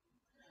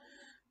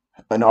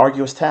an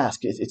arduous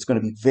task. It's going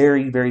to be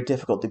very, very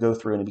difficult to go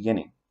through in the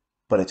beginning,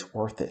 but it's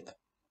worth it.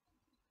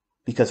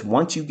 Because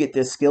once you get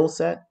this skill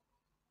set,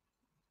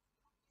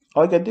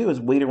 all you got to do is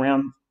wait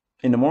around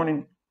in the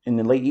morning, in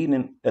the late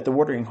evening at the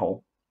watering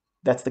hole.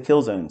 That's the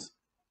kill zones.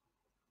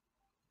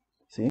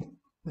 See?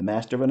 The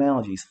master of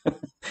analogies.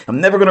 I'm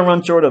never going to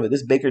run short of it.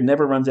 This baker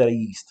never runs out of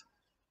yeast.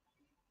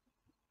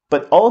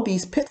 But all of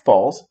these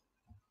pitfalls,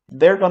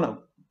 they're going to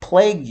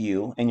plague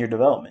you in your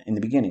development in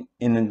the beginning.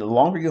 And then the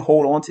longer you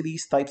hold on to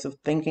these types of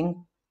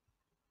thinking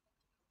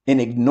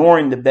and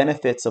ignoring the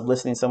benefits of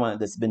listening to someone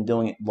that's been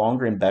doing it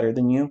longer and better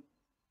than you,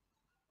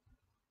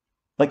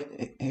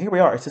 like, here we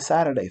are. It's a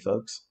Saturday,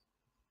 folks.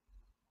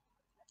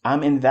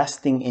 I'm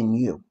investing in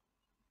you.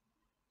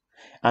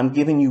 I'm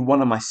giving you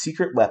one of my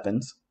secret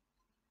weapons.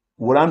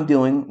 What I'm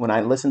doing when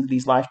I listen to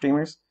these live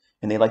streamers,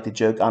 and they like to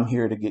joke, I'm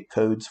here to get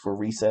codes for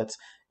resets.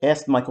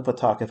 Ask Michael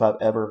Patak if I've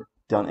ever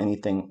done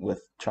anything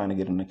with trying to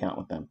get an account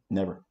with them.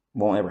 Never.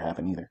 Won't ever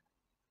happen either.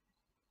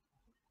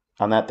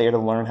 I'm not there to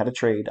learn how to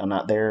trade. I'm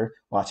not there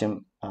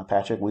watching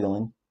Patrick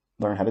Whelan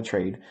learn how to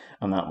trade.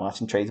 I'm not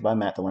watching Trades by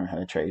Matt to learn how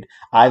to trade.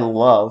 I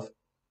love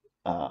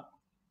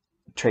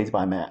Trades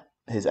by Matt.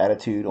 His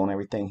attitude on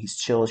everything. He's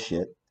chill as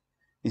shit.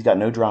 He's got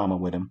no drama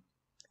with him.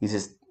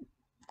 He's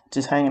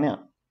just hanging out.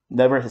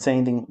 Never say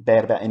anything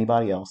bad about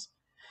anybody else.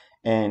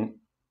 And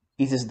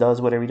he just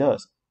does whatever he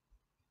does.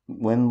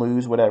 Win,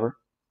 lose, whatever.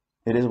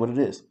 It is what it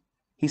is.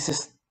 He's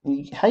just,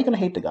 how you gonna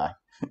hate the guy?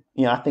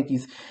 I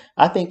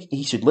think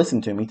he should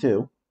listen to me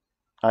too.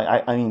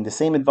 I mean, the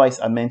same advice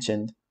I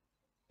mentioned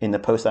in the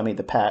post I made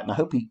to Pat, and I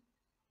hope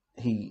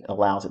he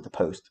allows it to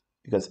post,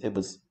 because it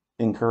was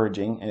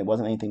encouraging and it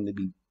wasn't anything to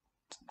be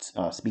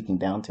speaking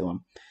down to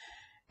him.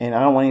 And I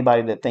don't want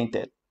anybody to think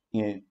that,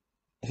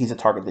 he's a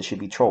target that should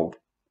be trolled,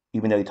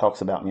 even though he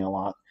talks about me a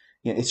lot.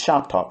 It's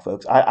shop talk,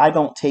 folks. I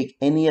don't take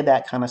any of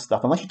that kind of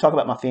stuff. Unless you talk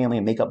about my family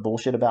and make up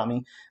bullshit about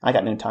me, I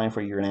got no time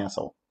for you. You're an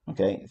asshole.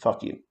 Okay?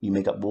 Fuck you. You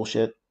make up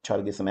bullshit, try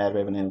to get some ad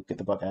revenue, get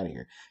the fuck out of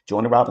here.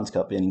 Join the Robbins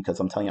Cup inning, because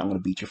I'm telling you, I'm going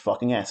to beat your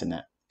fucking ass in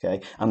that.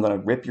 Okay? I'm going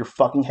to rip your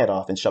fucking head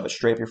off and shove it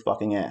straight up your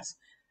fucking ass.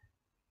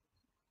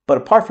 But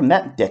apart from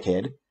that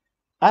dickhead,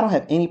 I don't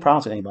have any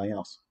problems with anybody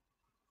else.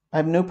 I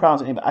have no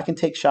problems with anybody. I can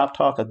take shop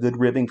talk, a good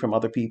ribbing from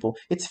other people.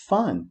 It's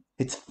fun.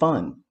 It's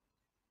fun.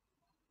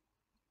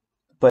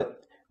 But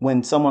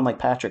when someone like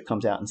Patrick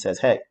comes out and says,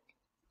 hey,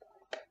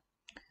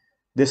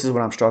 this is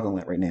what I'm struggling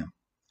with right now,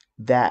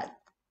 that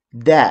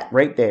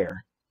right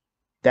there,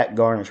 that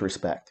garners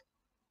respect.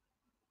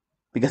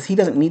 Because he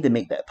doesn't need to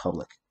make that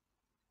public.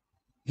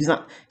 He's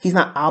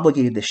not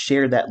obligated to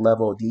share that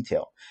level of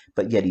detail,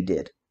 but yet he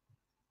did.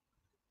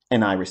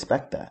 And I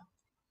respect that.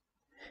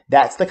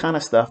 That's the kind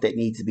of stuff that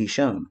needs to be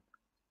shown.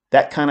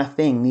 That kind of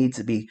thing needs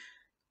to be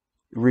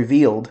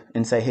revealed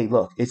and say, hey,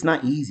 look, it's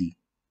not easy.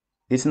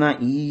 It's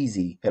not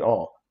easy at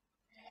all.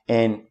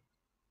 And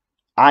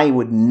I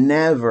would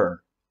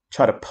never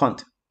try to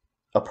punt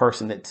a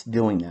person that's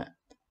doing that.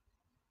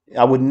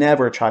 I would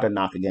never try to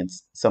knock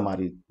against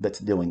somebody that's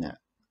doing that,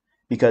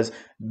 because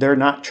they're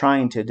not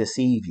trying to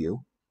deceive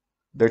you.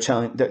 They're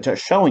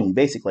showing you,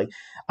 basically,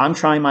 I'm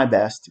trying my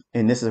best,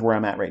 and this is where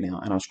I'm at right now,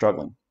 and I'm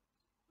struggling.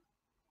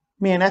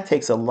 Man, that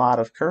takes a lot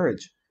of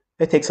courage.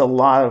 It takes a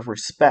lot of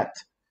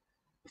respect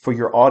for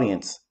your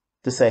audience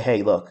to say,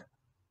 hey, look,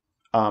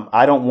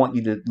 I don't want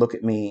you to look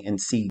at me and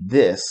see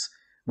this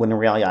when in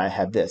reality I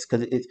have this.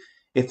 Because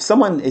if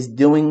someone is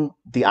doing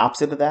the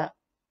opposite of that,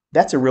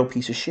 that's a real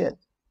piece of shit.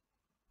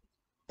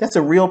 That's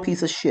a real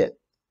piece of shit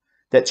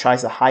that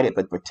tries to hide it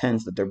but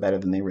pretends that they're better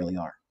than they really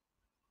are.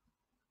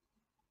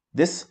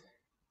 This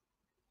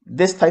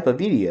type of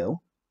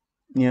video,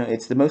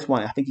 it's the most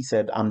one. I think he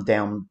said I'm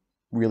down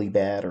really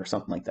bad or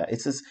something like that.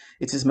 It's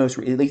his most,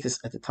 at least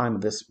at the time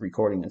of this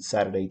recording, it's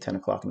Saturday, 10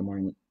 o'clock in the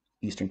morning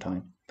Eastern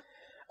time.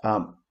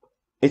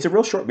 It's a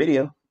real short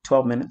video,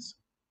 12 minutes.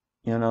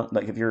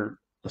 Like if you're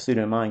a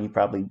student of mine, you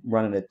probably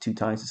run it at 2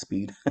 times the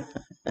speed.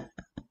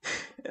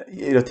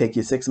 It'll take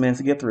you 6 minutes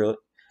to get through it.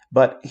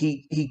 But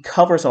he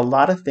covers a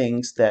lot of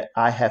things that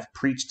I have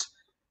preached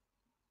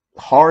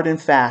hard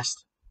and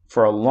fast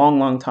for a long,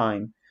 long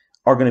time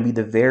are going to be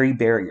the very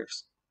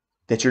barriers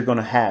that you're going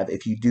to have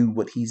if you do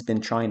what he's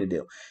been trying to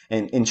do.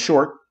 And in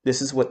short,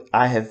 this is what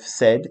I have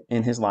said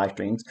in his live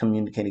streams,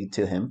 communicating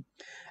to him.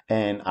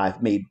 And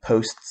I've made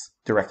posts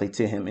directly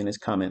to him in his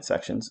comment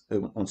sections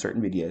on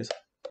certain videos.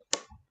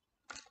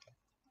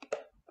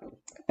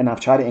 And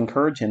I've tried to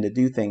encourage him to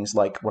do things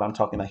like what I'm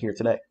talking about here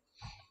today.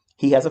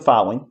 He has a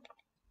following.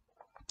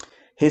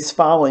 His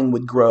following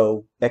would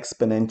grow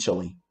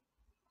exponentially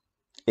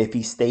if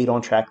he stayed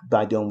on track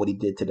by doing what he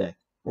did today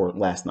or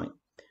last night,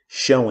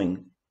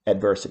 showing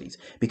adversities,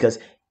 because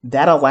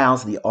that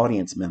allows the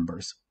audience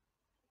members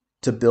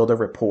to build a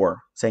rapport,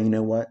 saying, you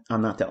know what,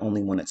 I'm not the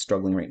only one that's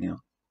struggling right now.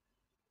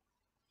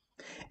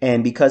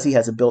 And because he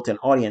has a built-in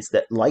audience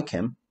that like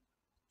him,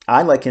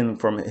 I like him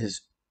from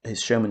his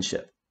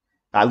showmanship.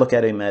 I look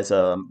at him as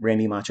a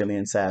Randy Macho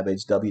Man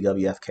Savage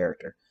WWF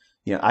character.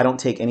 I don't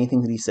take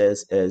anything that he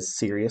says as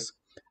serious.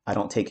 I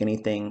don't take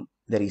anything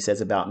that he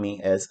says about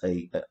me as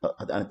an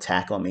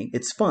attack on me.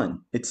 It's fun.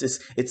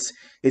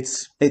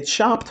 It's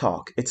shop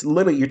talk. It's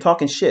literally, you're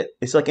talking shit.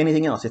 It's like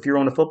anything else. If you're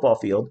on a football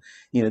field,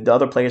 the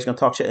other player's gonna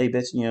talk shit. Hey,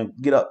 bitch,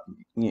 get up.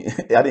 I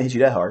didn't hit you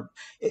that hard.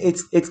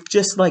 It's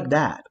just like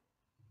that.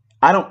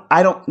 I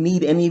don't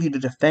need any of you to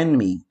defend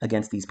me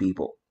against these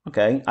people.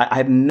 Okay, I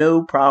have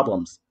no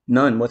problems,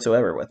 none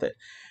whatsoever with it.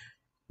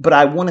 But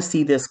I want to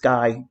see this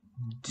guy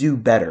do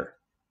better,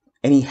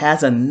 and he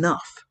has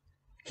enough.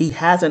 He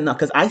has enough,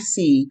 because I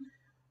see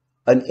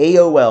an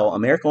AOL,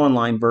 America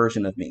Online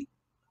version of me.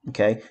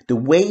 Okay, the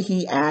way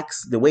he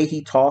acts, the way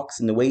he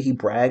talks, and the way he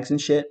brags and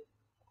shit,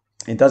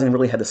 and doesn't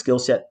really have the skill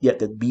set yet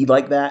to be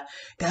like that.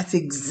 That's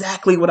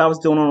exactly what I was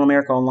doing on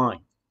America Online.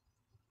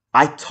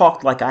 I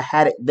talked like I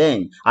had it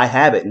then. I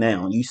have it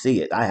now. You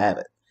see it. I have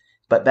it.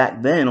 But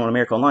back then on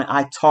America Online,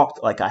 I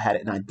talked like I had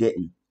it and I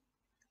didn't.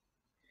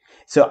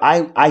 So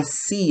I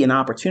see an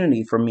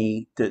opportunity for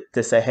me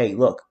to say, hey,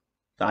 look,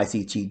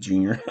 ICT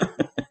Junior,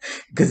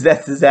 because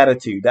that's his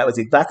attitude. That was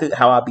exactly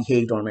how I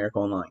behaved on America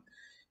Online.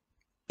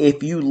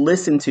 If you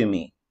listen to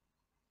me,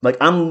 like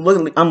I'm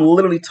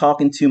literally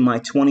talking to my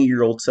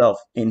 20-year-old self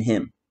in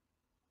him.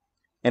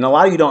 And a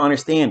lot of you don't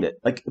understand it,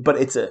 but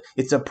it's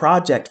a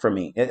project for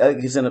me.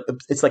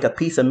 It's like a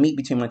piece of meat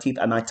between my teeth,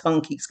 and my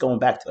tongue keeps going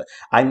back to it.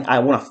 I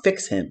want to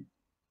fix him,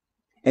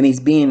 and he's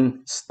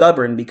being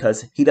stubborn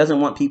because he doesn't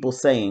want people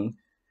saying,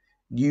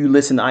 "You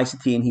listen to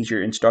ICT, and he's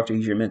your instructor,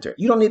 he's your mentor."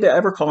 You don't need to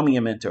ever call me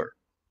a mentor.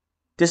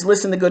 Just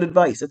listen to good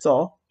advice. That's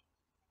all,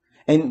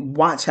 and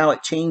watch how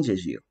it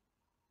changes you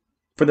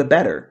for the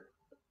better.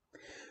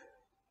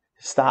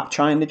 Stop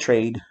trying to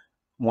trade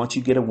once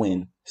you get a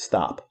win.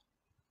 Stop.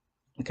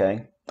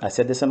 Okay? I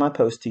said this in my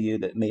post to you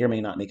that may or may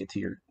not make it to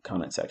your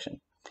comment section.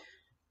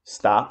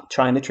 Stop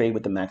trying to trade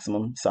with the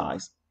maximum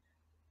size.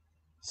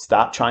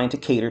 Stop trying to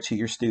cater to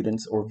your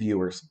students or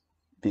viewers,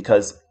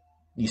 because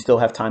you still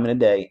have time in a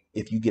day.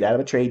 If you get out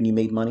of a trade and you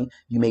made money,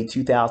 you made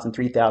 2,000,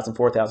 3,000,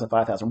 4,000,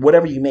 5,000,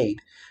 whatever you made,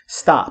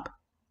 stop.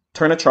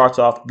 Turn the charts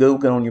off, go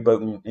get on your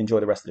boat and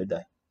enjoy the rest of the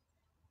day.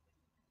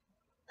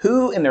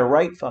 Who in their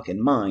right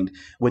fucking mind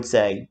would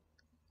say,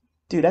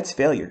 dude, that's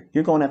failure.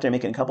 You're going out there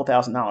making a couple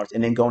 $1,000s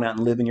and then going out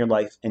and living your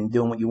life and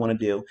doing what you want to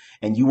do,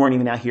 and you weren't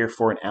even out here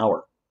for an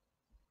hour.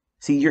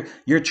 See,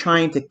 you're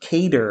trying to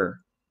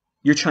cater.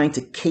 You're trying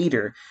to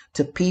cater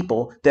to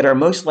people that are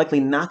most likely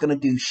not going to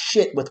do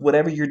shit with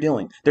whatever you're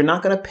doing. They're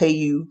not going to pay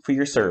you for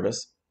your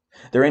service.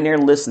 They're in there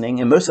listening,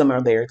 and most of them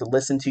are there to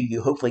listen to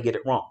you, hopefully get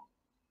it wrong.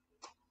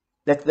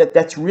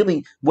 That's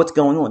really what's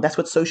going on. That's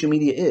what social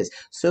media is.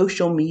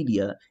 Social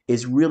media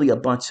is really a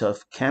bunch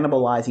of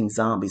cannibalizing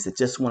zombies that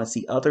just want to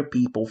see other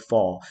people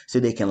fall so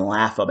they can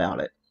laugh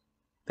about it.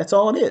 That's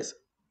all it is.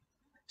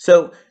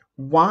 So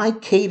why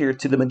cater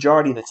to the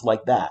majority that's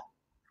like that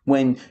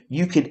when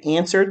you could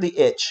answer the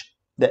itch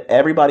that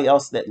everybody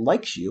else that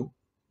likes you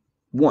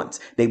wants?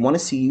 They want to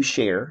see you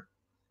share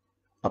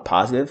a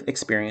positive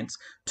experience,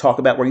 talk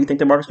about where you think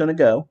the market's going to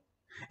go.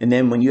 And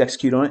then when you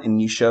execute on it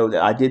and you show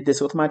that I did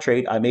this with my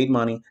trade, I made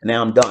money, and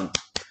now I'm done.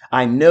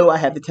 I know I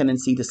have the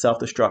tendency to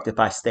self-destruct if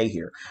I stay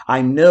here.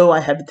 I know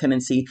I have the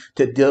tendency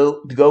to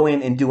go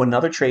in and do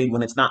another trade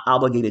when it's not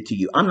obligated to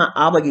you. I'm not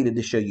obligated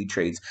to show you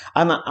trades.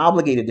 I'm not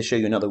obligated to show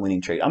you another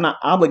winning trade. I'm not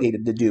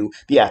obligated to do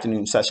the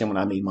afternoon session when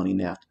I made money in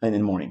the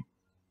morning.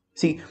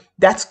 See,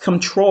 that's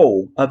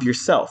control of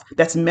yourself.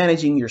 That's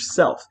managing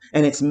yourself,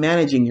 and it's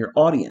managing your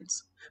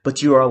audience.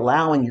 But you are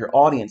allowing your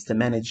audience to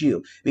manage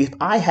you. If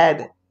I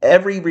had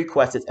every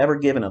request that's ever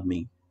given of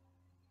me,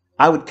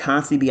 I would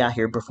constantly be out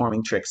here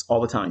performing tricks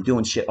all the time,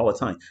 doing shit all the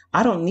time.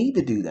 I don't need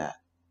to do that.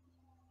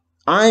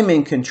 I'm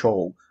in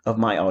control of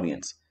my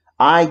audience.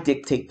 I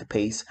dictate the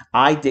pace.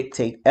 I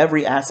dictate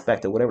every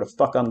aspect of whatever the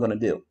fuck I'm going to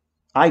do.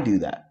 I do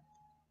that,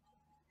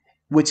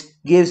 which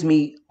gives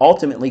me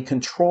ultimately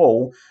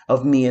control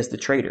of me as the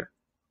trader.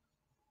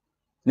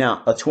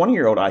 Now, a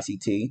 20-year-old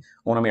ICT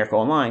on America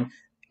Online,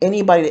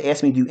 anybody that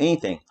asked me to do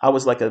anything, I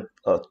was like a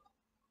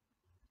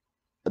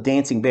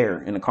dancing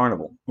bear in a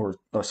carnival or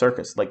a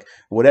circus. Like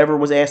whatever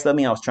was asked of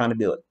me, I was trying to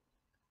do it.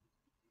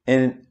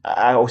 And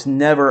I was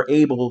never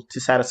able to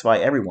satisfy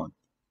everyone,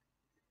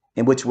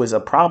 and which was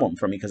a problem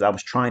for me because I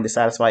was trying to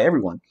satisfy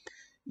everyone.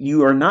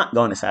 You are not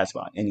going to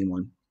satisfy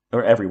anyone,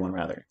 or everyone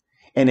rather.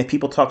 And if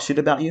people talk shit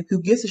about you, who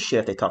gives a shit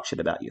if they talk shit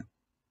about you?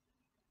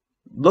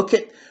 Look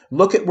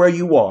at where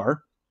you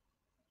are.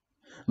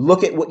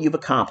 Look at what you've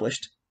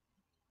accomplished.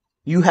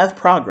 You have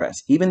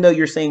progress. Even though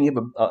you're saying you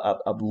have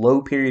a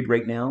low period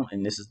right now,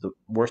 and this is the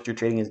worst your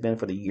trading has been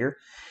for the year,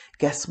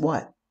 guess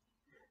what?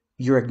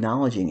 You're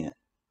acknowledging it.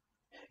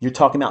 You're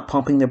talking about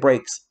pumping the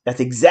brakes.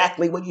 That's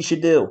exactly what you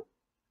should do.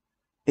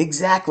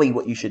 Exactly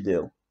what you should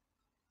do.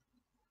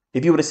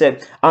 If you would have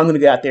said, I'm going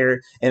to go out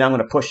there and I'm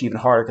going to push even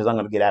harder because I'm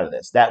going to get out of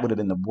this, that would have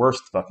been the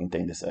worst fucking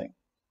thing to say.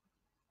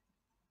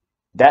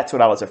 That's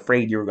what I was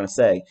afraid you were going to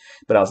say.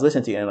 But I was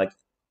listening to you and I'm like,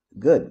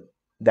 good.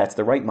 That's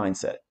the right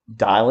mindset.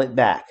 Dial it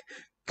back.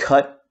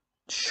 Cut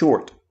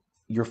short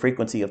your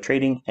frequency of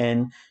trading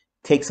and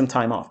take some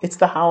time off. It's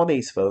the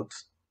holidays,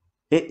 folks.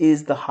 It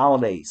is the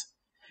holidays.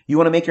 You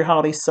want to make your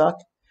holidays suck?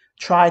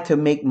 try to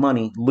make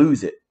money,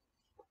 lose it,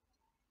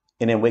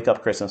 and then wake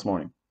up Christmas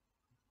morning.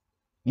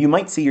 You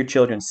might see your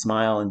children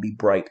smile and be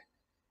bright.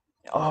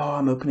 Oh,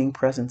 I'm opening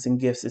presents and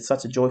gifts. It's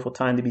such a joyful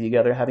time to be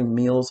together, having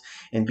meals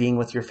and being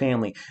with your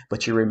family.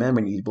 But you're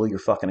remembering you blew your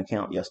fucking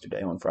account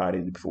yesterday, on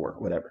Friday before,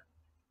 whatever.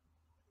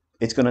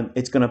 It's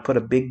gonna put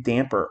a big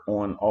damper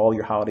on all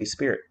your holiday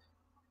spirit.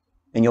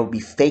 And you'll be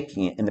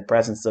faking it in the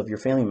presence of your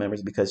family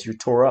members because you're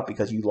tore up,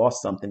 because you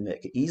lost something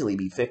that could easily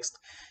be fixed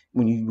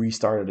when you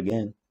restart it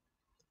again.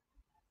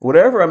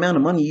 Whatever amount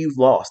of money you've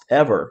lost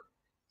ever,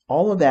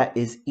 all of that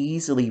is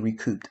easily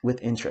recouped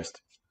with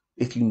interest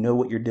if you know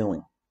what you're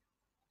doing.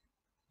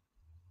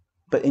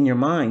 But in your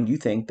mind, you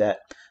think that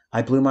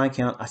I blew my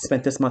account. I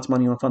spent this much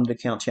money on funded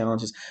account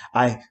challenges.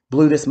 I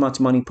blew this much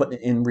money putting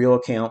it in real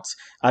accounts.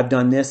 I've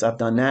done this. I've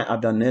done that.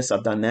 I've done this.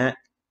 I've done that.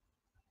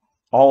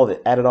 All of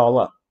it. Add it all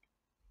up.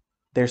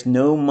 There's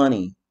no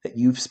money that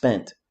you've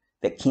spent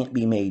that can't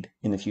be made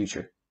in the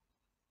future.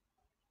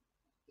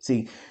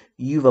 See,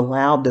 you've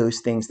allowed those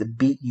things to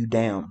beat you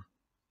down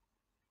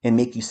and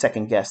make you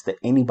second guess that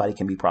anybody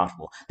can be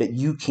profitable, that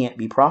you can't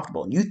be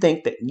profitable. You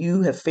think that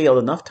you have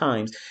failed enough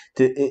times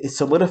to it's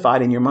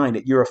solidified in your mind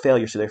that you're a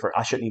failure, so therefore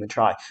I shouldn't even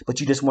try. But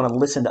you just want to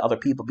listen to other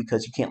people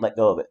because you can't let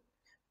go of it.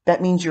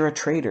 That means you're a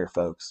trader,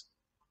 folks.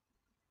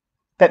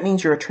 That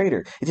means you're a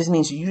trader. It just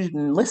means you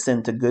didn't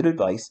listen to good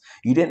advice.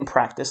 You didn't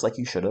practice like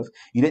you should have.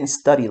 You didn't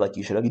study like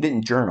you should have. You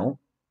didn't journal.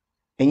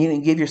 And you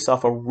didn't give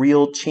yourself a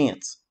real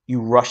chance. You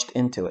rushed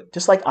into it,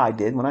 just like I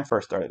did when I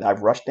first started. I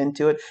rushed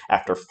into it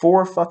after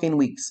 4 fucking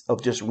weeks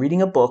of just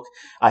reading a book.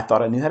 I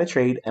thought I knew how to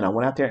trade, and I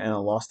went out there and I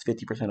lost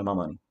 50% of my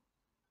money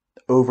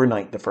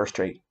overnight, the first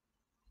trade.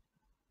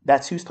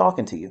 That's who's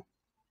talking to you.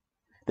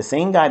 The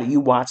same guy that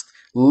you watched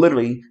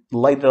literally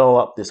light it all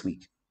up this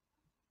week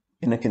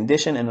in a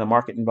condition and a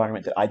market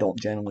environment that I don't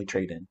generally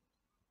trade in.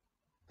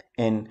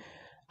 And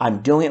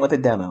I'm doing it with a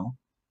demo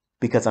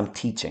because I'm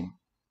teaching,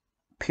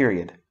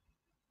 period.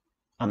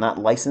 I'm not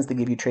licensed to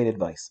give you trade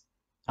advice.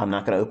 I'm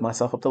not going to open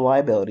myself up to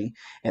liability,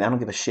 and I don't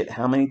give a shit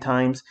how many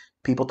times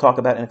people talk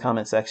about in the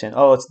comment section,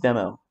 oh, it's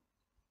demo.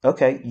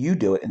 Okay, you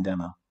do it in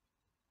demo.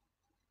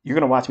 You're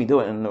going to watch me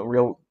do it in the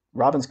real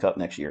Robbins Cup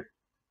next year.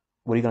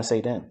 What are you going to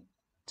say then?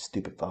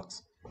 Stupid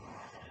fucks.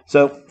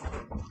 So,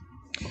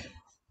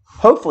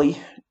 hopefully,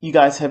 you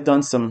guys have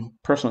done some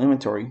personal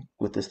inventory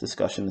with this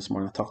discussion this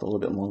morning. I talked a little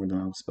bit longer than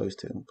I was supposed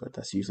to, but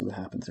that's usually what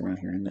happens around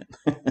here, isn't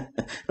it?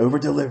 Over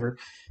deliver.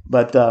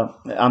 But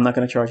I'm not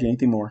going to charge you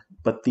anything more.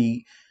 But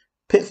the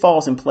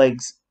pitfalls and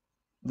plagues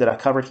that I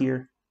covered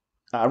here,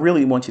 I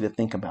really want you to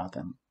think about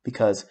them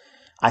because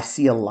I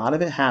see a lot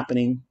of it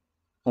happening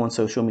on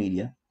social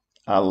media,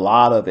 a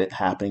lot of it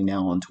happening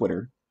now on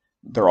Twitter.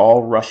 They're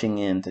all rushing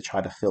in to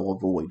try to fill a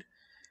void.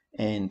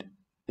 And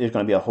there's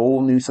going to be a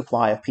whole new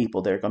supply of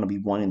people that are going to be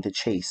wanting to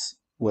chase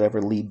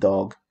whatever lead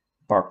dog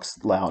barks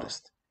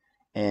loudest.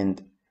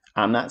 And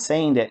I'm not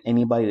saying that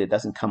anybody that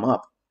doesn't come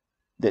up,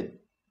 that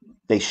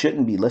they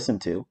shouldn't be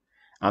listened to.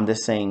 I'm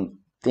just saying,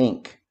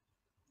 think.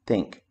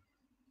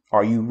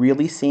 Are you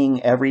really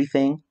seeing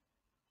everything?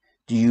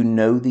 Do you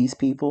know these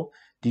people?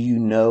 Do you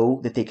know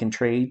that they can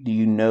trade? Do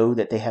you know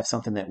that they have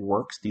something that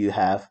works? Do you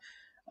have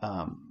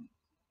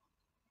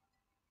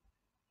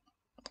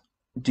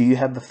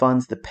the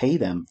funds to pay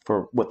them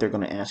for what they're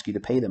going to ask you to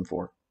pay them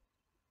for?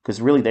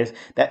 Because really, there's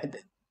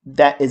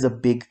that is a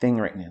big thing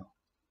right now.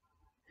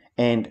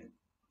 And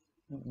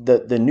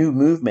the new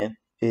movement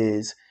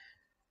is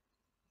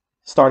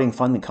starting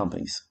funding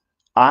companies.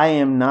 I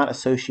am not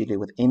associated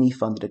with any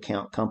funded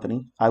account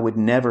company. I would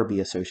never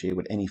be associated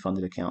with any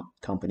funded account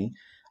company.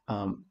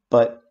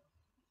 But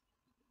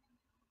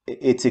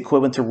it's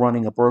equivalent to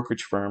running a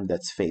brokerage firm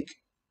that's fake,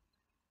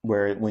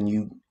 where when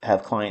you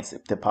have clients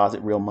that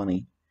deposit real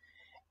money,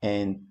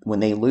 and when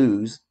they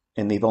lose,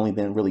 and they've only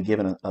been really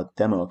given a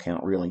demo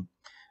account, really,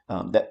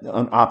 that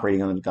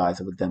operating under the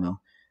guise of a demo,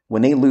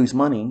 when they lose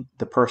money,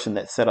 the person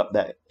that set up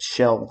that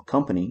shell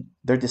company,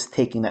 they're just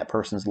taking that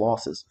person's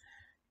losses.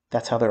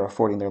 That's how they're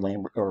affording their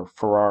or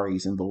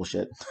Ferraris and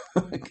bullshit,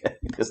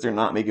 because they're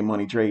not making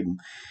money trading.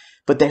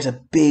 But there's a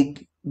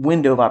big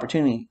window of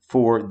opportunity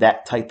for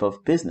that type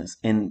of business,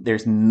 and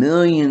there's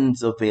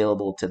millions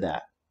available to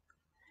that.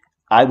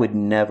 I would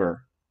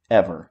never,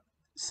 ever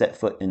set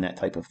foot in that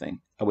type of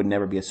thing. I would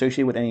never be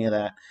associated with any of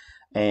that.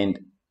 And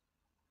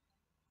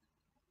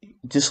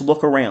just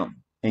look around,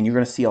 and you're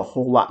going to see a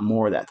whole lot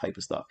more of that type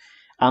of stuff.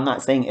 I'm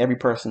not saying every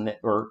person that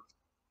or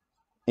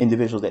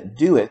individuals that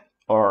do it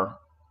are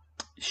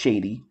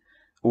shady,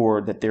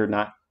 or that they're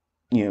not,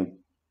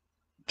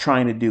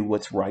 trying to do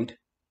what's right.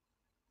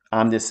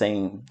 I'm just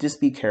saying,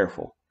 just be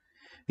careful,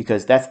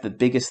 because that's the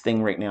biggest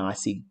thing right now. I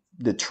see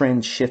the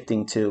trend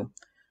shifting to,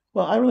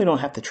 well, I really don't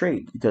have to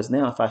trade, because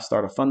now if I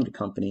start a funded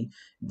company,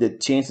 the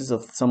chances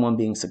of someone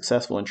being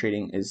successful in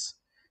trading is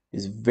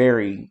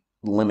very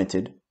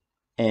limited.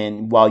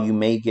 And while you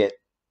may get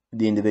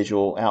the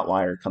individual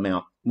outlier come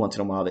out once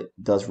in a while that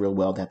does real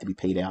well, that have to be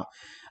paid out,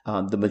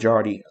 the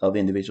majority of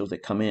individuals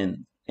that come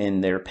in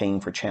and they're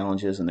paying for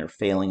challenges and they're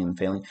failing,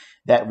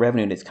 that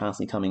revenue that's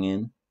constantly coming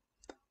in,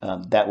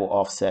 that will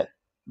offset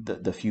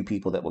the few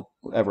people that will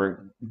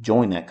ever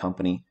join that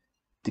company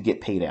to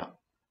get paid out.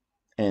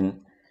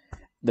 And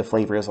the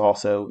flavor is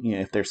also,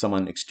 if there's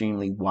someone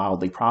extremely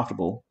wildly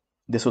profitable,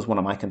 this was one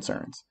of my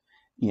concerns.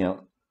 You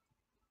know,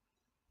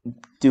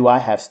 do I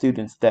have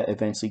students that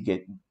eventually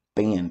get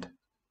banned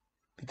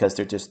because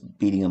they're just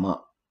beating them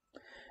up?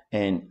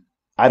 And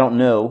I don't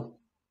know.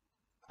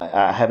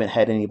 I haven't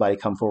had anybody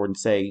come forward and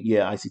say,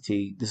 yeah,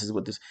 ICT, this is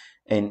what this,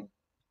 and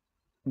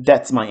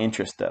that's my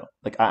interest though.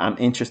 Like I'm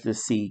interested to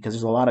see, because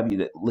there's a lot of you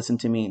that listen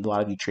to me, a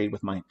lot of you trade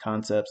with my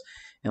concepts,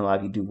 and a lot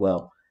of you do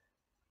well.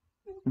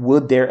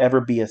 Would there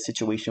ever be a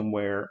situation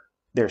where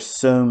there's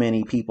so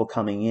many people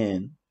coming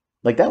in?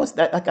 Like that was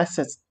that. Like I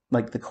said,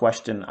 like the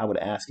question I would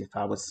ask if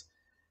I was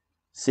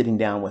sitting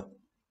down with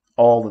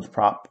all of the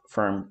prop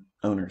firm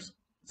owners.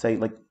 Say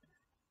like,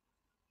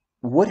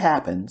 what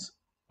happens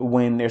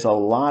when there's a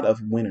lot of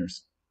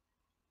winners,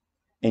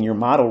 and your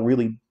model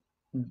really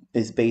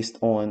is based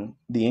on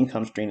the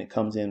income stream that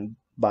comes in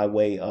by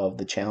way of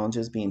the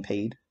challenges being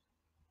paid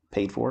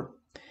for,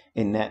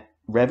 and that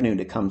revenue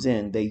that comes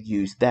in, they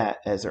use that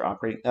as their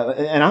operating.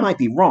 And I might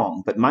be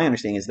wrong, but my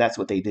understanding is that's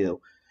what they do.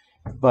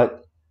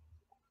 But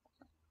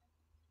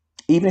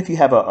even if you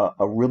have a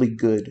really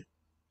good,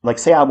 like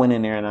say I went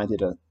in there and I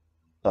did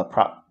a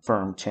prop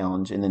firm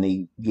challenge, and then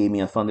they gave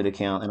me a funded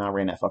account and I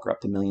ran that fucker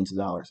up to millions of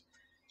dollars,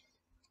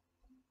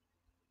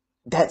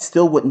 that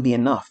still wouldn't be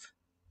enough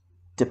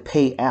to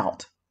pay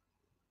out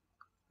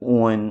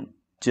on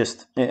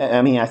just,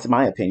 I mean, that's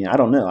my opinion. I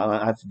don't know.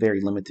 I have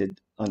very limited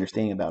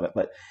understanding about it,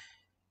 but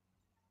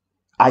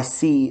I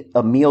see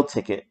a meal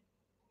ticket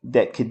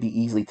that could be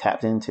easily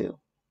tapped into.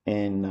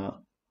 And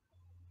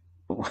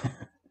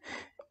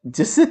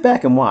just sit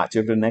back and watch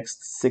over the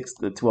next 6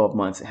 to 12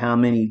 months how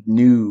many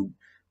new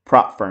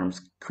prop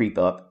firms creep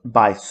up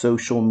by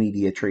social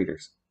media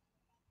traders.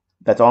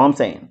 That's all I'm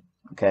saying.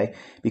 Okay,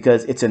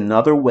 because it's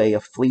another way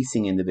of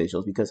fleecing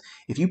individuals. Because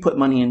if you put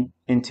money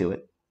into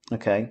it,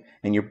 okay,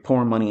 and you're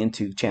pouring money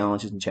into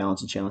challenges and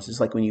challenges and challenges, it's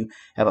like when you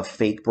have a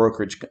fake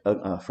brokerage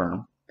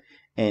firm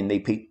and they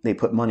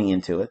put money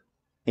into it.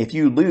 If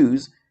you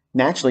lose,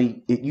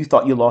 naturally you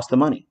thought you lost the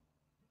money,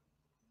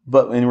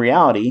 but in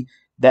reality,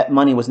 that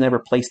money was never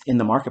placed in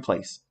the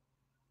marketplace.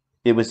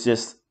 It was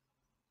just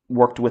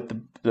worked with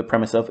the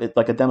premise of it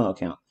like a demo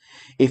account.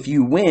 If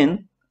you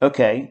win,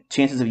 okay,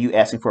 chances of you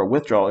asking for a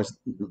withdrawal is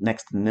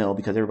next to nil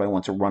because everybody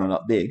wants to run it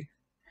up big.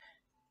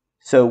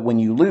 So when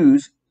you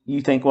lose,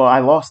 you think, well, I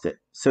lost it.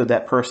 So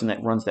that person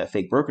that runs that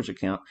fake brokerage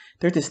account,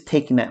 they're just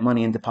taking that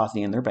money and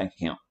depositing it in their bank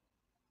account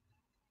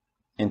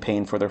and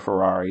paying for their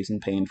Ferraris and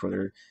paying for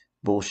their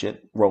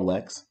bullshit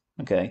Rolex.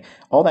 Okay,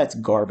 all that's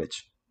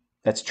garbage.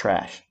 That's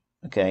trash.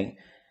 Okay,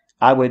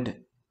 I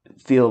would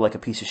feel like a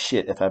piece of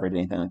shit if I ever did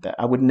anything like that.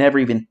 I would never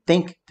even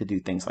think to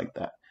do things like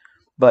that.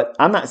 But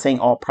I'm not saying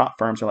all prop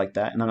firms are like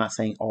that, and I'm not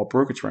saying all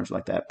brokerage firms are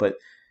like that. But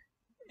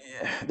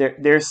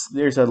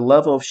there's a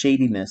level of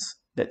shadiness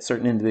that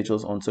certain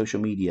individuals on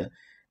social media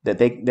that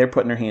they're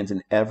putting their hands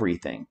in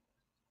everything,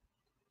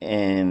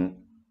 and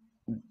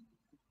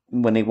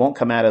when they won't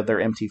come out of their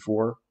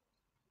MT4,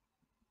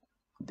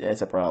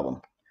 that's a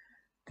problem.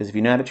 Because if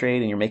you know how to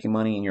trade and you're making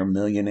money and you're a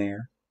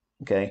millionaire,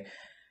 okay,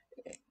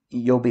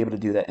 you'll be able to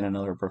do that in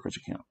another brokerage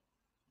account.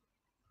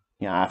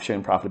 I've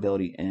shown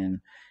profitability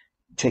in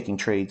taking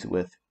trades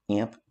with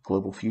AMP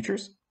Global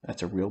Futures.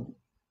 That's a real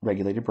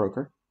regulated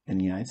broker in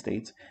the United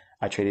States.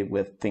 I traded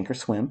with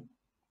Thinkorswim.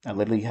 I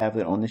literally have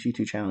it on this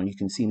YouTube channel, and you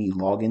can see me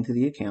log into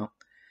the account,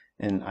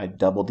 and I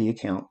doubled the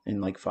account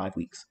in like 5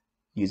 weeks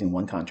using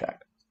one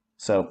contract.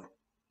 So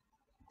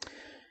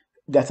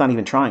that's not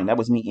even trying. That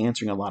was me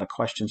answering a lot of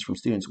questions from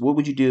students. What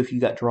would you do if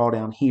you got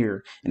drawdown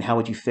here, and how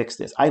would you fix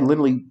this? I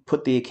literally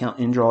put the account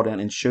in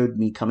drawdown and showed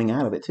me coming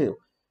out of it too.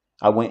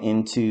 I went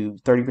into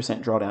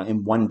 30% drawdown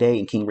in one day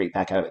and came right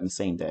back out of it in the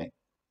same day.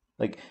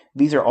 Like,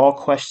 these are all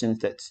questions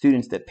that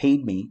students that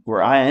paid me,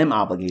 where I am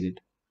obligated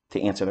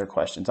to answer their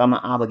questions. I'm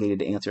not obligated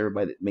to answer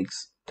everybody that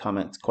makes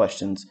comments,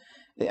 questions.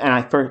 And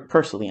I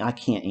personally, I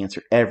can't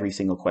answer every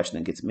single question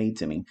that gets made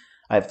to me.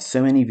 I have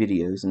so many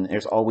videos, and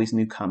there's always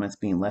new comments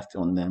being left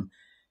on them.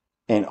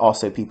 And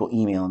also people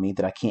emailing me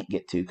that I can't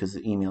get to because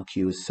the email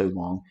queue is so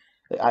long.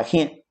 I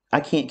can't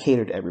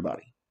cater to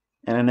everybody.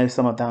 And I know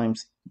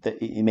sometimes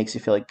that it makes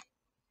you feel like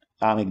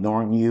I'm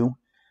ignoring you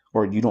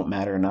or you don't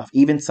matter enough.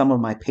 Even some of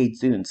my paid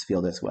students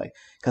feel this way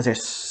because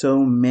there's so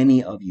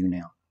many of you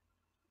now.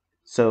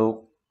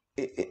 So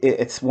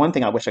it's one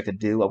thing I wish I could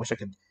do. I wish I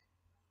could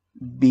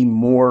be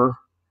more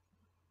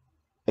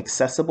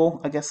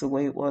accessible, I guess, the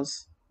way it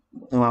was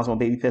when I was on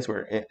Baby Pips,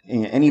 where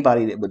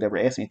anybody that would ever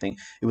ask me anything,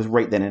 it was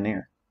right then and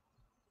there.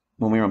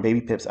 When we were on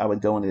Baby Pips, I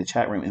would go into the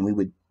chat room and we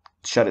would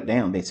shut it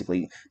down.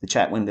 Basically, the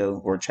chat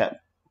window or chat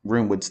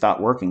room would stop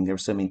working. There were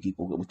so many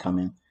people that would come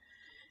in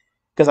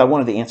because I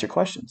wanted to answer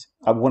questions.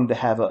 I wanted to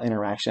have an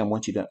interaction. I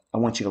want you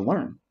to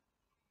learn.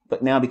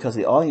 But now, because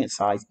the audience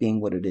size being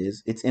what it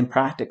is, it's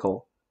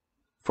impractical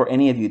for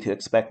any of you to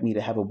expect me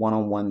to have a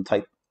one-on-one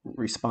type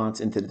response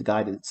into the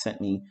guy that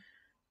sent me.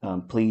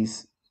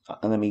 Please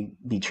let me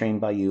be trained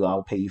by you.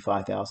 I'll pay you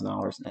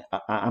 $5,000.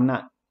 I'm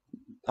not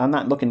I'm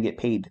not looking to get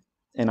paid,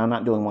 and I'm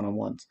not doing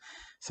one-on-ones.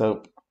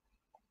 So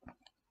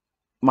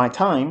my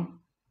time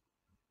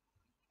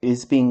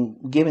is being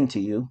given to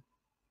you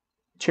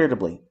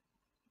charitably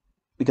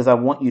because I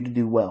want you to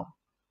do well.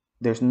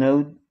 There's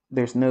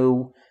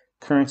no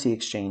currency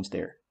exchange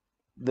there.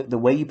 The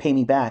way you pay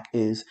me back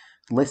is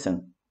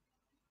listen,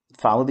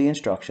 follow the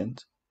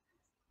instructions,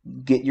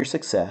 get your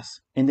success,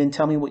 and then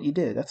tell me what you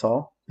did. That's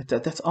all.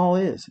 That's all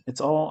it is.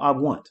 It's all I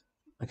want.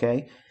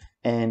 Okay,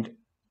 and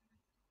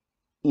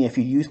if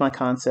you use my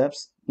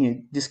concepts,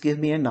 just give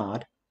me a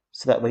nod,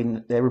 so that way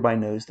everybody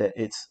knows that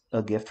it's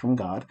a gift from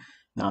God.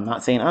 Now, I'm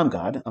not saying I'm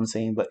God. I'm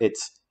saying, but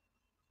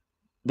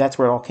that's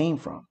where it all came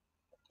from.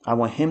 I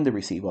want Him to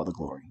receive all the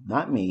glory,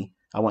 not me.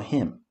 I want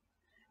Him.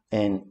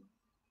 And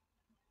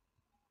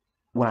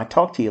when I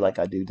talk to you like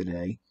I do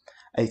today,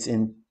 it's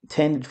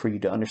intended for you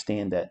to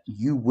understand that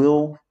you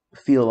will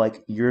feel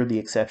like you're the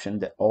exception,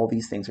 that all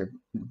these things are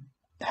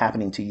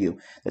happening to you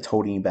that's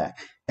holding you back.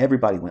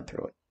 Everybody went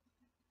through it.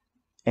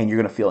 And you're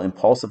going to feel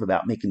impulsive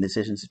about making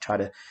decisions to try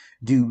to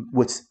do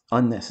what's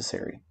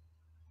unnecessary.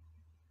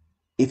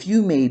 If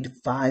you made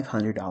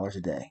 $500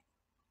 a day,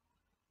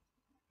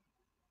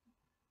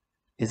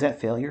 is that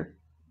failure?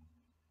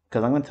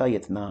 Because I'm going to tell you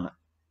it's not.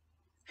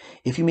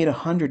 If you made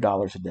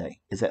 $100 a day,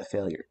 is that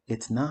failure?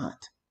 It's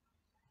not.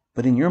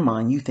 But in your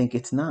mind, you think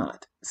it's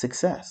not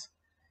success.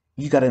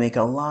 You got to make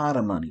a lot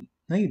of money.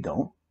 No, you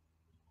don't.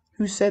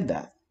 Who said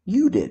that?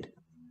 You did.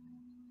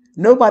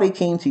 Nobody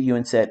came to you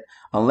and said,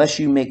 unless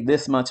you make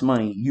this much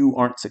money, you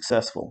aren't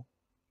successful.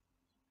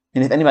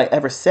 And if anybody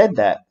ever said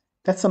that,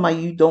 that's somebody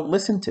you don't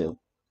listen to.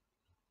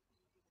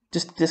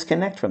 Just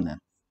disconnect from them.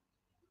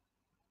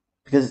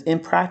 Because it's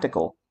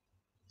impractical,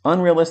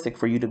 unrealistic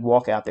for you to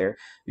walk out there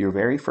your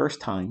very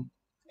first time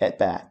at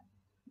bat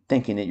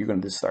thinking that you're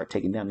going to just start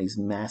taking down these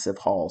massive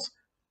hauls,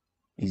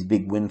 these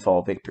big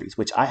windfall victories,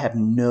 which I have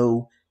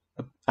no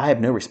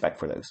respect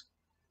for those.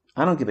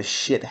 I don't give a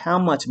shit how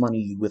much money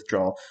you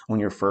withdraw on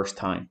your first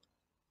time.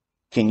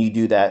 Can you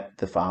do that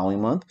the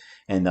following month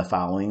and the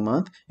following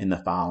month and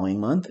the following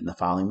month and the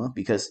following month?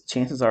 Because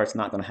chances are it's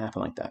not going to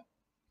happen like that.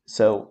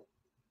 So,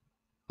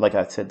 like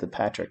I said to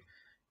Patrick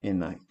in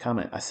the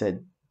comment, I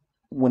said,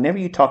 whenever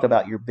you talk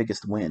about your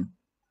biggest win,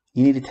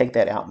 you need to take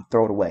that out and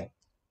throw it away.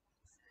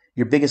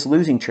 Your biggest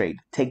losing trade,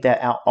 take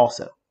that out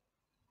also.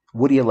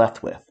 What are you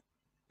left with?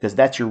 Because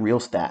that's your real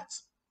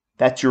stats.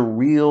 That's your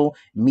real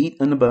meat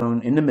on the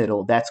bone in the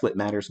middle. That's what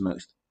matters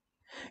most.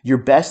 Your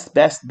best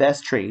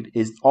trade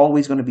is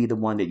always going to be the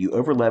one that you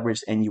over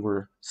leveraged and you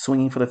were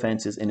swinging for the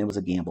fences and it was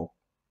a gamble.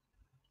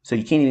 So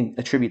you can't even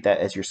attribute that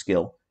as your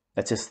skill.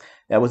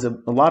 That was a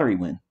lottery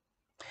win.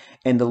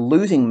 And the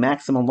losing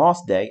maximum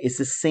loss day is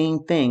the same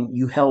thing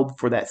you held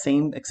for that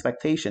same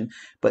expectation,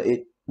 but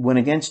it went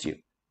against you.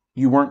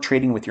 You weren't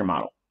trading with your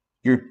model.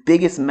 Your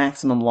biggest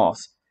maximum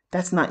loss,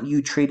 that's not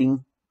you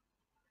trading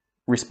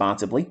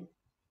responsibly.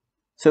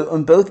 So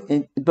in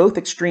both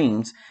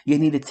extremes, you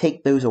need to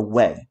take those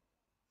away.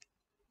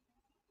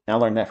 I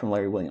learned that from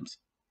Larry Williams.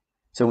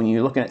 So when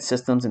you're looking at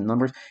systems and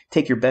numbers,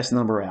 take your best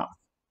number out.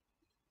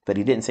 But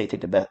he didn't say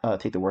take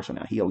the worst one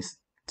out. He always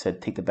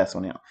said take the best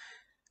one out.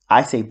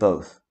 I say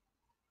both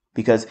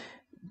because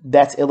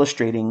that's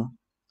illustrating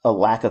a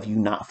lack of you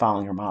not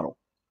following your model.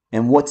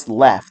 And what's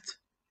left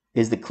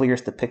is the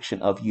clearest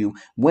depiction of you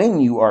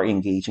when you are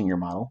engaging your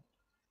model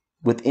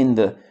within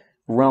the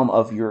realm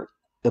of your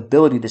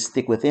ability to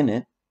stick within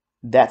it.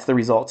 That's the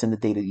results in the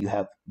data you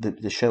have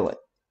to show it.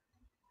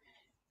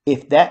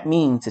 If that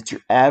means that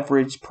your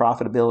average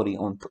profitability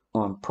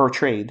on per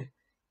trade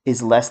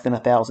is less than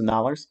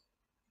 $1,000,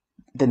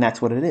 then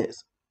that's what it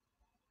is.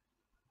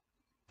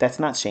 That's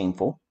not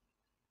shameful.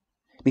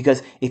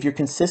 Because if you're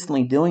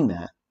consistently doing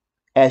that,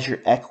 as your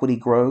equity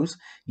grows,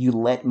 you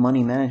let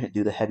money management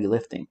do the heavy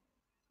lifting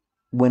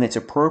when it's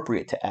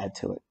appropriate to add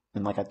to it.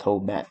 And like I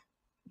told Matt,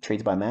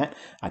 Trades by Matt,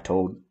 I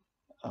told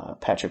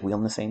Patrick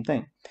Whelan the same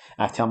thing.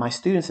 I tell my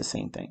students the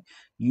same thing.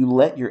 You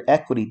let your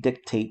equity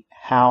dictate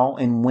how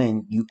and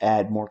when you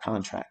add more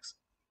contracts.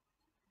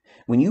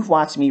 When you've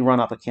watched me run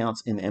up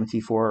accounts in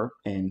MT4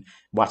 and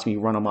watch me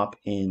run them up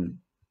in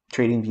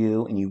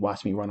Tradingview and you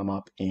watch me run them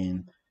up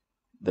in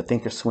the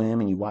Thinkorswim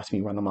and you watch me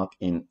run them up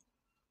in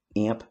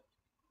AMP,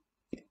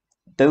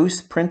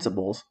 those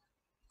principles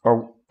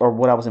are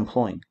what I was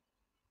employing.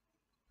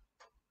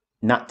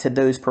 Not to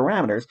those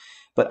parameters,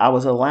 but I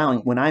was allowing,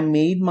 when I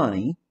made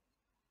money,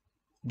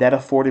 that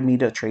afforded me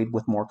to trade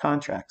with more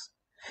contracts.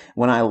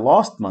 When I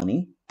lost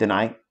money, then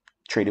I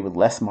traded with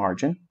less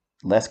margin,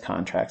 less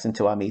contracts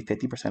until I made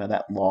 50% of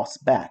that loss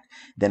back.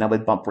 Then I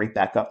would bump right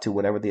back up to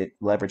whatever the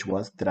leverage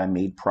was that I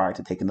made prior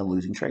to taking the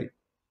losing trade.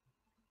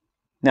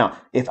 Now,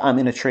 if I'm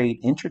in a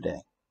trade intraday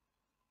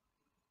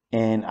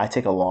and I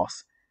take a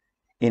loss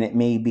and it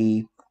may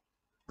be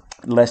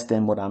less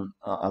than what I'm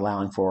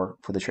allowing for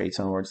the trade.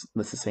 So in other words,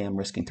 let's just say I'm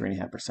risking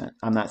 3.5%.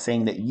 I'm not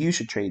saying that you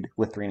should trade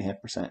with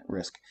 3.5%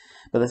 risk,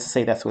 but let's just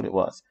say that's what it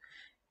was.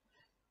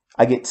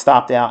 I get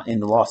stopped out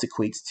and the loss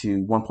equates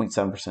to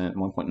 1.7%,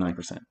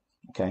 1.9%.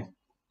 Okay.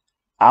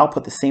 I'll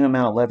put the same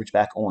amount of leverage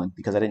back on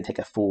because I didn't take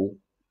a full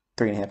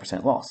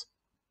 3.5% loss.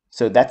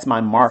 So that's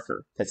my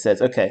marker that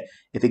says, okay,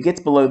 if it gets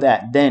below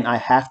that, then I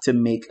have to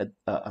make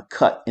a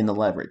cut in the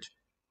leverage.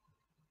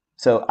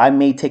 So I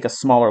may take a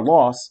smaller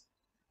loss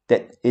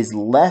that is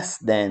less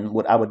than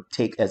what I would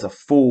take as a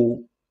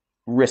full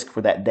risk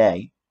for that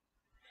day.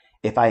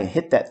 If I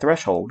hit that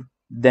threshold,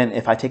 then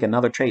if I take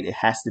another trade, it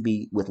has to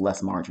be with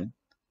less margin.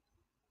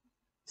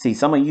 See,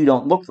 some of you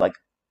don't look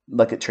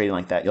at trading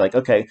like that. You're like,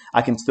 okay,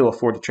 I can still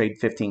afford to trade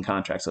 15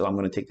 contracts, so I'm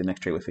going to take the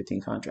next trade with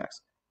 15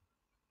 contracts.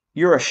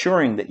 You're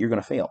assuring that you're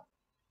going to fail.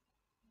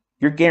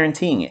 You're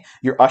guaranteeing it.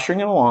 You're ushering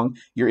it along.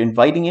 You're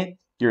inviting it.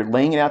 You're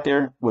laying it out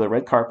there with a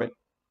red carpet.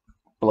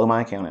 Blow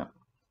my account out.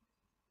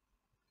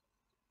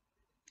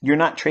 You're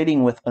not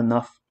trading with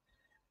enough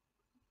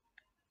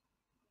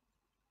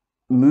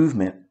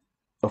movement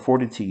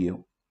afforded to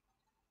you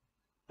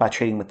by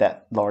trading with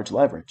that large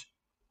leverage.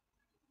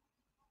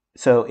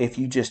 So if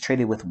you just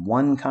traded with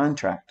one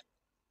contract,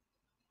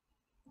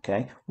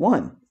 okay,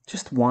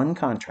 just one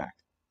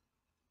contract.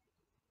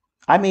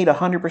 I made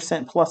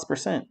 100% plus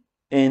percent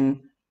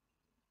in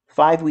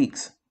 5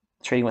 weeks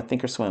trading with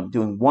Thinkorswim,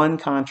 doing one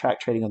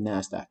contract trading on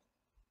NASDAQ.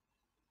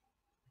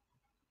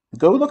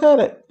 Go look at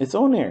it. It's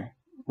on there.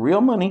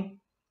 Real money.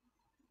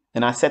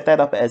 And I set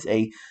that up as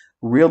a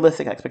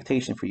realistic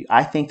expectation for you.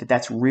 I think that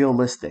that's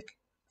realistic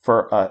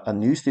for a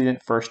new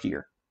student first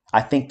year.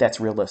 I think that's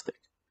realistic.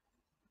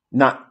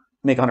 Not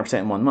make 100%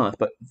 in 1 month,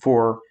 but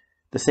for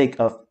the sake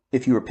of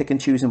if you were pick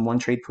and choosing one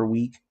trade per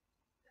week,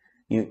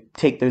 you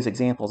take those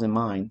examples in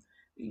mind.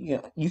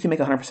 You can make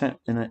 100%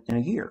 in a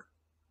year.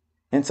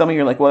 And some of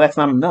you are like, well, that's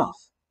not enough.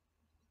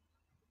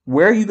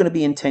 Where are you going to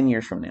be in 10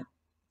 years from now?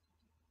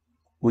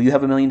 Will you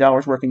have $1 million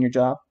working your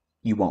job?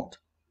 You won't.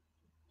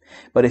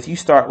 But if you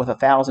start with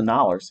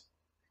 $1,000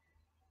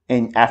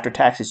 and after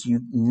taxes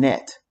you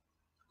net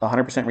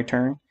 100%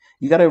 return,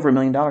 you got over $1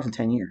 million in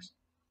 10 years.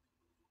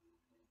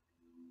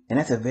 And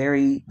that's a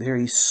very,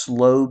 very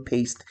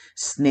slow-paced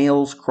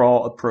snail's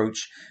crawl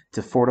approach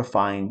to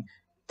fortifying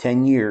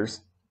 10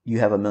 years. You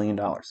have $1 million.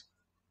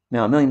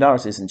 Now, $1 million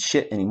isn't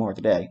shit anymore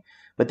today.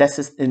 But that's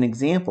just an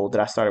example that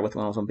I started with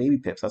when I was on Baby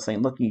Pips. I was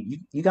saying, look,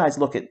 you guys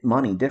look at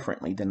money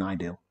differently than I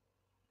do.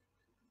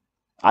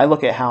 I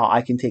look at how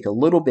I can take a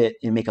little bit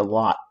and make a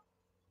lot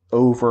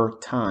over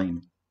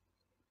time.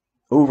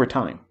 Over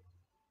time.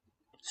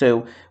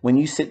 So when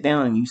you sit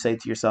down and you say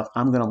to yourself,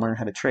 I'm going to learn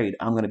how to trade,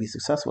 I'm going to be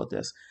successful at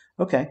this.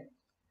 Okay.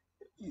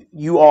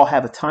 You all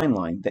have a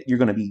timeline that you're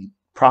going to be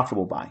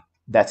profitable by.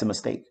 That's a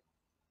mistake.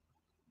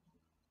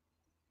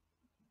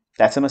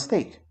 That's a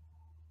mistake.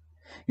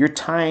 You're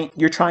trying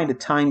to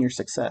time your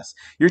success.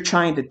 You're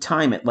trying to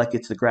time it like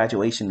it's the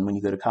graduation when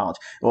you go to college.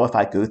 Well, if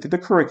I go through the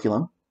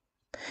curriculum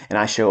and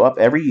I show up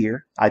every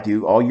year, I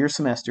do all year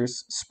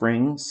semesters,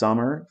 spring,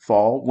 summer,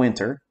 fall,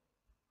 winter,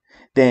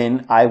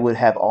 then I would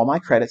have all my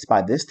credits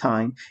by this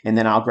time, and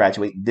then I'll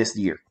graduate this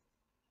year.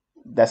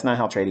 That's not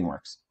how trading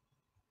works.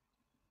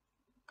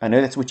 I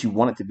know that's what you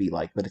want it to be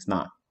like, but it's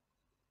not.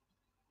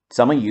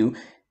 Some of you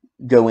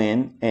go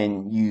in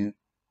and you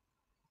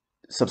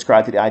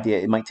subscribe to the idea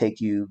it might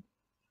take you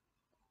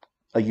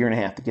a year and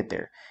a half to get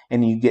there.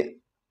 And you get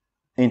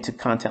into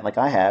content like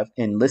I have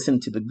and listen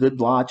to the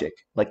good logic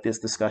like this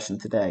discussion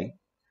today,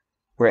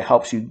 where it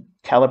helps you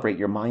calibrate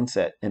your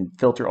mindset and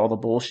filter all the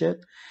bullshit.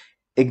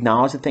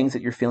 Acknowledge the things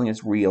that you're feeling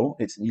is real.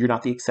 You're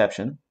not the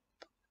exception,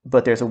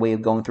 but there's a way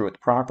of going through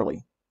it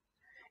properly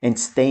and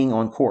staying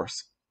on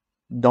course.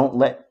 Don't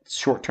let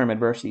short-term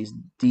adversities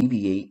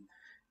deviate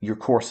your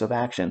course of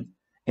action,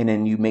 and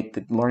then you make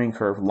the learning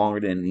curve longer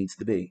than it needs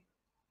to be,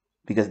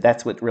 because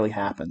that's what really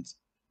happens.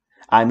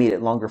 I made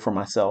it longer for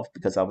myself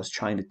because I was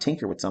trying to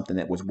tinker with something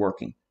that was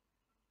working,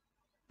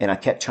 and I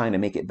kept trying to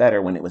make it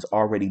better when it was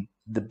already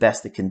the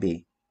best it can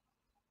be.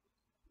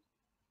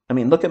 I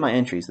mean, look at my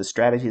entries, the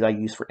strategies I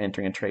use for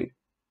entering a trade.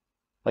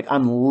 Like,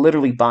 I'm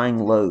literally buying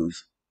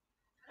lows.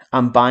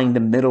 I'm buying the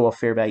middle of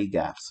fair value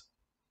gaps.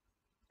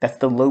 That's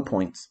the low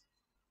points.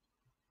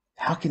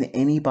 How can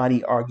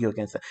anybody argue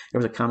against that? There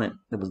was a comment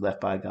that was left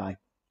by a guy.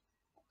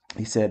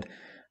 He said,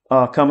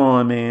 oh, come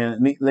on,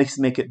 man. Let's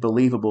make it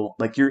believable.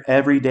 Like, you're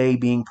every day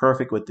being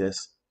perfect with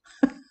this.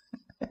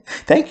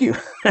 Thank you.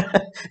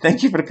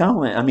 Thank you for the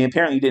compliment. I mean,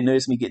 apparently you didn't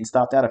notice me getting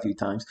stopped out a few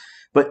times,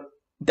 but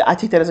I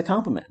take that as a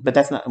compliment, but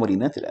that's not what he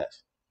meant it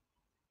as.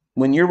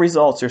 When your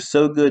results are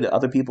so good that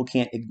other people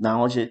can't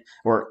acknowledge it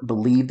or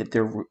believe that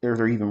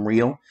they're even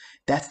real,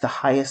 that's the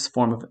highest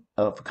form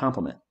of a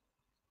compliment.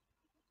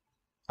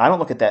 I don't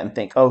look at that and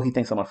think, oh, he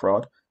thinks I'm a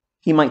fraud.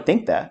 He might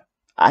think that.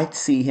 I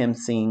see him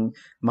seeing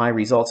my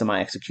results and my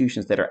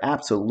executions that are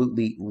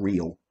absolutely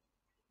real.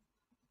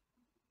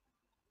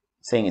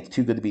 Saying it's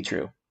too good to be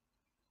true.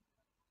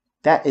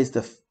 That is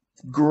the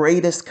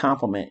greatest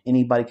compliment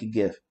anybody could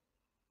give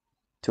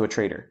to a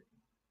trader.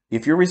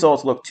 If your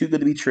results look too good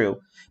to be true,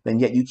 then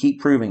yet you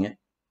keep proving it,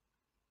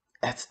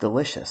 that's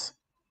delicious.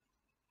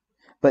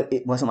 But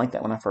it wasn't like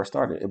that when I first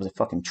started. It was a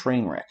fucking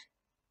train wreck.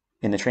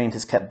 And the train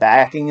just kept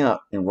backing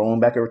up and rolling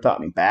back over top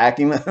of me,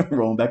 backing up and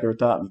rolling back over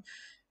top of me.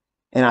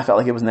 And I felt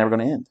like it was never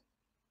going to end.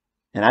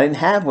 And I didn't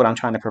have what I'm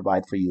trying to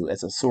provide for you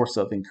as a source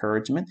of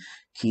encouragement.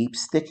 Keep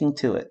sticking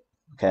to it.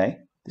 Okay?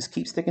 Just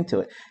keep sticking to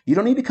it. You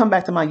don't need to come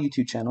back to my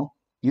YouTube channel.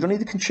 You don't need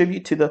to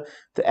contribute to the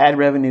ad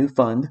revenue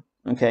fund.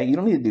 Okay? You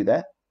don't need to do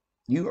that.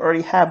 You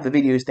already have the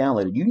videos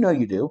downloaded. You know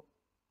you do.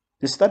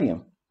 Just study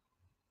them.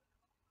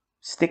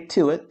 Stick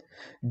to it.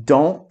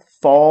 Don't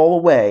fall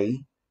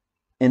away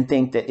and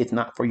think that it's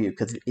not for you,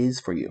 because it is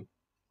for you.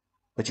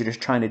 But you're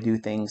just trying to do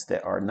things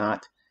that are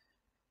not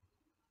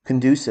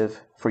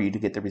conducive for you to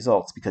get the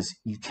results, because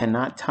you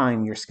cannot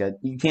time your schedule.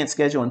 You can't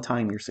schedule and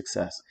time your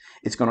success.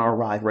 It's going to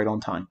arrive right on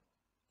time.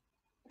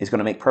 It's going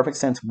to make perfect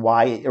sense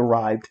why it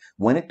arrived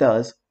when it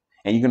does.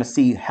 And you're going to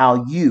see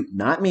how you,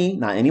 not me,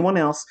 not anyone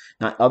else,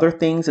 not other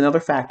things and other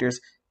factors,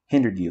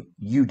 hindered you.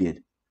 You did.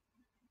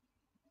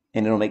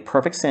 And it'll make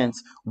perfect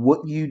sense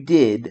what you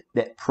did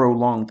that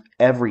prolonged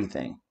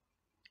everything.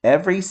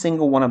 Every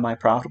single one of my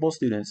profitable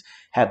students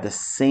have the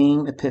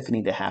same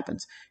epiphany that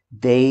happens.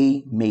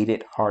 They made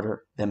it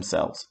harder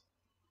themselves.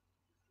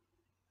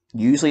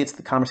 Usually it's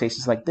the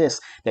conversations like this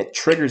that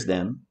triggers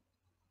them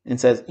and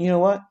says, you know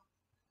what?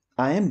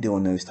 I am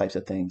doing those types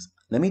of things.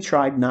 Let me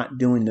try not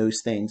doing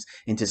those things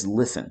and just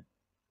listen.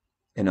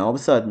 And all of a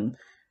sudden,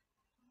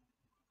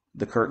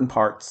 the curtain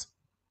parts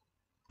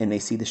and they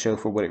see the show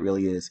for what it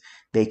really is.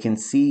 They can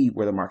see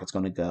where the market's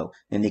going to go,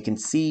 and they can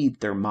see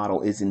their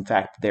model is in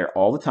fact there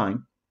all the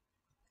time.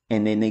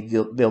 And then they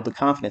build the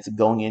confidence of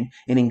going in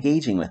and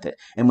engaging with it.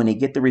 And when they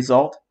get the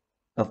result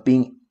of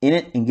being in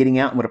it and getting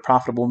out with a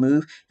profitable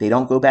move, they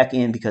don't go back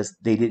in because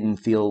they didn't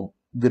feel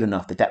good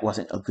enough, that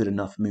wasn't a good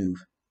enough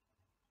move.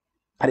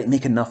 I didn't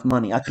make enough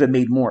money. I could have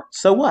made more.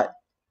 So what?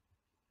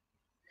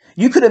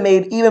 You could have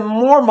made even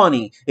more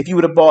money if you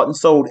would have bought and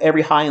sold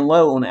every high and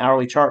low on the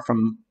hourly chart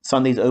from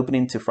Sunday's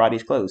opening to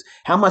Friday's close.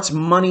 How much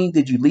money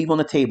did you leave on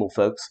the table,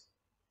 folks?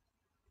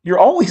 You're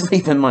always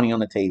leaving money on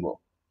the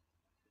table.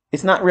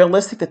 It's not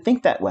realistic to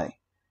think that way.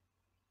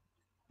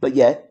 But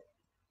yet,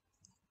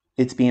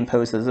 it's being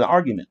posed as an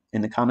argument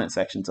in the comment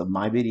sections of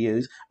my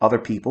videos, other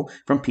people,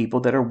 from people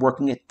that are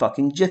working at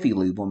fucking Jiffy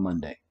Lube on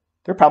Monday.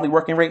 They're probably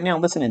working right now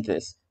listening to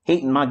this,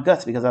 hating my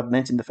guts because I've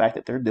mentioned the fact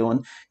that they're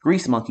doing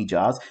grease monkey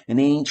jobs and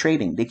they ain't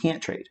trading. They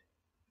can't trade.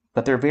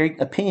 But they're very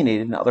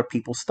opinionated in other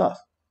people's stuff.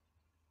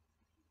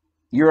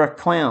 You're a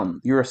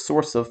clown. You're a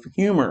source of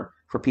humor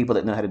for people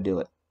that know how to do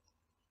it.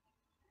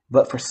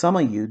 But for some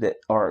of you that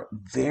are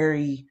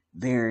very,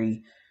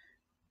 very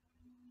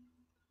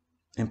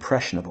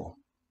impressionable,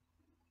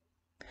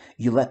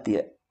 you let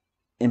the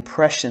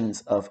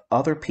impressions of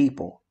other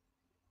people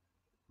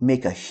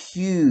make a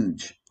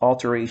huge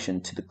alteration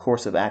to the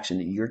course of action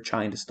that you're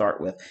trying to start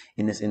with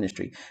in this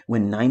industry,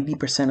 when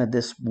 90% of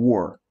this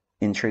war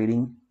in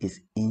trading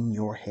is in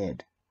your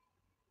head.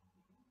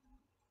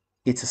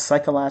 It's a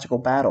psychological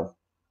battle.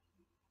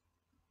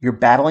 You're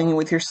battling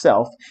with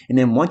yourself, and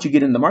then once you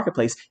get in the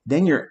marketplace,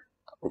 then you're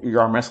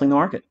arm wrestling the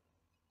market.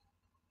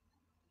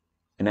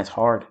 And that's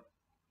hard.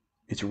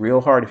 It's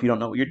real hard if you don't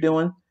know what you're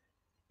doing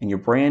and you're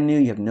brand new,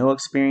 you have no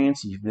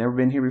experience, you've never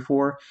been here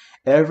before.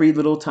 Every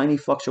little tiny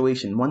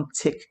fluctuation, one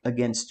tick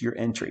against your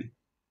entry,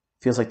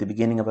 feels like the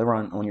beginning of a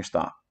run on your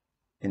stop.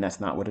 And that's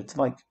not what it's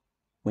like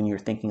when you're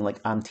thinking like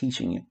I'm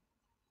teaching you.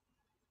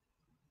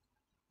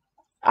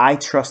 I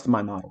trust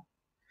my model.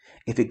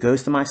 If it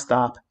goes to my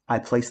stop, I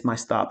placed my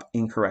stop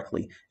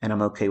incorrectly, and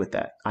I'm okay with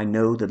that. I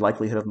know the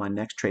likelihood of my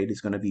next trade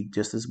is going to be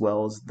just as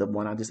well as the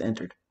one I just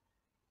entered.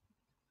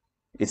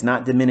 It's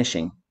not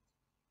diminishing.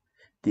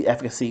 The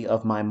efficacy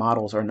of my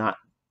models are not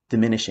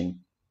diminishing.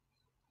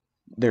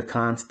 They're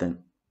constant.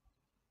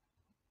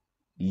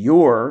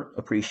 Your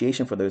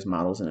appreciation for those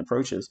models and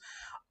approaches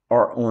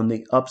are on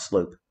the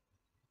upslope.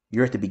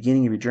 You're at the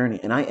beginning of your journey,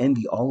 and I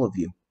envy all of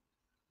you.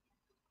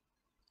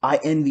 I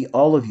envy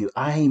all of you.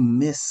 I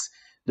miss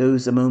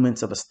those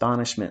moments of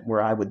astonishment where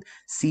I would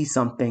see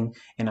something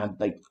and I'd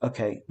like,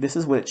 okay, this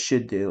is what it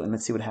should do, and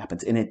let's see what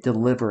happens. And it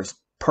delivers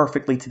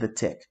perfectly to the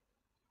tick.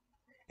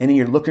 And then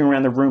you're looking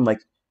around the room like,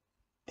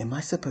 am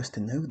I supposed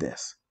to know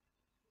this?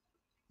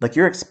 Like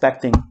you're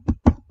expecting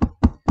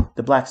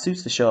the black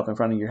suits to show up in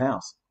front of your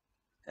house.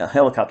 A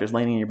helicopter's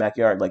landing in your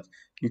backyard like,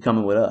 you're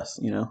coming with us,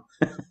 you know?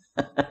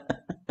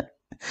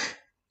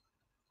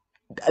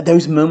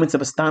 Those moments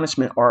of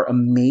astonishment are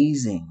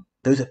amazing.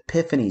 Those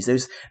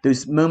epiphanies,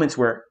 those moments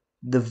where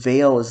the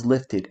veil is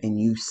lifted and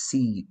you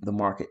see the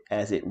market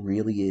as it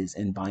really is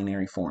in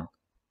binary form.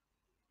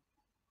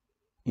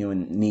 You know,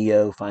 when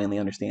Neo finally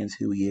understands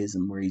who he is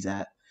and where he's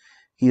at,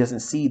 he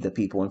doesn't see the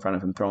people in front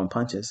of him throwing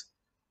punches.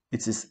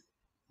 It's just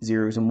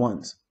zeros and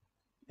ones.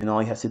 And all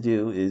he has to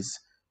do is,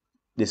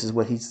 this is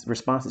what his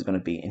response is going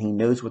to be. And he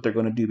knows what they're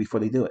going to do before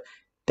they do it.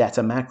 That's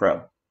a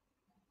macro.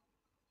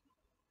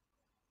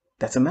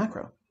 That's a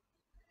macro.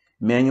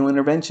 Manual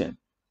intervention.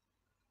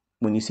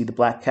 When you see the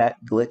black cat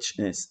glitch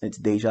and it's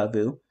deja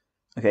vu.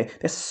 Okay,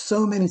 there's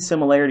so many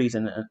similarities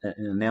and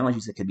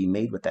analogies that could be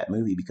made with that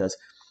movie because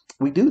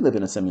we do live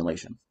in a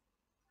simulation.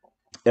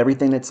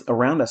 Everything that's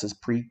around us is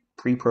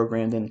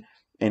pre-programmed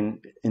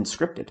and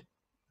scripted.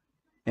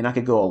 And I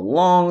could go a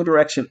long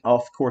direction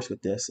off course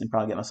with this and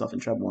probably get myself in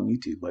trouble on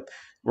YouTube, but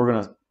we're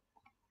going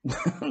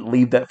to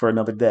leave that for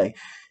another day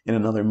in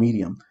another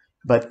medium.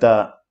 But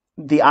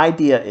The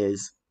idea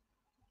is,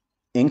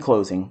 in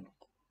closing,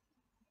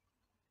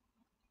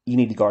 you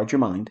need to guard your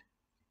mind.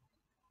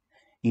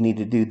 You need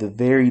to do the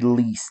very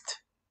least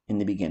in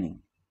the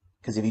beginning.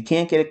 Because if you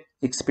can't get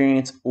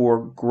experience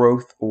or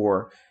growth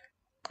or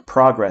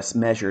progress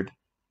measured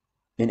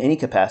in any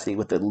capacity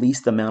with the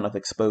least amount of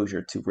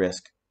exposure to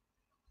risk,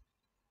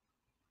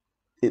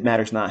 it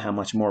matters not how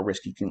much more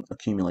risk you can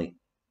accumulate.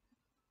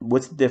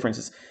 What's the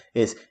difference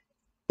is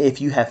if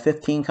you have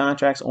 15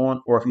 contracts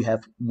on or if you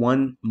have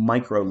one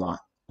micro lot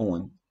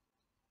on.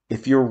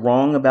 If you're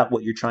wrong about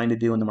what you're trying to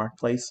do in the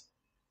marketplace,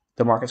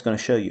 the market's going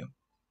to show you.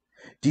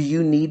 Do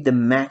you need the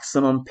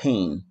maximum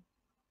pain,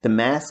 the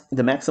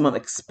maximum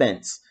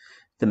expense,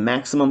 the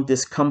maximum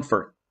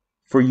discomfort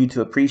for you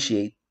to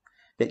appreciate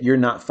that you're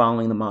not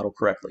following the model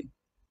correctly?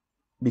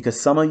 Because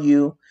some of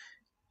you,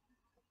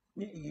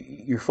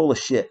 you're full of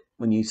shit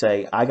when you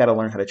say, I got to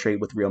learn how to trade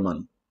with real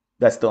money.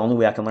 That's the only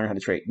way I can learn how to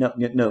trade.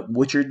 No.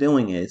 What you're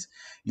doing is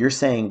you're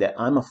saying that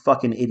I'm a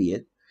fucking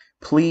idiot.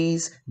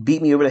 Please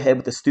beat me over the head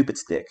with a stupid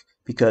stick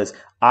because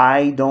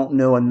I don't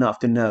know enough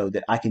to know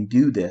that I can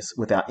do this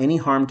without any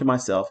harm to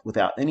myself,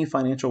 without any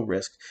financial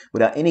risk,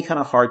 without any kind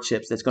of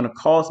hardships that's going to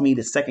cause me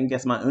to second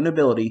guess my own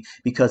ability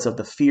because of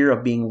the fear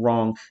of being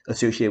wrong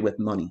associated with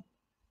money.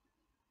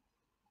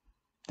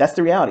 That's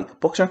the reality.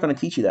 Books aren't going to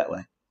teach you that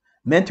way.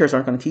 Mentors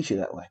aren't going to teach you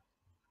that way.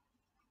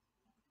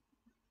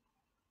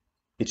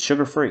 It's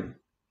sugar-free,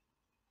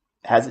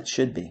 as it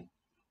should be.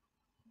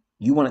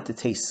 You want it to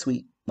taste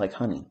sweet like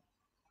honey.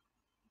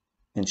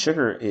 And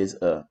sugar is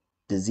a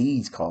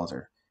disease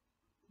causer.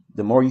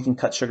 The more you can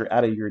cut sugar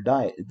out of your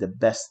diet, the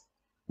best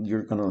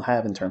you're going to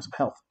have in terms of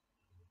health.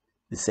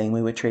 The same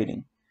way with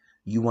trading.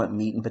 You want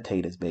meat and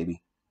potatoes,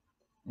 baby.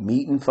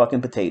 Meat and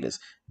fucking potatoes.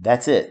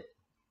 That's it.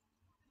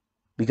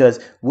 Because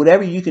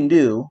whatever you can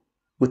do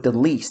with the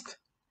least,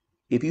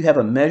 if you have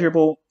a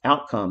measurable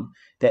outcome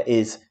that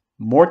is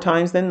more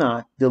times than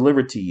not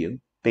delivered to you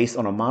based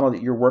on a model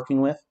that you're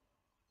working with,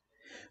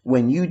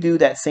 when you do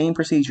that same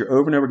procedure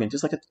over and over again,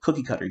 just like a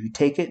cookie cutter, you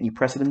take it and you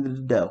press it into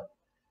the dough.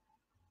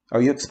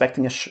 Are you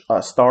expecting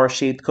a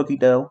star-shaped cookie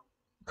dough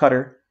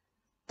cutter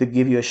to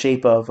give you a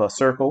shape of a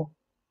circle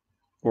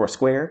or a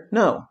square?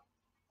 No.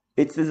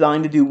 It's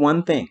designed to do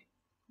one thing.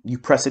 You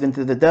press it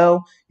into the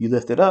dough, you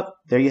lift it up,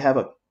 there you have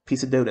a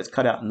piece of dough that's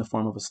cut out in the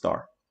form of a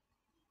star.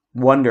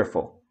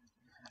 Wonderful.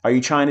 Are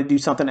you trying to do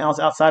something else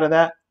outside of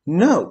that?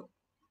 No.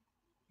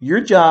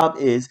 Your job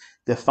is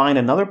to find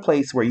another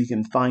place where you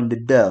can find the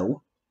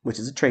dough, which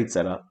is a trade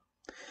setup,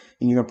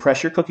 and you're going to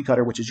press your cookie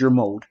cutter, which is your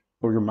mold,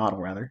 or your model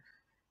rather,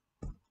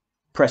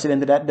 press it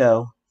into that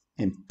dough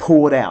and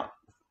pull it out.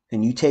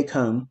 And you take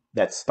home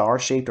that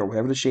star-shaped or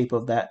whatever the shape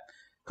of that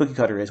cookie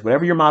cutter is,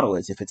 whatever your model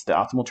is, if it's the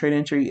optimal trade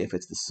entry, if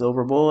it's the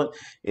silver bullet,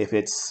 if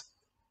it's,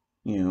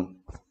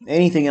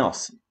 anything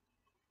else.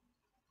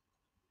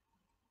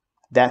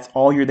 That's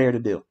all you're there to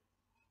do.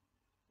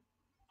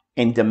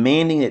 And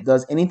demanding it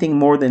does anything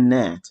more than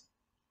that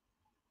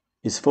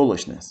is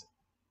foolishness.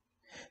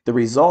 The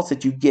results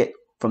that you get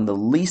from the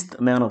least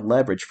amount of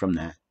leverage from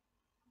that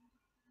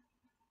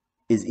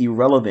is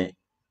irrelevant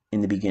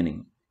in the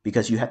beginning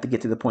because you have to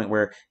get to the point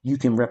where you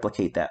can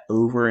replicate that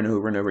over and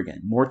over and over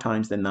again, more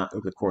times than not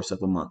over the course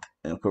of a month,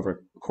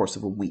 over the course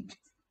of a week.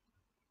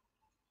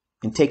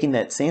 And taking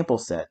that sample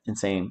set and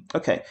saying,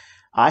 okay,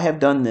 I have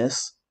done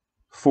this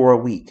for a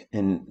week,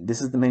 and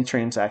this is the many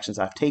transactions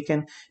I've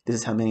taken. This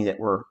is how many that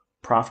were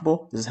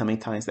profitable. This is how many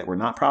times that were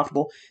not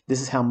profitable.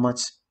 This is how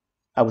much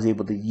I was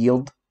able to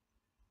yield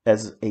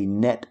as a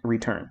net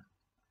return.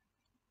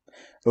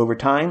 Over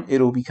time,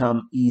 it'll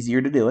become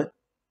easier to do it.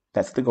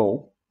 That's the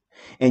goal.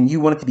 And you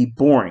want it to be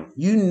boring.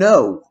 You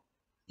know,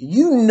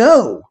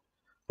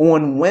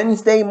 on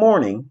Wednesday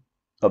morning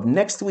of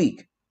next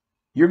week,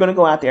 you're going to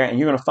go out there and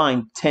you're going to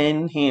find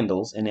 10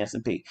 handles in the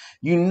S&P.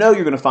 You know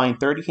you're going to find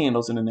 30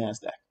 handles in the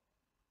NASDAQ.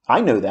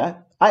 I know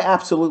that. I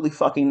absolutely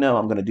fucking know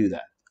I'm going to do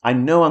that. I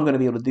know I'm going to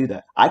be able to do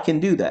that. I can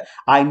do that.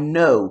 I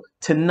know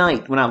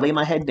tonight when I lay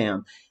my head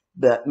down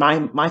that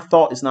my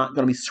thought is not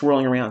going to be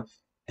swirling around.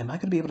 Am I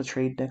going to be able to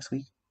trade next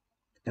week?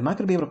 Am I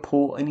going to be able to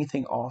pull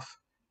anything off?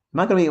 Am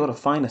I going to be able to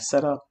find a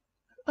setup?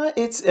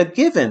 It's a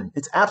given.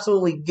 It's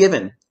absolutely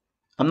given.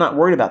 I'm not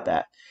worried about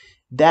that.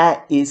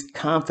 That is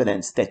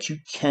confidence that you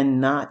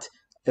cannot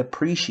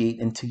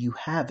appreciate until you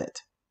have it.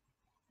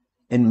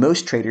 And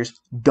most traders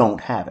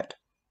don't have it.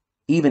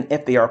 Even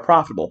if they are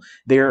profitable,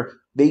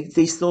 they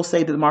still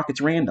say that the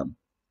market's random.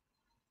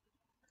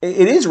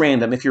 It is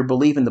random if you're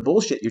believing the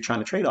bullshit you're trying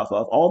to trade off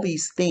of. All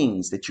these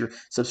things that you're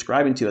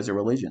subscribing to as a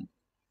religion.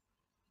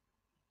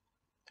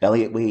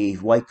 Elliott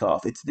wave,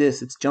 Wyckoff, it's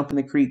this, it's jumping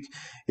the creek,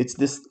 it's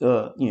this,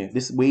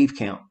 this wave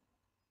count.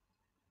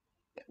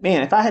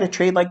 Man, if I had a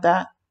trade like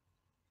that,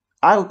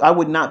 I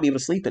would not be able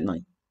to sleep at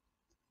night.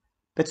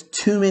 That's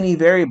too many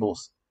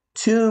variables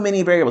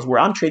where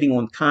I'm trading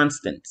on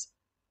constants.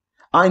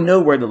 I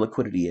know where the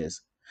liquidity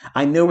is.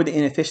 I know where the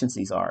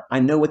inefficiencies are. I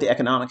know what the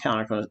economic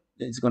counter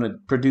is going to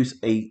produce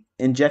a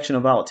injection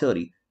of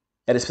volatility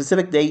at a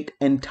specific date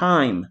and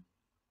time.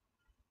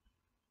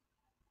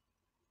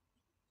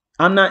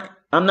 I'm not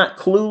I'm not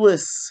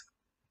clueless.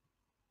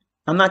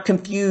 I'm not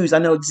confused. I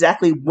know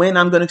exactly when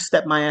I'm going to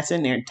step my ass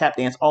in there and tap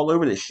dance all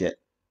over this shit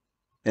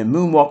and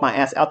moonwalk my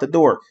ass out the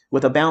door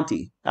with a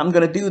bounty. I'm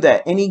going to do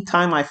that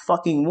anytime I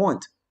fucking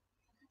want.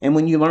 And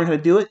when you learn how to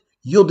do it,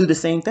 you'll do the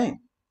same thing.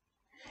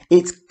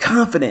 It's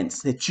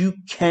confidence that you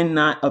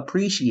cannot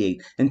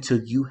appreciate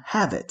until you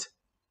have it.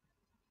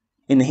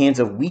 In the hands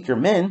of weaker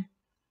men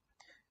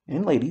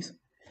and ladies,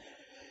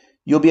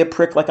 you'll be a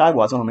prick like I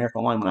was on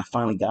American Online when I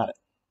finally got it.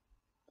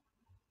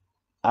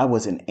 I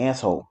was an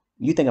asshole.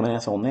 You think I'm an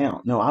asshole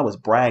now? No, I was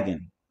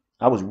bragging.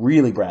 I was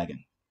really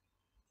bragging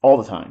all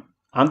the time.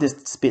 I'm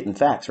just spitting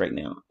facts right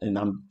now, and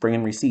I'm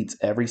bringing receipts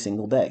every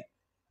single day.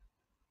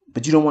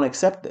 But you don't want to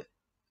accept it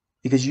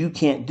because you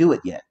can't do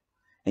it yet.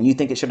 And you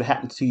think it should have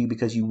happened to you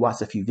because you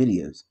watched a few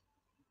videos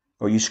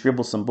or you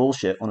scribbled some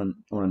bullshit on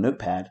a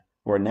notepad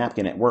or a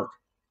napkin at work,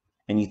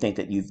 and you think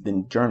that you've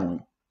been journaling.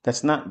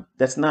 That's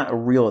not a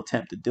real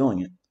attempt at doing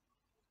it.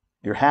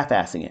 You're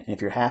half-assing it. And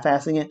if you're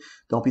half-assing it,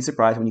 don't be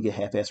surprised when you get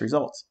half-assed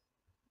results.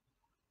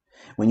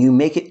 When you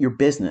make it your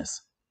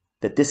business,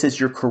 that this is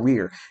your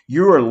career,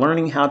 you are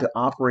learning how to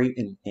operate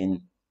and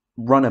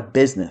run a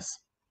business.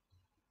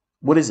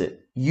 What is it?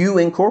 You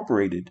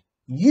incorporated.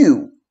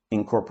 You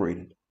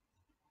incorporated.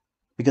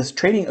 Because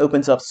trading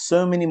opens up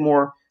so many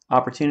more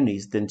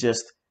opportunities than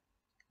just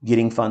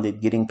getting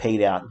funded, getting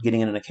paid out,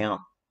 getting in an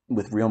account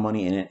with real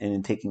money in it,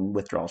 and taking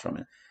withdrawals from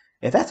it.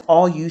 If that's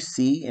all you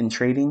see in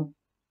trading,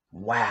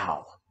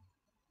 wow,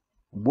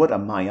 what a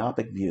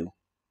myopic view.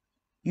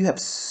 You have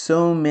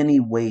so many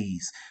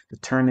ways to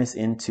turn this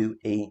into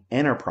an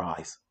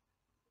enterprise.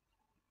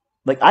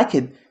 Like I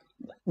could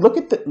look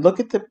at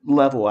the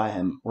level I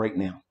am right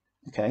now.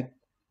 Okay,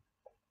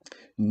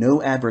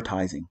 no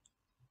advertising,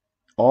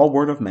 all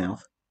word of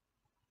mouth,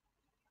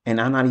 and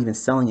I'm not even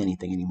selling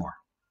anything anymore.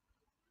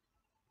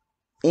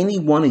 Any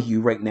one of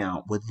you right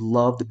now would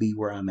love to be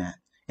where I'm at,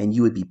 and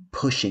you would be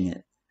pushing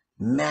it,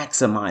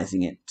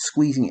 maximizing it,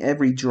 squeezing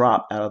every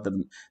drop out of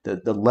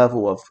the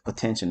level of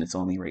attention that's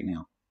on me right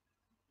now.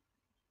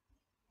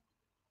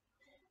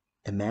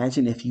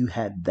 Imagine if you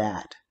had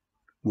that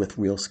with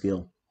real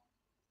skill.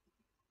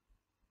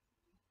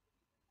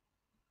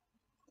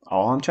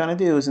 All I'm trying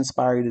to do is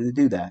inspire you to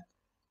do that.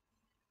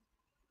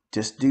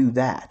 Just do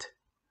that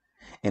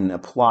and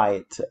apply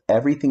it to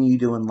everything you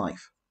do in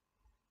life.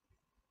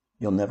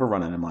 You'll never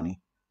run out of money.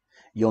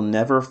 You'll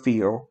never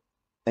feel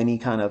any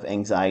kind of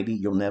anxiety.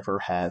 You'll never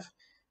have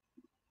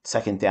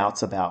second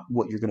doubts about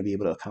what you're going to be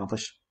able to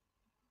accomplish.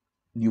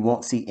 You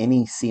won't see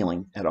any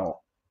ceiling at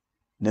all.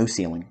 No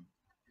ceiling.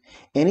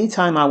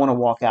 Anytime I want to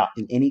walk out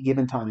in any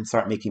given time and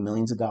start making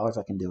millions of dollars,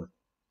 I can do it.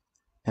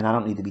 And I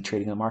don't need to be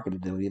trading on the market to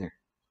do it either.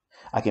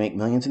 I can make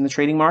millions in the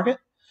trading market.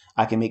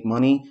 I can make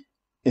money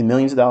in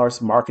millions of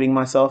dollars marketing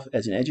myself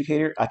as an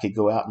educator. I could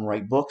go out and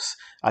write books.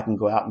 I can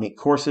go out and make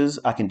courses.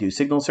 I can do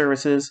signal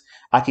services.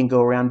 I can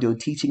go around doing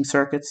teaching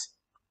circuits.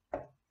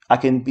 I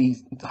can be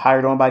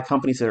hired on by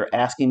companies that are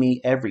asking me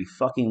every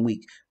fucking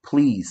week,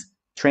 please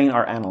train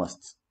our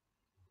analysts.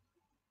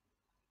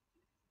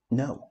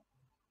 No.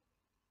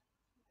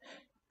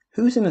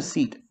 Who's in a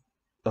seat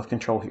of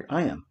control here?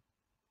 I am.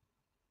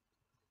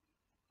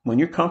 When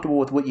you're comfortable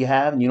with what you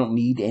have and you don't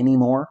need any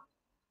more,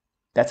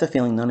 that's a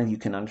feeling none of you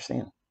can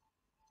understand.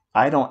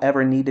 I don't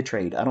ever need to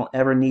trade. I don't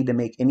ever need to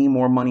make any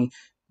more money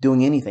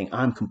doing anything.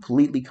 I'm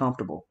completely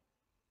comfortable.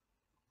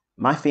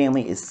 My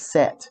family is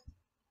set.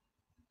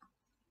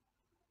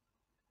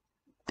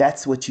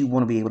 That's what you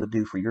want to be able to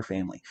do for your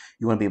family.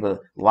 You want to be able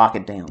to lock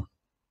it down,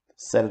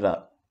 set it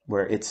up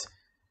where it's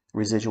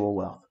residual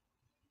wealth,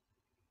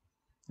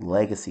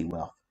 legacy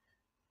wealth.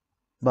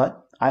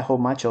 But I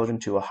hold my children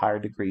to a higher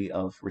degree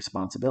of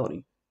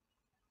responsibility.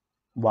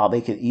 While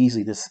they could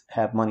easily just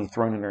have money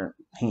thrown in their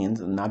hands,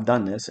 and I've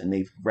done this, and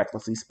they've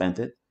recklessly spent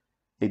it.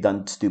 They've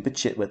done stupid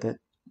shit with it,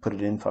 put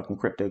it in fucking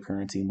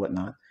cryptocurrency and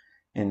whatnot,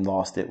 and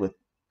lost it with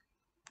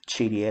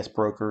shady ass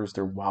brokers.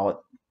 Their wallet,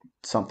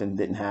 something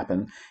didn't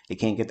happen. They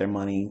can't get their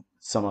money.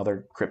 Some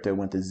other crypto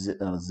went to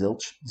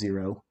zilch,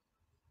 zero.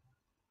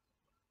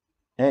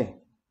 Hey,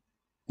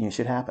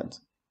 shit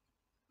happens.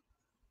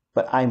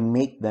 But I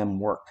make them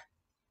work.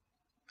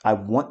 I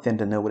want them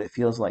to know what it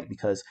feels like,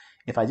 because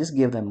if I just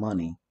give them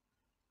money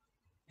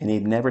and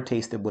they've never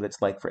tasted what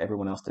it's like for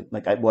everyone else to,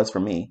 like it was for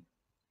me,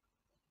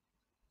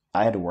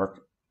 I had to work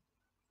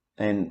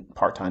and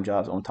part-time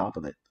jobs on top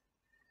of it.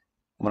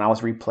 When I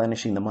was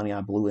replenishing the money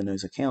I blew in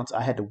those accounts,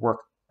 I had to work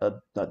a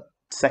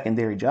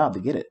secondary job to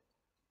get it.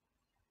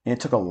 And it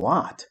took a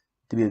lot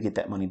to be able to get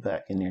that money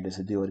back in there just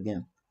to do it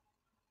again.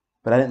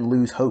 But I didn't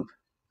lose hope.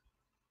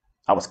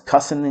 I was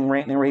cussing and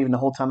ranting and raving the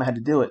whole time I had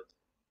to do it,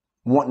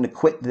 wanting to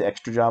quit the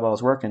extra job I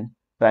was working.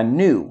 But I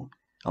knew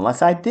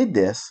unless I did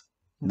this,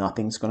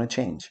 nothing's going to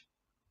change.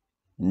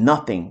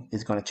 Nothing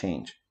is going to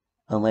change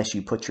unless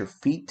you put your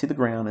feet to the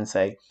ground and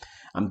say,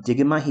 I'm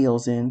digging my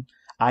heels in.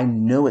 I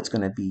know it's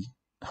going to be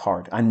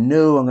hard. I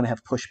know I'm going to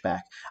have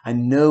pushback. I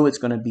know it's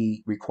going to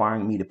be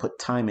requiring me to put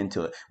time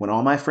into it. When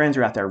all my friends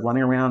are out there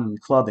running around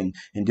and clubbing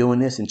and doing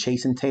this and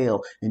chasing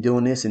tail and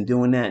doing this and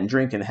doing that and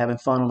drinking and having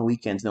fun on the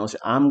weekends, no,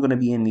 I'm going to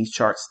be in these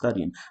charts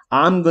studying.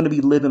 I'm going to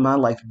be living my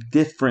life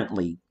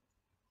differently.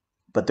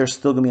 But they're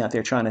still going to be out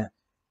there trying to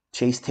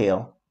chase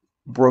tail,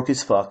 broke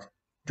as fuck,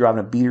 driving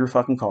a beater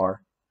fucking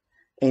car,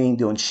 ain't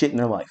doing shit in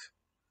their life.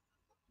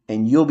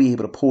 And you'll be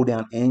able to pull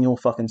down annual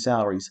fucking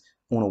salaries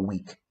on a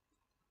week.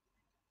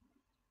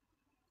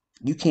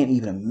 You can't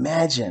even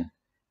imagine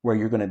where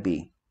you're going to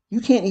be.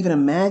 You can't even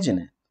imagine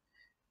it.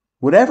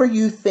 Whatever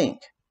you think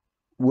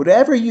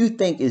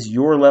is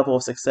your level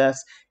of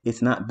success,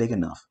 it's not big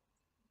enough.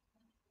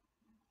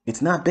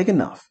 It's not big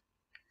enough.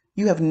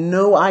 You have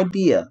no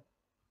idea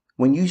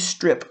when you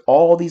strip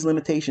all these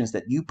limitations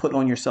that you put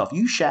on yourself.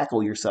 You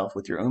shackle yourself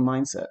with your own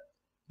mindset.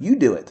 You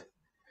do it.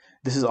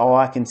 This is all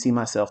I can see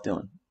myself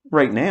doing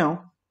right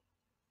now.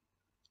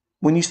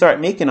 When you start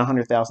making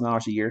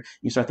 $100,000 a year,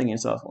 you start thinking to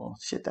yourself, well,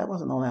 shit, that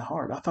wasn't all that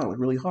hard. I thought it was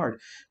really hard.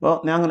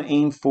 Well, now I'm going to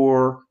aim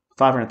for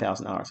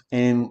 $500,000.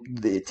 And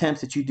the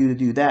attempts that you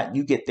do that,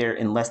 you get there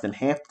in less than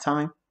half the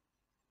time.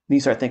 Then you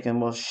start thinking,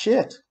 well,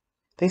 shit,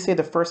 they say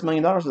the first $1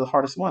 million is the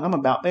hardest one. I'm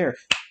about there.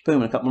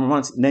 Boom, in a couple more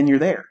months, and then you're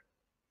there.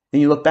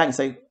 Then you look back and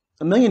say,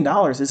 $1 million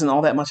isn't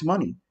all that much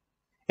money.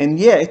 And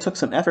yeah, it took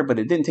some effort, but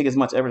it didn't take as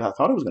much effort as I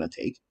thought it was going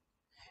to take.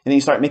 And then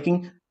you start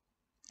making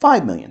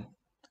 $5 million,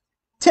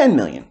 $10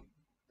 million.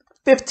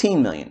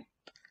 15 million,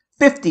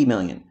 50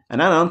 million.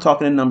 And I know I'm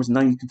talking in numbers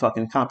none of you can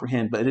fucking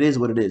comprehend, but it is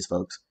what it is,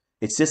 folks.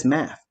 It's just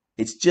math.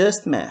 It's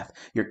just math.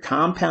 You're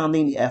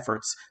compounding the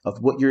efforts of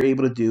what you're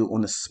able to do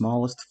on the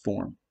smallest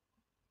form.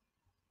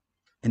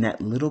 In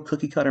that little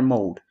cookie cutter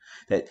mold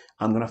that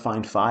I'm going to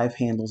find 5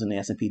 handles in the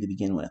S&P to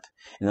begin with.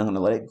 And I'm going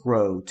to let it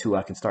grow till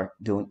I can start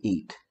doing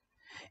 8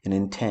 and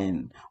then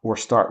 10, or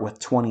start with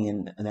 20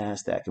 in the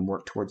NASDAQ and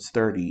work towards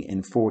 30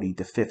 and 40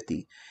 to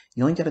 50.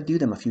 You only got to do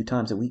them a few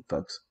times a week,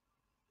 folks.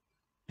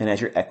 And as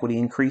your equity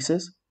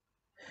increases,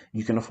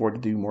 you can afford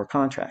to do more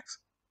contracts.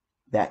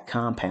 That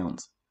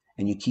compounds,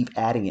 and you keep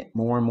adding it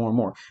more and more and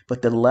more.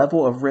 But the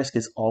level of risk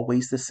is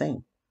always the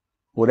same.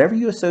 Whatever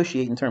you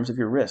associate in terms of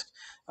your risk,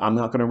 I'm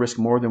not going to risk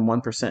more than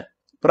 1%.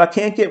 But I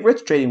can't get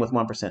rich trading with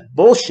 1%.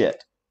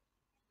 Bullshit.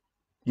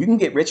 You can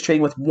get rich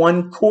trading with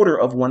 1/4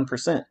 of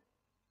 1%.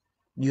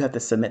 You have to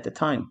submit the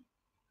time.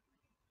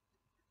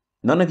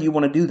 None of you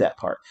want to do that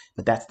part,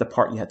 but that's the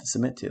part you have to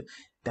submit to.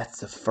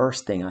 That's the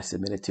first thing I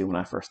submitted to when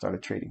I first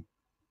started trading.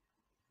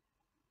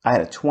 I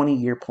had a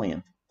 20-year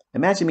plan.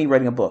 Imagine me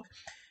writing a book.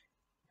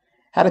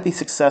 How to be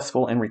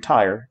successful and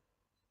retire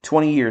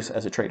 20 years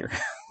as a trader.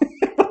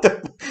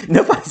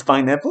 Nobody's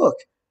buying that book.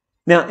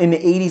 Now, in the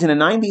 80s and the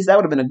 90s, that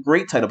would have been a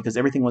great title because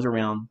everything was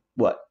around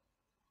what?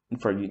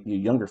 For you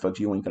younger folks,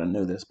 you ain't going to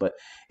know this, but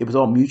it was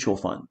all mutual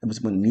fund. It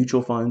was when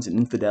mutual funds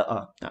and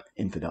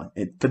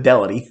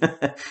Fidelity.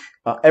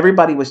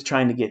 Everybody was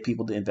trying to get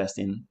people to invest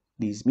in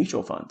these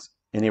mutual funds.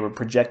 And they were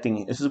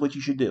projecting, this is what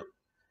you should do.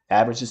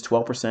 Average is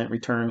 12%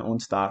 return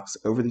on stocks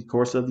over the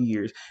course of the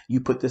years.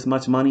 You put this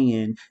much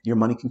money in, your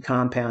money can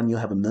compound. You'll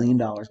have $1 million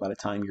by the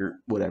time you're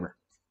whatever.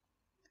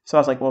 So I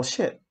was like, well,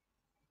 shit.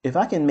 If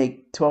I can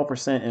make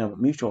 12% in a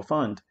mutual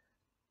fund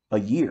a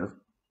year,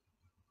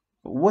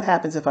 what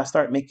happens if I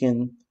start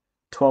making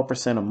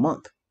 12% a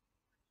month?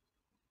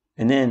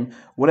 And then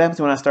what happens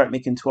when I start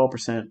making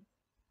 12%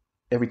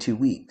 every 2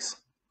 weeks?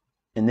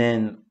 And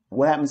then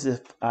what happens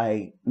if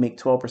I make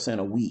 12%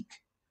 a week?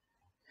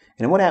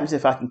 And what happens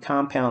if I can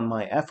compound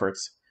my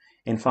efforts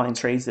and find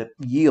trades that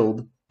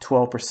yield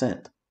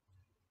 12%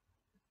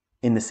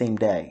 in the same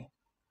day?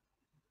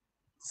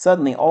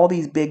 Suddenly, all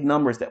these big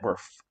numbers that were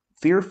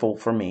fearful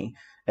for me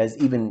as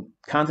even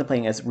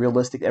contemplating as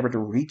realistic ever to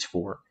reach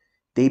for,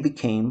 they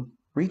became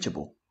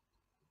reachable.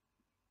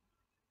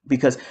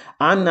 Because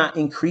I'm not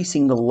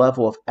increasing the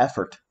level of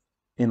effort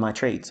in my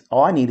trades.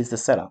 All I need is the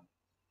setup.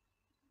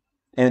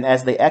 And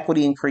as the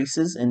equity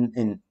increases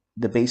in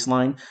the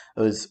baseline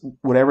is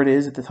whatever it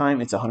is at the time,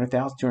 it's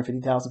 100,000,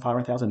 250,000,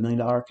 500,000, $1 million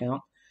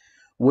account.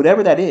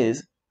 Whatever that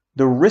is,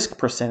 the risk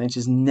percentage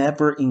is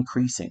never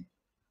increasing.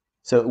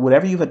 So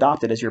whatever you've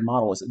adopted as your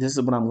model is, this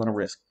is what I'm going to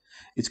risk.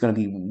 It's going to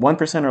be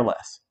 1% or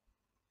less.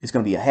 It's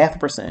going to be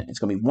 0.5%. It's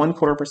going to be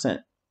 1/4%.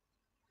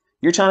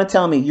 You're trying to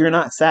tell me you're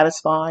not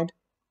satisfied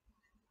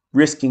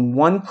risking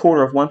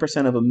 1/4 of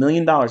 1% of $1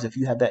 million if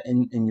you have that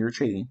in your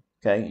trading.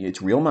 Okay,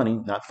 it's real money,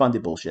 not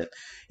funded bullshit.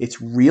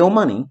 It's real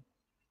money,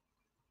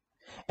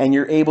 and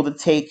you're able to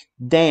take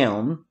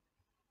down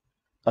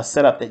a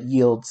setup that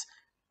yields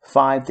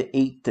 5 to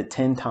 8 to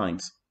 10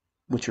 times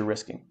what you're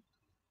risking.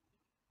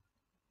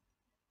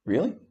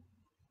 Really?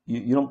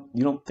 You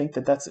don't think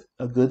that that's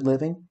a good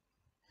living?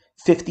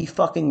 50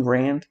 fucking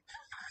grand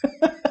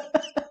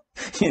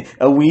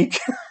a week?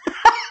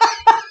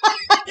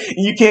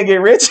 You can't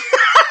get rich?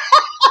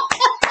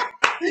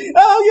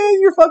 Oh yeah,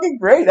 you're fucking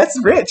great. That's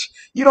rich.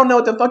 You don't know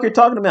what the fuck you're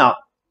talking about.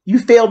 You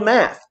failed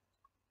math.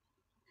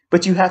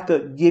 But you have to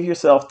give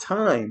yourself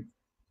time.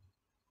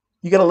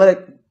 You got to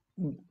let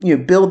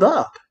it build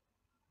up.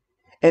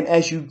 And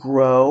as you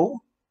grow,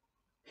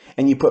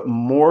 and you put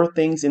more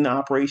things into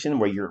operation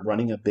where you're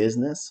running a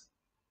business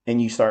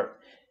and you start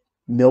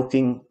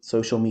milking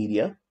social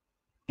media,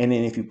 and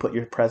then if you put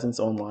your presence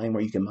online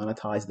where you can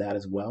monetize that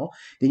as well,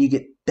 then you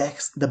get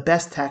the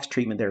best tax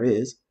treatment there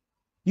is.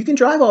 You can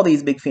drive all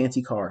these big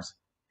fancy cars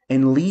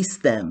and lease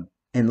them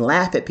and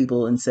laugh at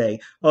people and say,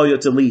 oh,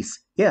 it's a lease.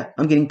 Yeah,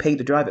 I'm getting paid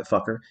to drive it,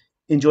 fucker.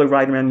 Enjoy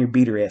riding around in your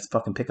beater ass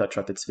fucking pickup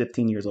truck that's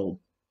 15 years old.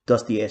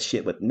 Dusty ass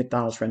shit with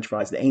McDonald's French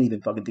fries that ain't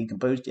even fucking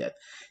decomposed yet.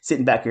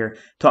 Sitting back here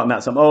talking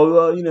about something,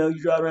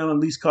 you drive around in a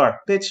leased car.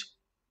 Bitch,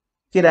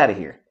 get out of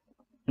here.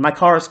 My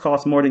cars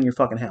cost more than your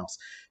fucking house.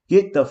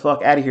 Get the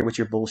fuck out of here with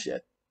your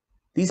bullshit.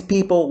 These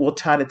people will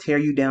try to tear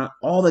you down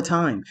all the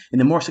time. And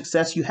the more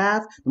success you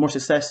have, the more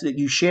success that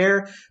you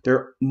share, there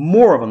are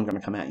more of them going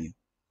to come at you.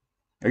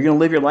 Are you going to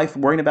live your life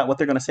worrying about what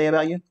they're going to say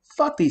about you?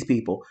 Fuck these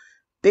people.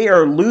 They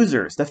are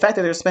losers. The fact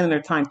that they're spending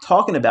their time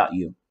talking about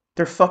you,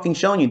 they're fucking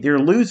showing you they're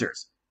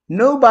losers.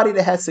 Nobody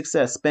that has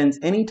success spends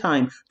any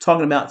time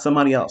talking about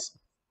somebody else.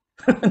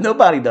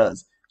 Nobody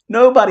does.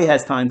 Nobody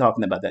has time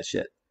talking about that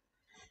shit.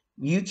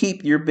 You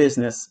keep your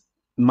business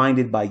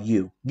minded by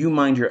you. You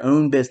mind your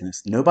own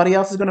business. Nobody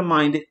else is going to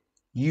mind it.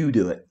 You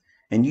do it.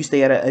 And you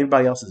stay out of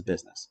everybody else's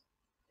business.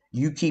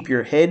 You keep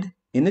your head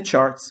in the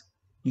charts.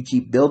 You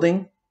keep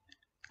building,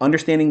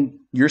 understanding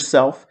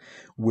yourself,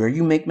 where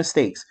you make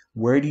mistakes.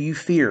 Where do you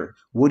fear?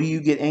 What do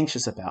you get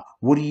anxious about?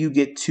 What do you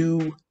get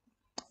too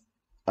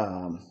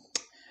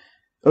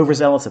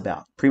overzealous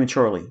about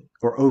prematurely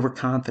or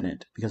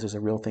overconfident? Because there's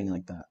a real thing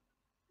like that.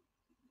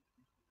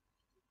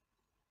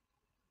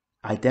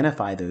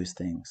 Identify those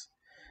things.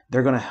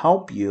 They're going to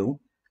help you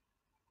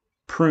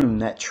prune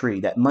that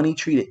tree, that money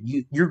tree that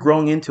you're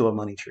growing into a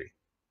money tree.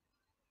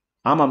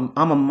 I'm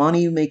a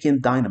money making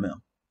dynamo.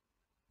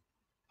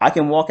 I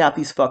can walk out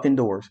these fucking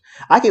doors.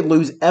 I could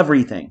lose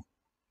everything.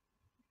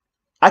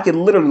 I could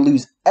literally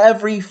lose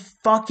every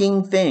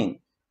fucking thing.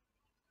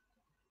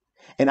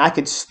 And I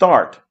could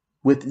start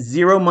with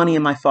zero money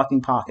in my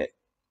fucking pocket.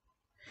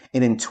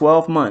 And in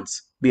 12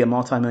 months, be a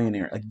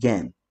multimillionaire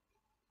again.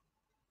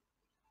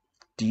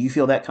 Do you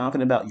feel that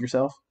confident about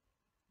yourself?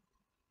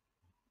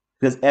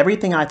 Because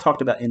everything I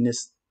talked about in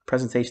this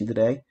presentation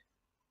today,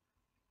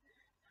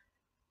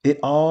 it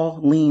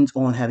all leans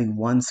on having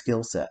one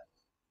skill set.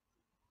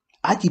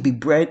 I could be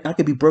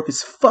broke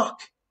as fuck.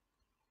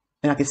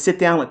 And I could sit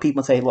down with people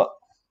and say, look,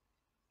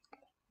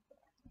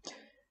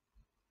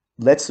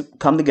 let's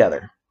come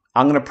together.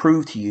 I'm going to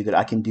prove to you that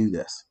I can do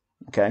this.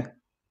 Okay?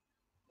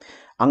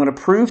 I'm going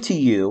to prove to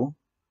you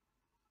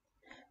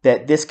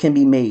that this can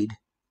be made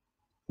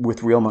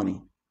with real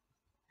money.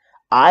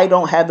 I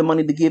don't have the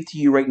money to give to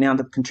you right now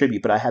to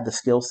contribute, but I have the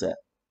skill set.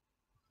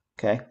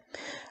 Okay?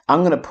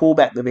 I'm going to pull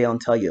back the veil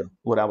and tell you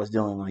what I was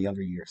doing in my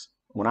younger years.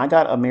 When I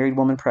got a married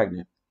woman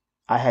pregnant,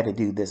 I had to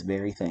do this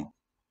very thing.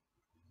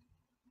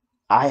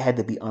 I had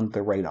to be under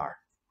the radar.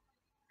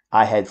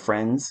 I had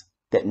friends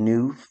that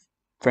knew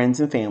friends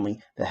and family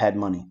that had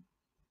money.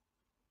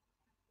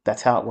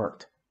 That's how it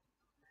worked.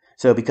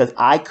 So because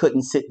I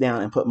couldn't sit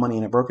down and put money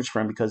in a brokerage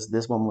firm because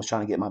this woman was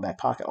trying to get in my back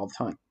pocket all the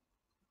time.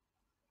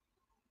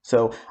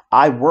 So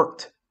I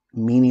worked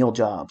menial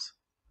jobs.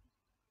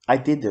 I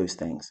did those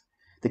things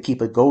to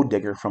keep a gold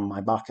digger from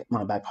my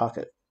back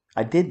pocket.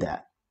 I did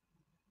that.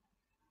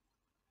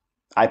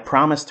 I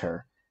promised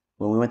her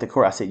when we went to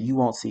court, I said, you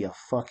won't see a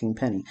fucking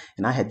penny.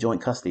 And I had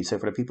joint custody. So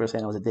for the people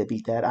saying I was a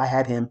deadbeat dad, I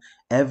had him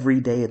every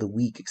day of the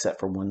week except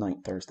for one night,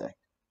 Thursday.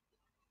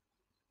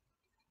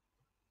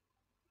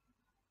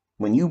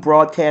 When you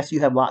broadcast you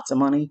have lots of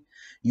money,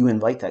 you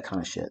invite that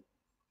kind of shit.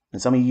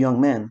 And some of you young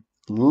men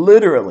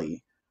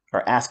literally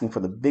are asking for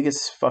the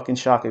biggest fucking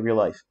shock of your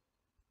life.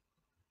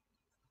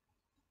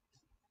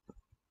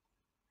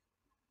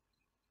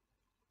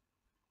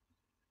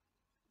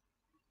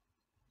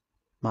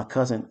 My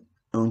cousin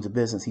owns a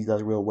business. He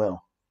does real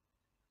well.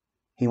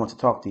 He wants to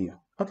talk to you.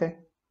 Okay.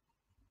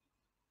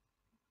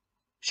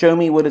 Show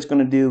me what it's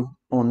going to do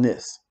on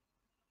this.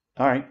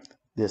 All right.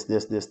 This.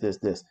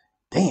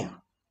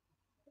 Damn.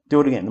 Do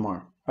it again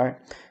tomorrow. All right.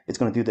 It's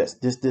going to do this.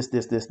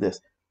 This.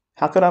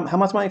 How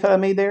much money could I have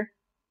made there?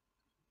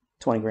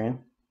 20 grand.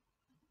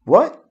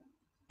 What?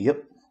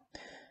 Yep.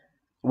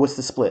 What's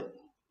the split?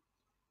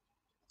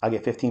 I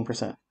get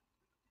 15%.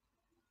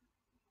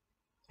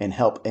 And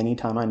help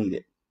anytime I need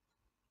it.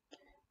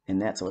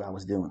 And that's what I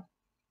was doing.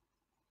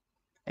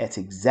 That's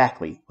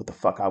exactly what the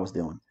fuck I was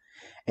doing.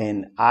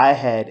 And I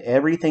had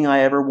everything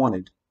I ever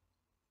wanted.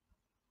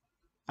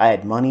 I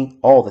had money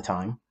all the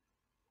time.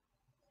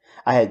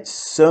 I had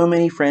so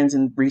many friends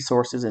and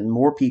resources and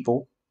more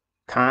people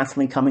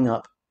constantly coming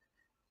up.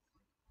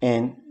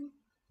 And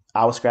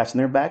I was scratching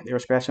their back. They were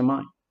scratching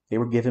mine. They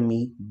were giving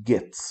me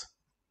gifts.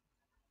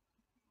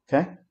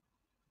 Okay?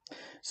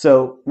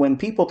 So when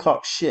people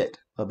talk shit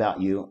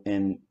about you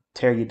and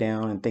tear you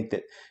down and think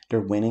that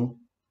they're winning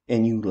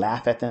and you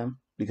laugh at them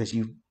because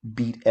you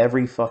beat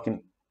every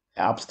fucking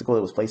obstacle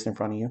that was placed in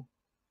front of you,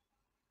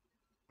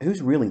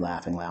 who's really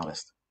laughing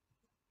loudest?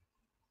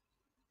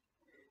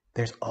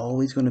 There's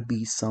always going to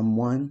be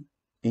someone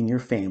in your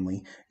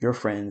family, your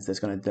friends, that's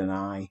going to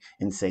deny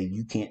and say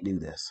you can't do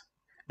this.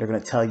 They're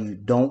going to tell you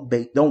don't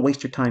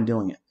waste your time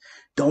doing it.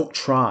 Don't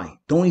try.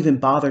 Don't even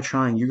bother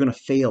trying. You're going to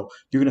fail.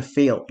 You're going to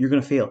fail. You're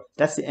going to fail.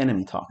 That's the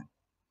enemy talking.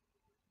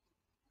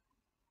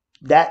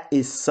 That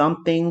is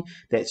something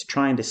that's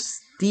trying to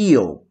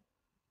steal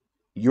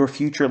your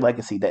future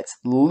legacy, that's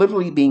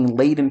literally being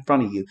laid in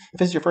front of you. If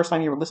this is your first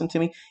time you ever listened to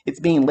me, it's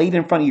being laid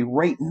in front of you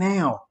right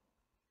now.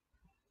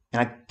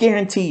 And I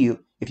guarantee you,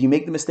 if you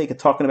make the mistake of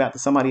talking about it to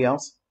somebody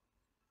else,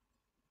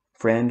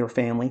 friend or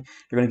family,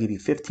 they're going to give you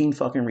 15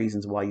 fucking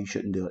reasons why you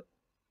shouldn't do it.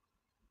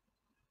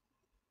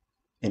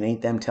 It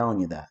ain't them telling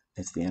you that.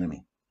 It's the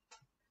enemy.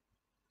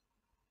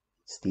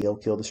 Steal,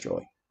 kill,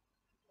 destroy.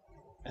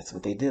 That's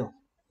what they do.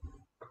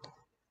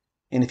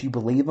 And if you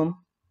believe them,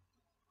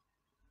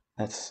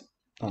 that's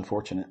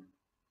unfortunate.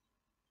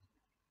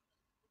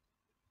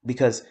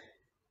 Because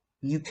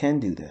you can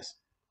do this.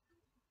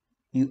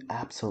 You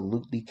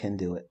absolutely can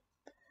do it.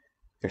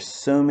 There's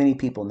so many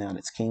people now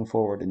that came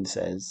forward and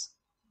says,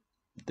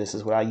 this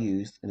is what I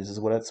used, and this is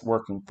what's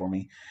working for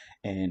me,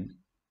 and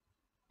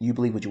you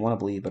believe what you want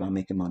to believe, but I'm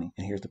making money,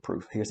 and here's the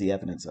proof. Here's the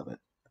evidence of it.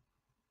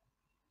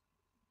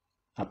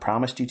 I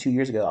promised you 2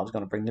 years ago I was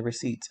going to bring the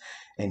receipts,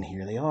 and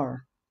here they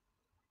are.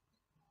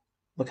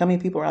 Look how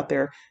many people are out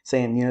there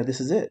saying,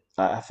 this is it.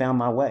 I found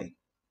my way.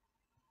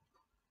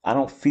 I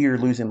don't fear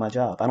losing my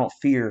job. I don't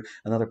fear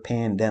another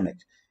pandemic.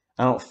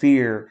 I don't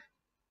fear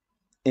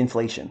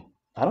inflation.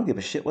 I don't give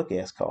a shit what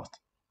gas costs.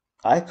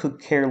 I could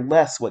care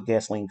less what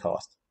gasoline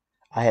costs.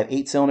 I have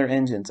 8-cylinder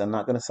engines. I'm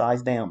not going to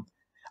size down.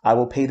 I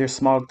will pay their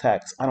smog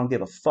tax. I don't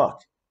give a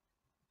fuck.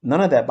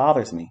 None of that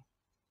bothers me.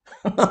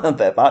 None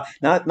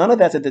of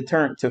that's a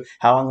deterrent to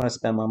how I'm going to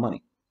spend my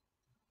money.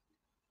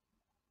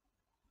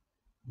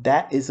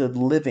 That is a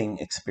living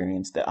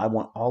experience that I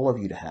want all of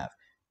you to have.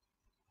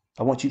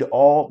 I want you to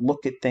all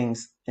look at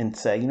things and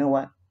say, you know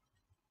what?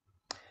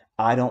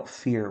 I don't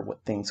fear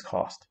what things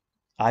cost.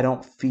 I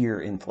don't fear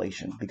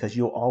inflation, because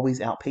you'll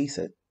always outpace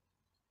it.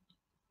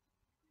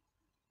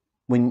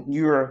 When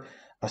you're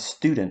a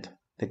student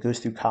that goes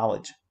through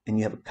college and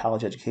you have a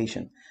college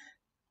education,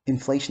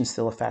 inflation's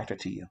still a factor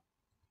to you.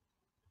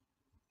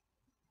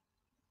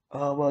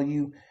 Oh, well,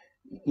 you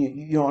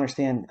don't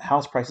understand.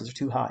 House prices are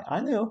too high.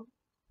 I know.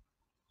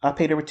 I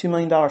paid over $2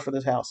 million for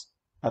this house.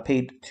 I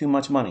paid too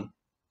much money.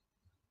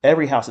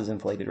 Every house is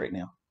inflated right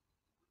now.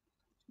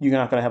 You're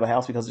not going to have a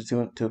house because it's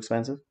too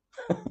expensive.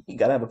 You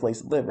got to have a place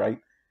to live, right?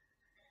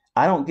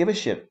 I don't give a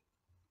shit,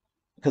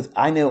 because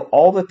I know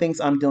all the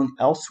things I'm doing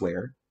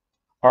elsewhere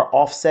are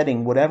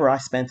offsetting whatever I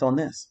spent on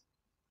this.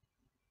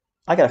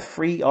 I got a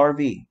free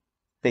RV,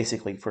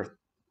 basically, for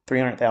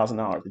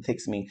 $300,000. It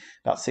takes me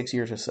about 6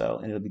 years or so,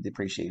 and it'll be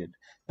depreciated.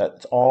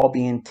 That's all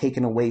being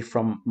taken away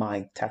from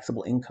my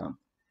taxable income.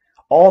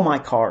 All my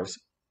cars,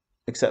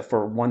 except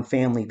for one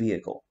family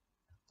vehicle.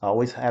 I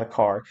always had a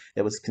car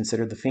that was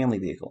considered the family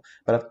vehicle,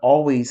 but I've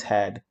always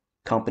had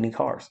company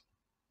cars.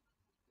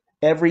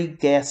 Every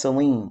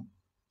gasoline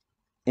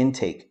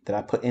intake that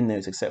I put in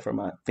those, except for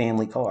my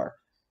family car,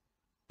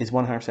 is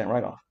 100%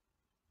 write-off.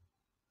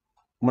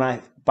 When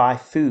I buy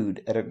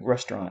food at a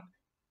restaurant,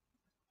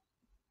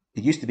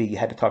 it used to be you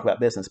had to talk about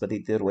business, but they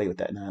did away with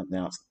that.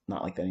 Now it's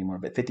not like that anymore.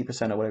 But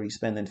 50% of whatever you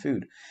spend in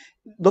food.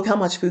 Look how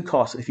much food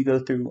costs if you go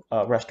through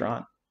a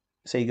restaurant.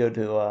 Say you go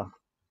to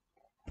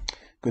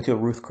a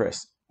Ruth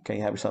Chris. Okay,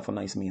 you have yourself a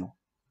nice meal,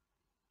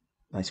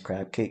 nice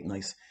crab cake,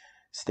 nice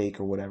steak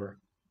or whatever.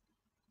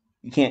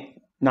 You can't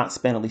not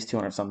spend at least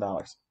 $200 some.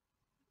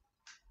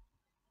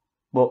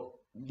 Well,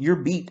 you're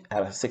beat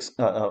out of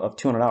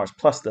 $200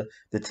 plus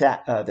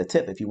the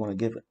tip if you want to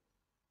give it.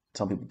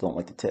 Some people don't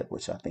like the tip,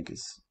 which I think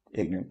is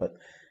ignorant, but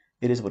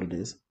it is what it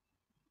is.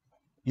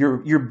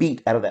 You're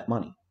beat out of that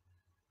money.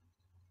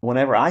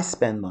 Whenever I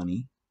spend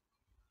money,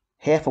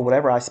 half of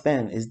whatever I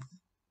spend is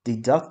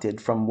deducted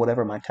from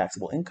whatever my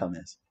taxable income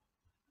is.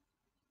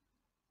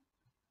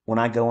 When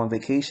I go on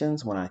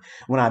vacations, when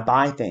I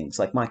buy things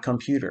like my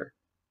computer,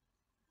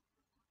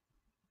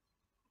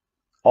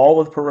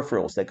 all of the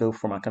peripherals that go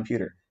for my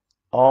computer,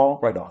 all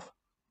write off.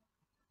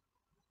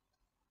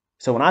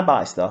 So when I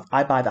buy stuff,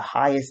 I buy the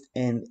highest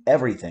in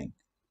everything.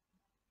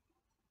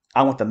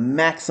 I want the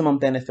maximum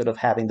benefit of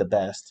having the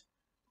best,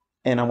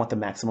 and I want the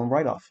maximum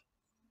write-off.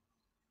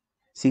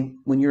 See,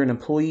 when you're an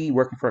employee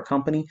working for a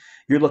company,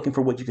 you're looking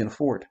for what you can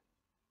afford,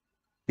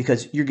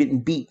 because you're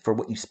getting beat for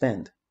what you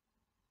spend,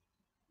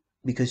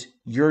 because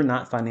you're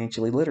not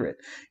financially literate.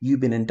 You've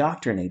been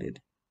indoctrinated.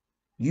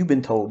 You've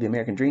been told the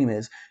American dream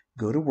is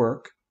go to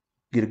work,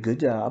 get a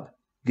good job,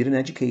 get an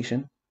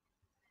education,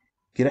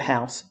 get a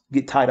house,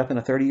 get tied up in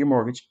a 30-year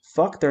mortgage.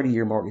 Fuck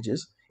 30-year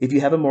mortgages. If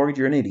you have a mortgage,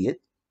 you're an idiot.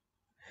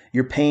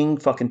 You're paying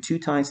fucking 2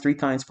 times, 3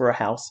 times for a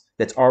house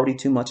that's already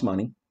too much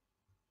money,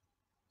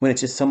 when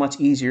it's just so much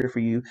easier for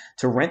you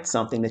to rent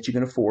something that you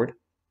can afford,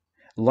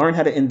 learn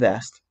how to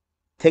invest,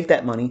 take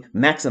that money,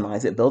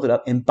 maximize it, build it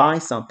up, and buy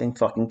something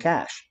fucking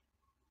cash.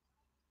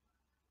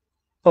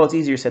 Oh, it's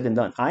easier said than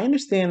done. I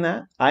understand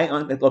that.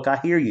 Look, I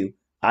hear you.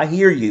 I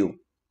hear you.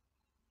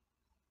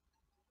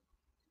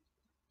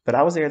 But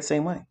I was there the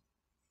same way.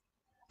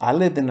 I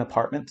lived in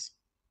apartments.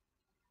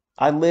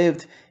 I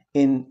lived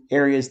in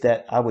areas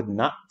that I would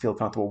not feel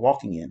comfortable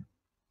walking in.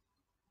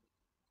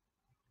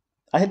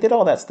 I did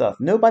all that stuff.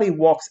 Nobody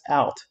walks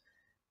out.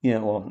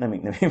 Well, let me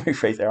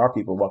rephrase. There are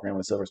people walking around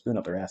with a silver spoon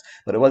up their ass,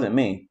 but it wasn't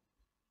me.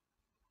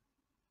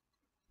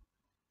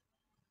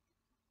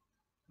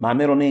 My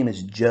middle name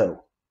is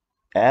Joe.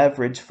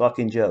 Average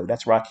fucking Joe.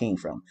 That's where I came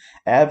from.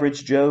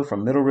 Average Joe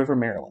from Middle River,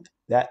 Maryland.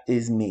 That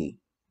is me.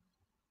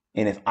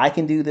 And if I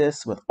can do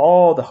this with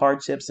all the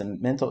hardships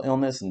and mental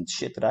illness and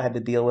shit that I had to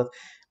deal with,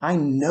 I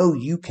know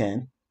you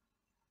can.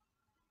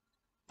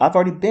 I've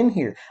already been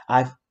here.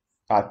 I've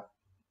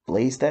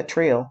blazed that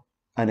trail.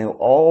 I know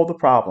all the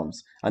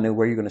problems. I know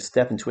where you're going to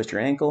step and twist your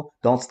ankle.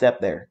 Don't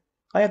step there.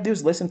 All you have to do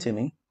is listen to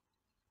me.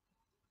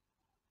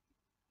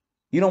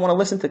 You don't want to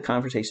listen to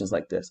conversations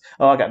like this.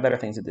 Oh, I got better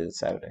things to do this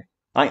Saturday.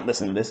 I ain't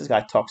listening to this. This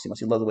guy talks too much.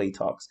 He loves the way he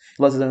talks.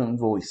 He loves his own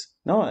voice.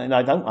 No,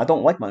 I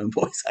don't like my own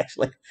voice,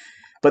 actually.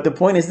 But the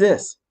point is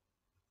this.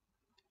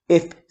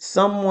 If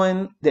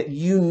someone that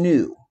you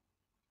knew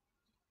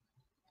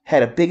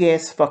had a big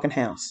ass fucking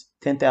house,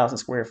 10,000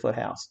 square foot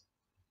house,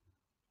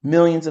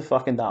 millions of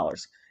fucking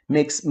dollars,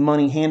 makes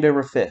money hand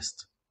over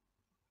fist,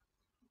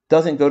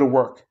 doesn't go to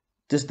work,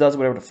 just does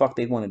whatever the fuck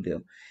they want to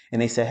do,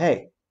 and they say,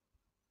 hey,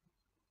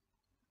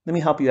 let me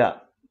help you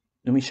out.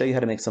 Let me show you how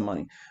to make some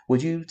money.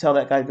 Would you tell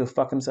that guy to go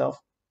fuck himself?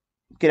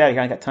 Get out of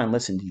here. I ain't got time to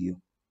listen to you.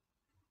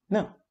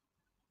 No.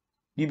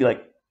 You'd be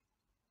like,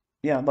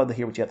 yeah, I'd love to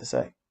hear what you have to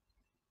say.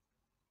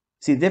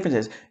 See, the difference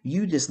is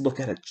you just look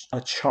at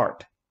a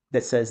chart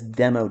that says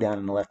demo down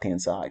on the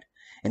left-hand side.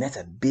 And that's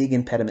a big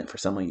impediment for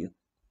some of you.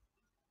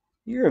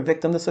 You're a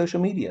victim to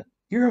social media.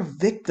 You're a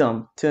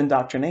victim to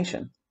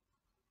indoctrination.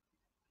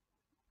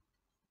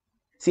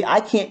 See,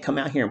 I can't come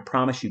out here and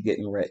promise you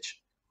getting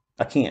rich.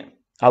 I can't.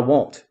 I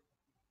won't.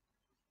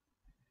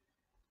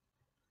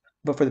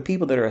 But for the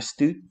people that are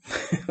astute,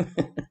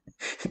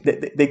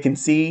 they can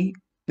see,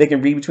 they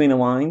can read between the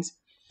lines.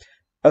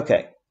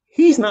 Okay,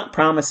 he's not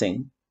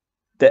promising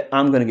that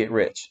I'm going to get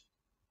rich.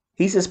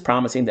 He's just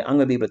promising that I'm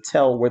going to be able to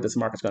tell where this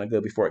market's going to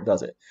go before it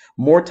does it.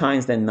 More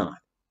times than not.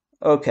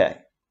 Okay.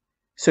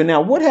 So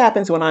now what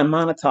happens when I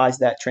monetize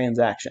that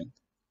transaction?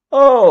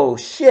 Oh,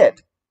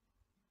 shit.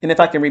 And if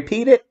I can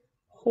repeat it,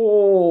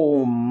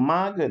 oh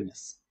my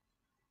goodness.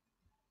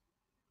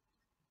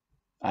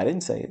 I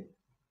didn't say it.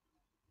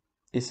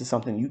 This is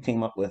something you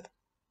came up with.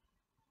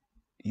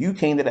 You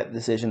came to that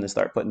decision to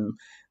start putting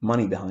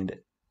money behind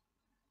it.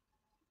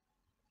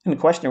 And the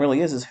question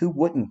really is who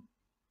wouldn't?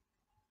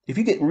 If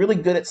you get really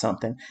good at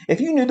something, if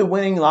you knew the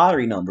winning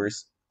lottery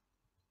numbers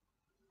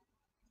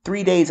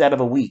 3 days out of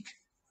a week,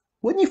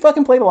 wouldn't you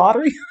fucking play the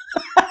lottery?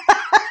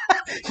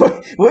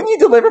 Wouldn't you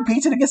deliver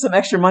pizza to get some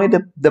extra money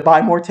to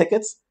buy more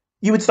tickets?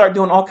 You would start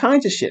doing all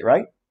kinds of shit,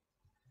 right?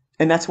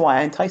 And that's why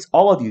I entice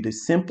all of you to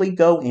simply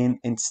go in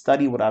and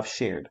study what I've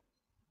shared.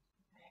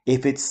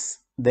 If it's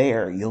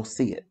there, you'll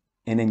see it.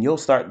 And then you'll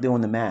start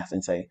doing the math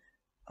and say,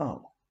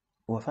 oh,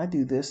 well, if I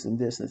do this and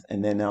this,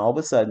 and then all of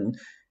a sudden,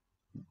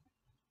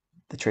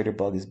 the trader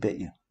bug has bit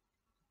you.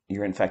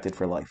 You're infected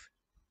for life.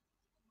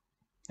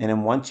 And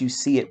then once you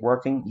see it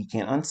working, you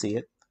can't unsee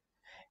it.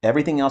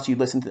 Everything else you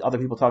listen to other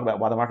people talk about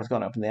why the market's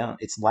going up and down,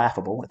 it's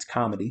laughable. It's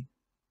comedy.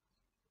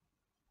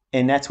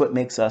 And that's what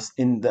makes us,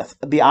 in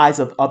the eyes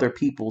of other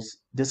people's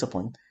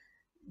discipline,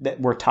 that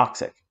we're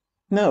toxic.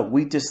 No,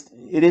 it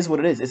is what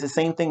it is. It's the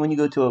same thing when you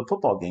go to a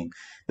football game.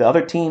 The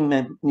other team,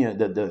 and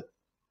the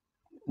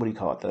what do you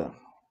call it?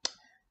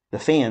 The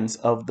fans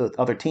of the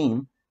other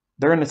team,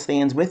 they're in the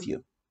stands with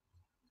you.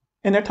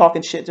 And they're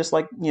talking shit just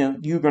like,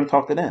 you're going to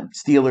talk to them.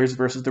 Steelers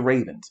versus the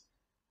Ravens.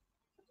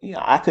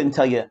 I couldn't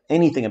tell you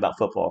anything about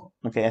football.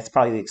 Okay, that's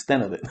probably the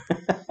extent of it.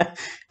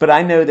 But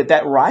I know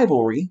that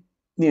rivalry,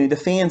 the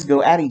fans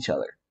go at each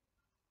other.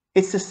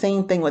 It's the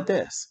same thing with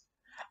this.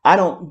 I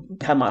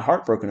don't have my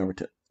heart broken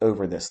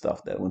over this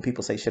stuff, though. When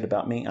people say shit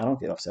about me, I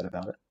don't get upset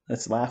about it.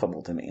 It's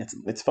laughable to me.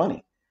 It's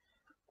funny.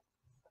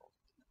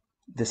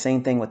 The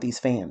same thing with these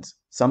fans.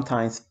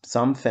 Sometimes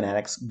some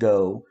fanatics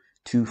go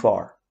too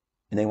far.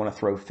 And they want to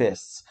throw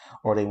fists,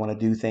 or they want to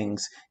do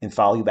things and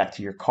follow you back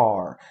to your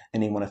car,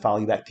 and they want to follow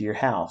you back to your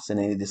house, and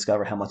they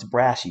discover how much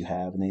brass you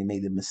have, and they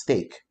made a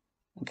mistake.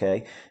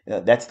 Okay,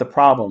 that's the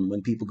problem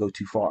when people go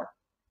too far.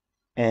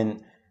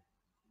 And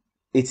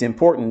it's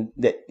important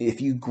that if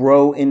you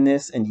grow in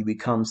this and you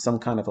become some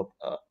kind of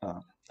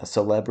a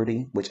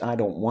celebrity, which I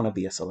don't want to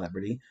be a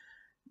celebrity,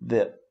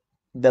 the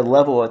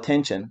level of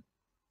attention,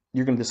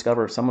 you're going to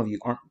discover some of you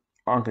aren't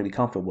going to be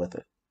comfortable with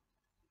it.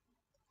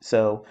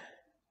 So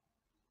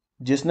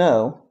just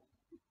know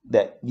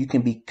that you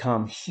can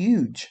become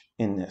huge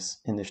in this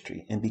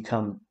industry and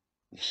become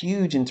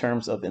huge in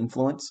terms of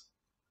influence,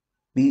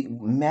 be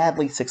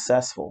madly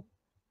successful,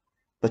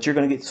 but you're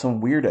going to get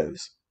some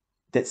weirdos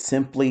that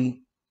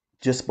simply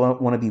just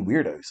want to be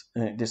weirdos.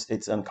 And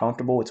it's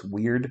uncomfortable. It's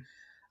weird.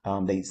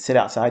 They sit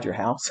outside your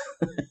house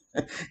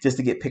just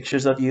to get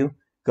pictures of you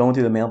going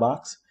through the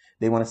mailbox.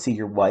 They want to see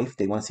your wife.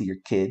 They want to see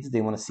your kids.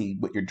 They want to see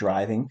what you're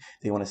driving.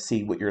 They want to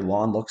see what your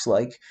lawn looks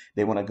like.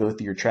 They want to go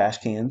through your trash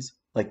cans.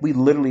 Like we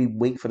literally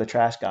wait for the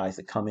trash guys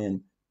to come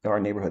in our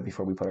neighborhood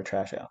before we put our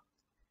trash out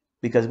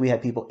because we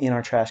had people in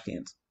our trash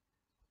cans.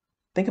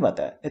 Think about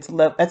that.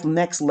 That's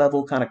next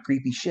level kind of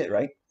creepy shit,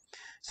 right?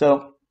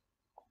 So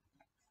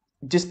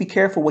just be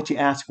careful what you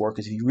ask for,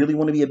 because if you really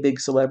want to be a big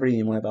celebrity and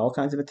you want to have all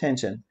kinds of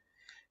attention,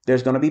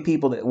 there's going to be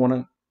people that want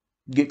to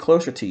get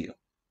closer to you.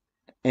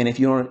 And if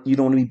you don't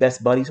want to be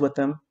best buddies with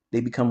them,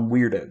 they become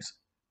weirdos,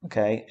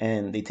 okay?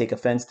 And they take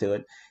offense to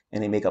it,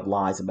 and they make up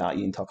lies about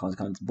you and talk all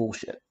kinds of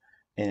bullshit.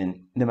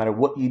 And no matter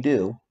what you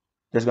do,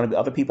 there's going to be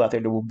other people out there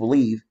that will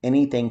believe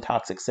anything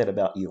toxic said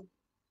about you,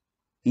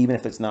 even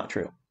if it's not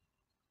true.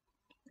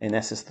 And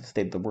that's just the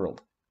state of the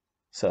world.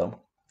 So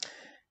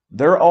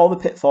there are all the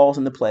pitfalls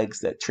and the plagues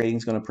that trading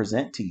is going to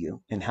present to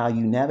you, and how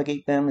you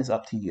navigate them is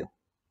up to you.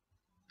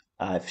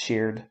 I've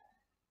shared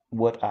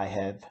what I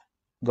have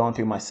gone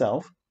through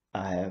myself.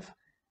 I have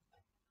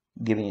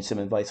given you some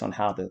advice on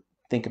how to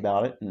think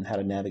about it and how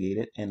to navigate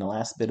it. And the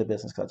last bit of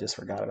business, because I just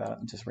forgot about it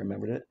and just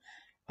remembered it.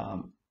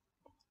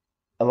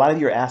 A lot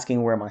of you are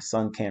asking where my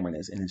son Cameron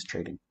is in his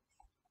trading.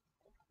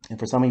 And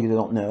for some of you that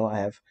don't know,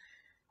 I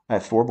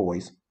have 4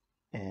 boys,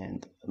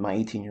 and my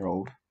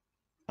 18-year-old,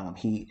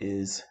 he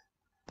is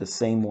the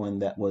same one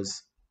that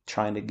was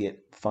trying to get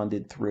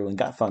funded through and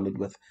got funded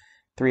with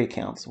 3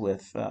 accounts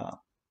with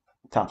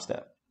Top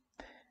Step.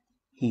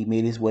 He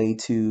made his way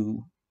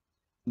to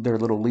their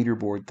little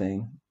leaderboard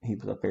thing. He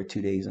was up there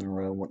 2 days in a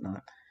row,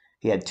 whatnot.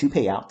 He had 2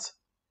 payouts,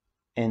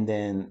 and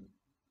then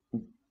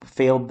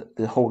failed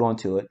to hold on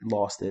to it,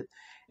 lost it,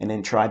 and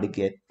then tried to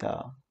get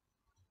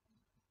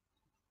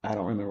I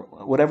don't remember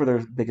whatever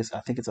their biggest.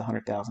 I think it's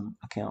 100,000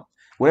 account.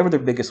 Whatever their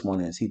biggest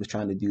one is, he was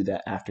trying to do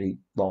that after he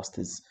lost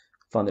his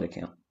funded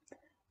account,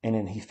 and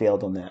then he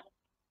failed on that.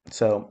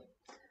 So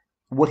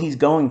what he's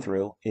going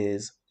through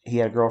is he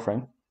had a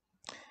girlfriend.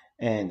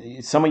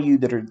 And some of you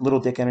that are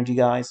little dick energy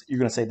guys, you're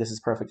going to say this is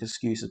perfect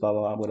excuses, blah,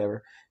 blah, blah,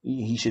 whatever.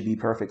 He should be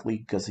perfectly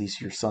because he's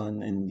your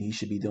son and he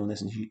should be doing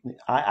this. And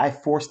I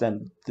force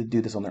them to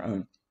do this on their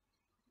own.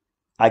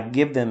 I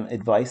give them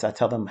advice. I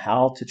tell them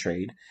how to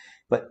trade,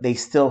 but they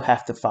still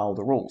have to follow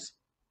the rules.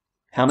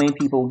 How many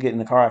people get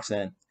in a car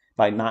accident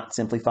by not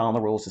simply following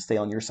the rules to stay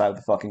on your side of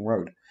the fucking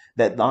road?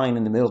 That line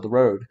in the middle of the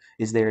road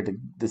is there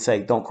to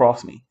say, don't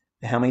cross me.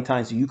 How many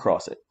times do you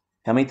cross it?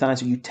 How many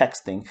times are you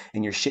texting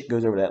and your shit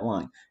goes over that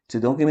line? So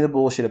don't give me the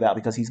bullshit about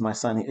because he's my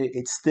son.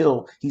 It's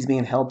still, he's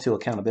being held to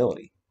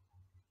accountability.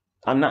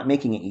 I'm not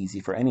making it easy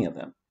for any of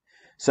them.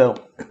 So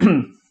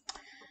he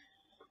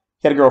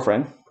had a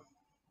girlfriend,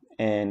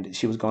 and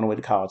she was going away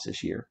to college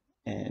this year.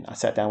 And I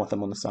sat down with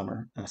him on the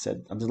summer. And I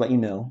said, I'm just letting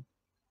you know,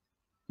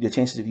 the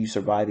chances of you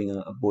surviving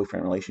a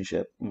boyfriend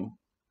relationship,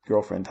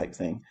 girlfriend type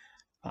thing,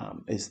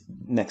 is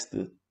next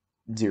to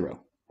 0,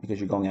 because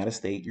you're going out of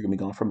state. You're going to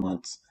be gone for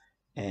months.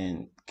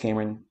 And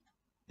Cameron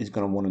is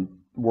going to want to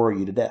worry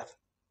you to death,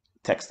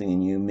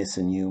 texting you,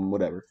 missing you, and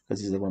whatever,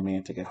 because he's a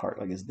romantic at heart,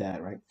 like his dad,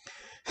 right?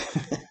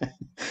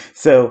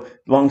 So,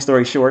 long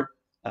story short,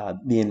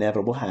 the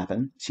inevitable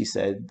happened. She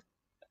said,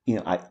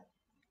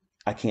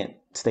 I can't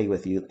stay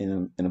with you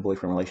in a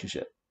boyfriend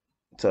relationship.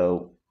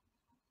 So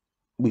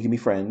we can be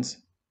friends.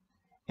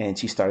 And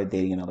she started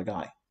dating another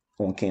guy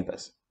on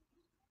campus.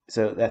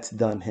 So that's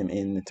done him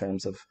in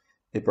terms of,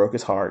 it broke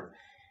his heart.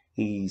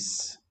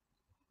 He's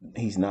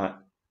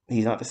not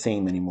the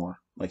same anymore.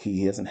 Like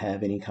he doesn't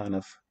have any kind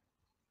of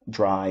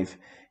drive.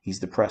 He's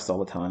depressed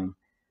all the time.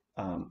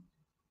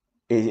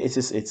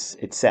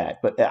 It's sad.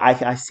 But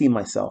I see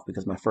myself,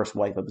 because my first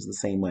wife, I was the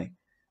same way.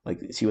 Like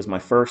she was my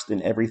first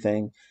in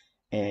everything,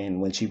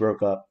 and when she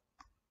broke up,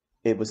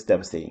 it was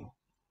devastating.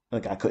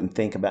 Like I couldn't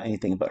think about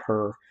anything but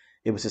her.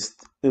 It was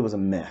a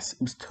mess.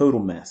 It was a total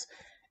mess.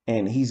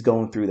 And he's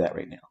going through that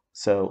right now.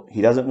 So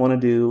he doesn't want to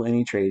do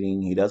any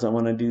trading. He doesn't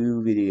want to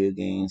do video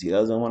games. He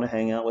doesn't want to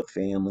hang out with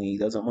family. He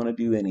doesn't want to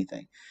do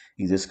anything.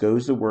 He just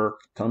goes to work,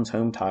 comes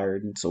home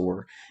tired and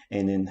sore,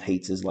 and then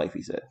hates his life,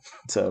 he said.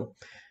 So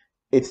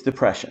it's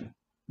depression.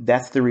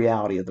 That's the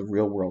reality of the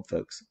real world,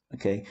 folks.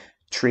 Okay.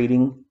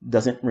 Trading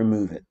doesn't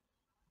remove it.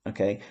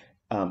 Okay.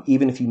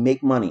 Even if you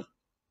make money,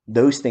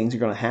 those things are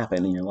going to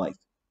happen in your life.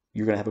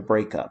 You're going to have a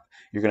breakup.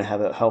 You're going to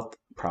have a health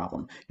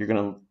problem. You're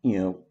going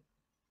to,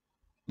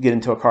 get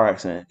into a car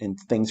accident and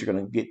things are going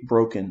to get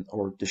broken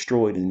or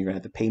destroyed, and you're going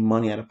to have to pay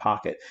money out of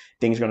pocket.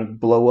 Things are going to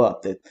blow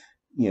up that,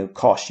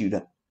 cost you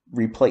to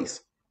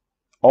replace.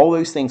 All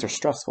those things are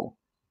stressful.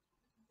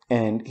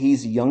 And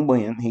he's a young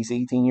man. He's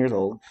 18 years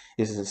old.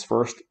 This is his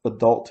first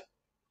adult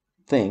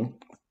thing,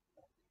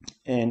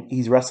 and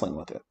he's wrestling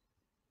with it.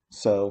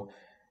 So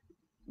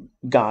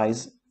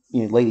guys,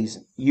 ladies,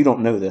 you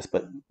don't know this,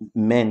 but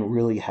men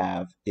really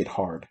have it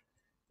hard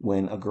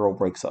when a girl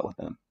breaks up with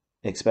them,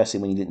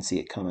 especially when you didn't see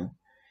it coming.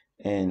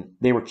 And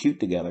they were cute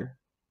together.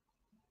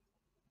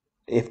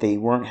 If they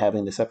weren't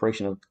having the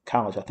separation of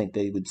college, I think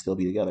they would still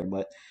be together.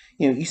 But,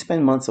 you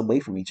spend months away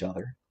from each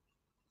other,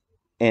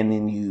 and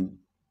then you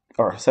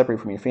are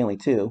separated from your family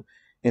too,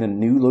 in a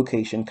new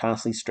location,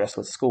 constantly stressed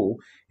with school,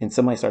 and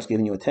somebody starts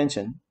giving you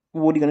attention.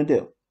 What are you going to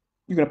do?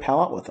 You're going to pal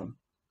out with them.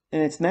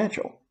 And it's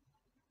natural.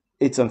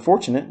 It's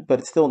unfortunate, but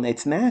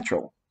it's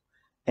natural.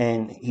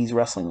 and he's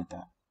wrestling with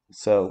that.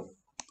 So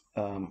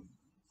um,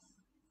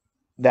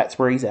 that's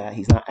where he's at.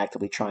 He's not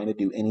actively trying to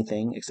do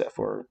anything except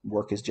for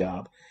work his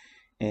job,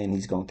 and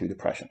he's going through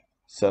depression.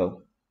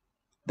 So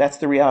that's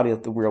the reality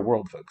of the real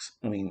world, folks.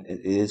 I mean,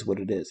 it is what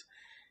it is.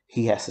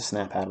 He has to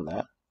snap out of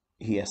that.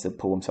 He has to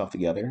pull himself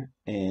together,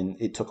 and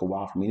it took a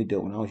while for me to do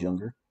it when I was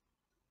younger.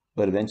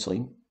 But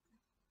eventually,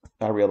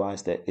 I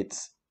realized that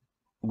it's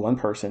one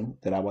person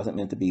that I wasn't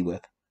meant to be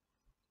with.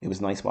 It was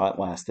nice while it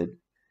lasted.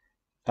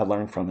 I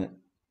learned from it,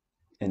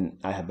 and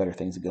I have better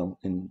things to go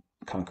and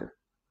conquer.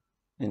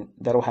 And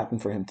that'll happen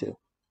for him too.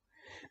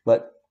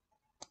 But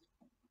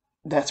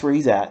that's where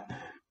he's at,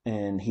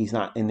 and he's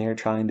not in there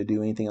trying to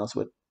do anything else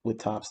with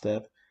Top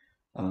Step.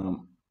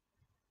 Um,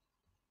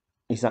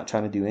 he's not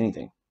trying to do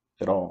anything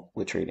at all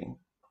with trading.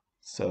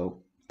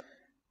 So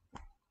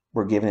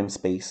we're giving him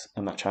space.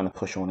 I'm not trying to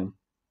push on him.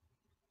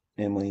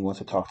 And when he wants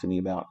to talk to me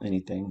about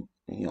anything,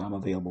 I'm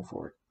available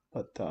for it.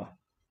 But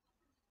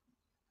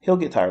he'll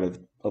get tired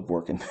of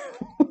working.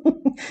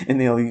 And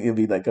then he'll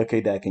be like,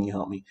 okay, Dad, can you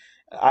help me?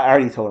 I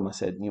already told him, I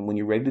said, when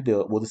you're ready to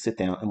do it, we'll just sit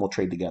down and we'll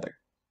trade together.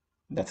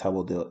 That's how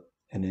we'll do it.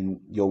 And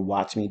then you'll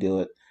watch me do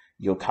it.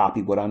 You'll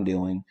copy what I'm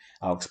doing.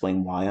 I'll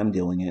explain why I'm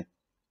doing it.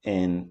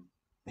 And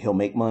he'll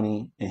make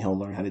money and he'll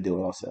learn how to do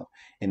it also.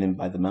 And then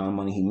by the amount of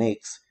money he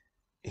makes,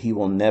 he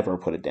will never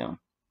put it down.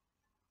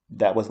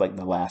 That was like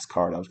the last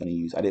card I was going to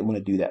use. I didn't want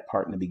to do that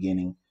part in the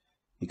beginning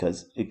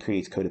because it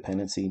creates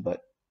codependency, but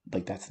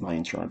like that's my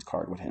insurance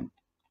card with him.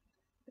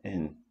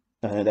 And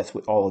I know that's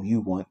what all of you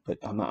want, but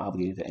I'm not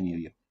obligated to any of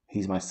you.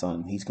 He's my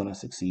son. He's going to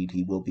succeed.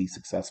 He will be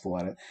successful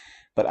at it.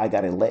 But I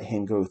got to let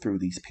him go through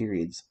these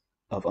periods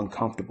of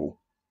uncomfortable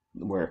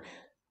where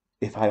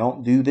if I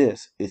don't do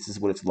this, this is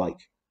what it's like.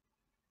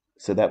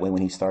 So that way,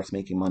 when he starts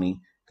making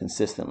money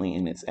consistently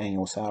in its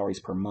annual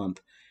salaries per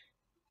month,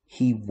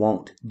 he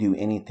won't do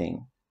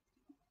anything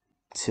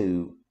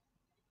to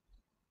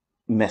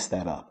mess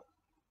that up.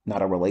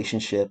 Not a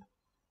relationship,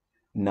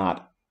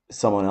 not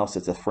someone else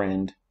that's a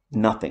friend,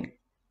 nothing.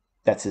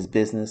 That's his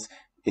business.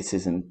 It's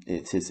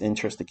his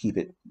interest to keep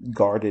it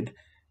guarded,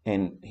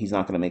 and he's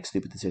not going to make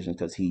stupid decisions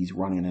because he's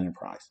running an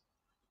enterprise.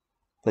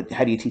 But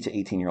how do you teach an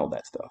 18-year-old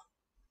that stuff?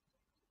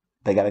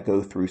 They got to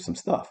go through some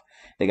stuff.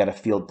 They got to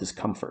feel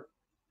discomfort.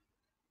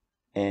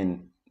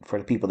 And for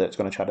the people that's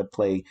going to try to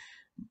play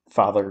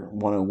Father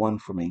 101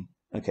 for me,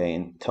 okay,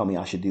 and tell me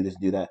I should do this,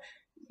 do that,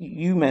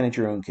 you manage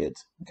your own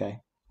kids, okay?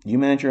 You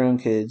manage your own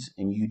kids,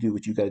 and you do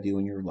what you got to do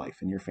in your life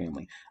and your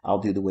family. I'll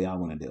do the way I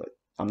want to do it.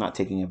 I'm not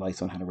taking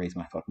advice on how to raise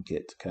my fucking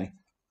kids, okay?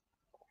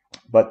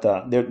 But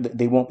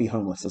they won't be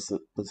homeless.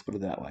 Let's put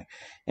it that way.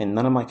 And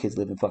none of my kids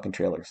live in fucking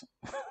trailers.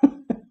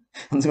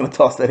 I'm just gonna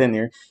toss that in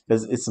there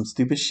because it's some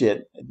stupid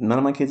shit. None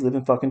of my kids live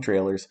in fucking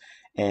trailers,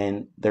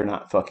 and they're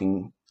not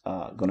fucking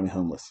gonna be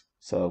homeless.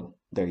 So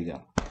there you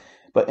go.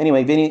 But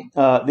anyway, Vinny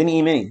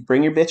E. Mini,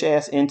 bring your bitch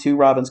ass into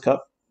Robin's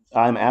Cup.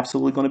 I'm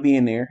absolutely going to be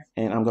in there,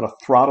 and I'm going to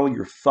throttle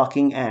your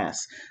fucking ass.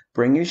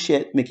 Bring your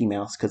shit, Mickey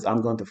Mouse, because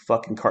I'm going to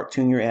fucking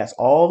cartoon your ass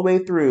all the way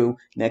through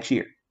next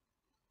year.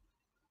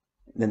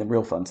 Then the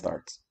real fun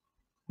starts.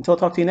 Until I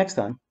talk to you next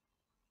time,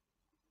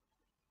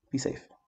 be safe.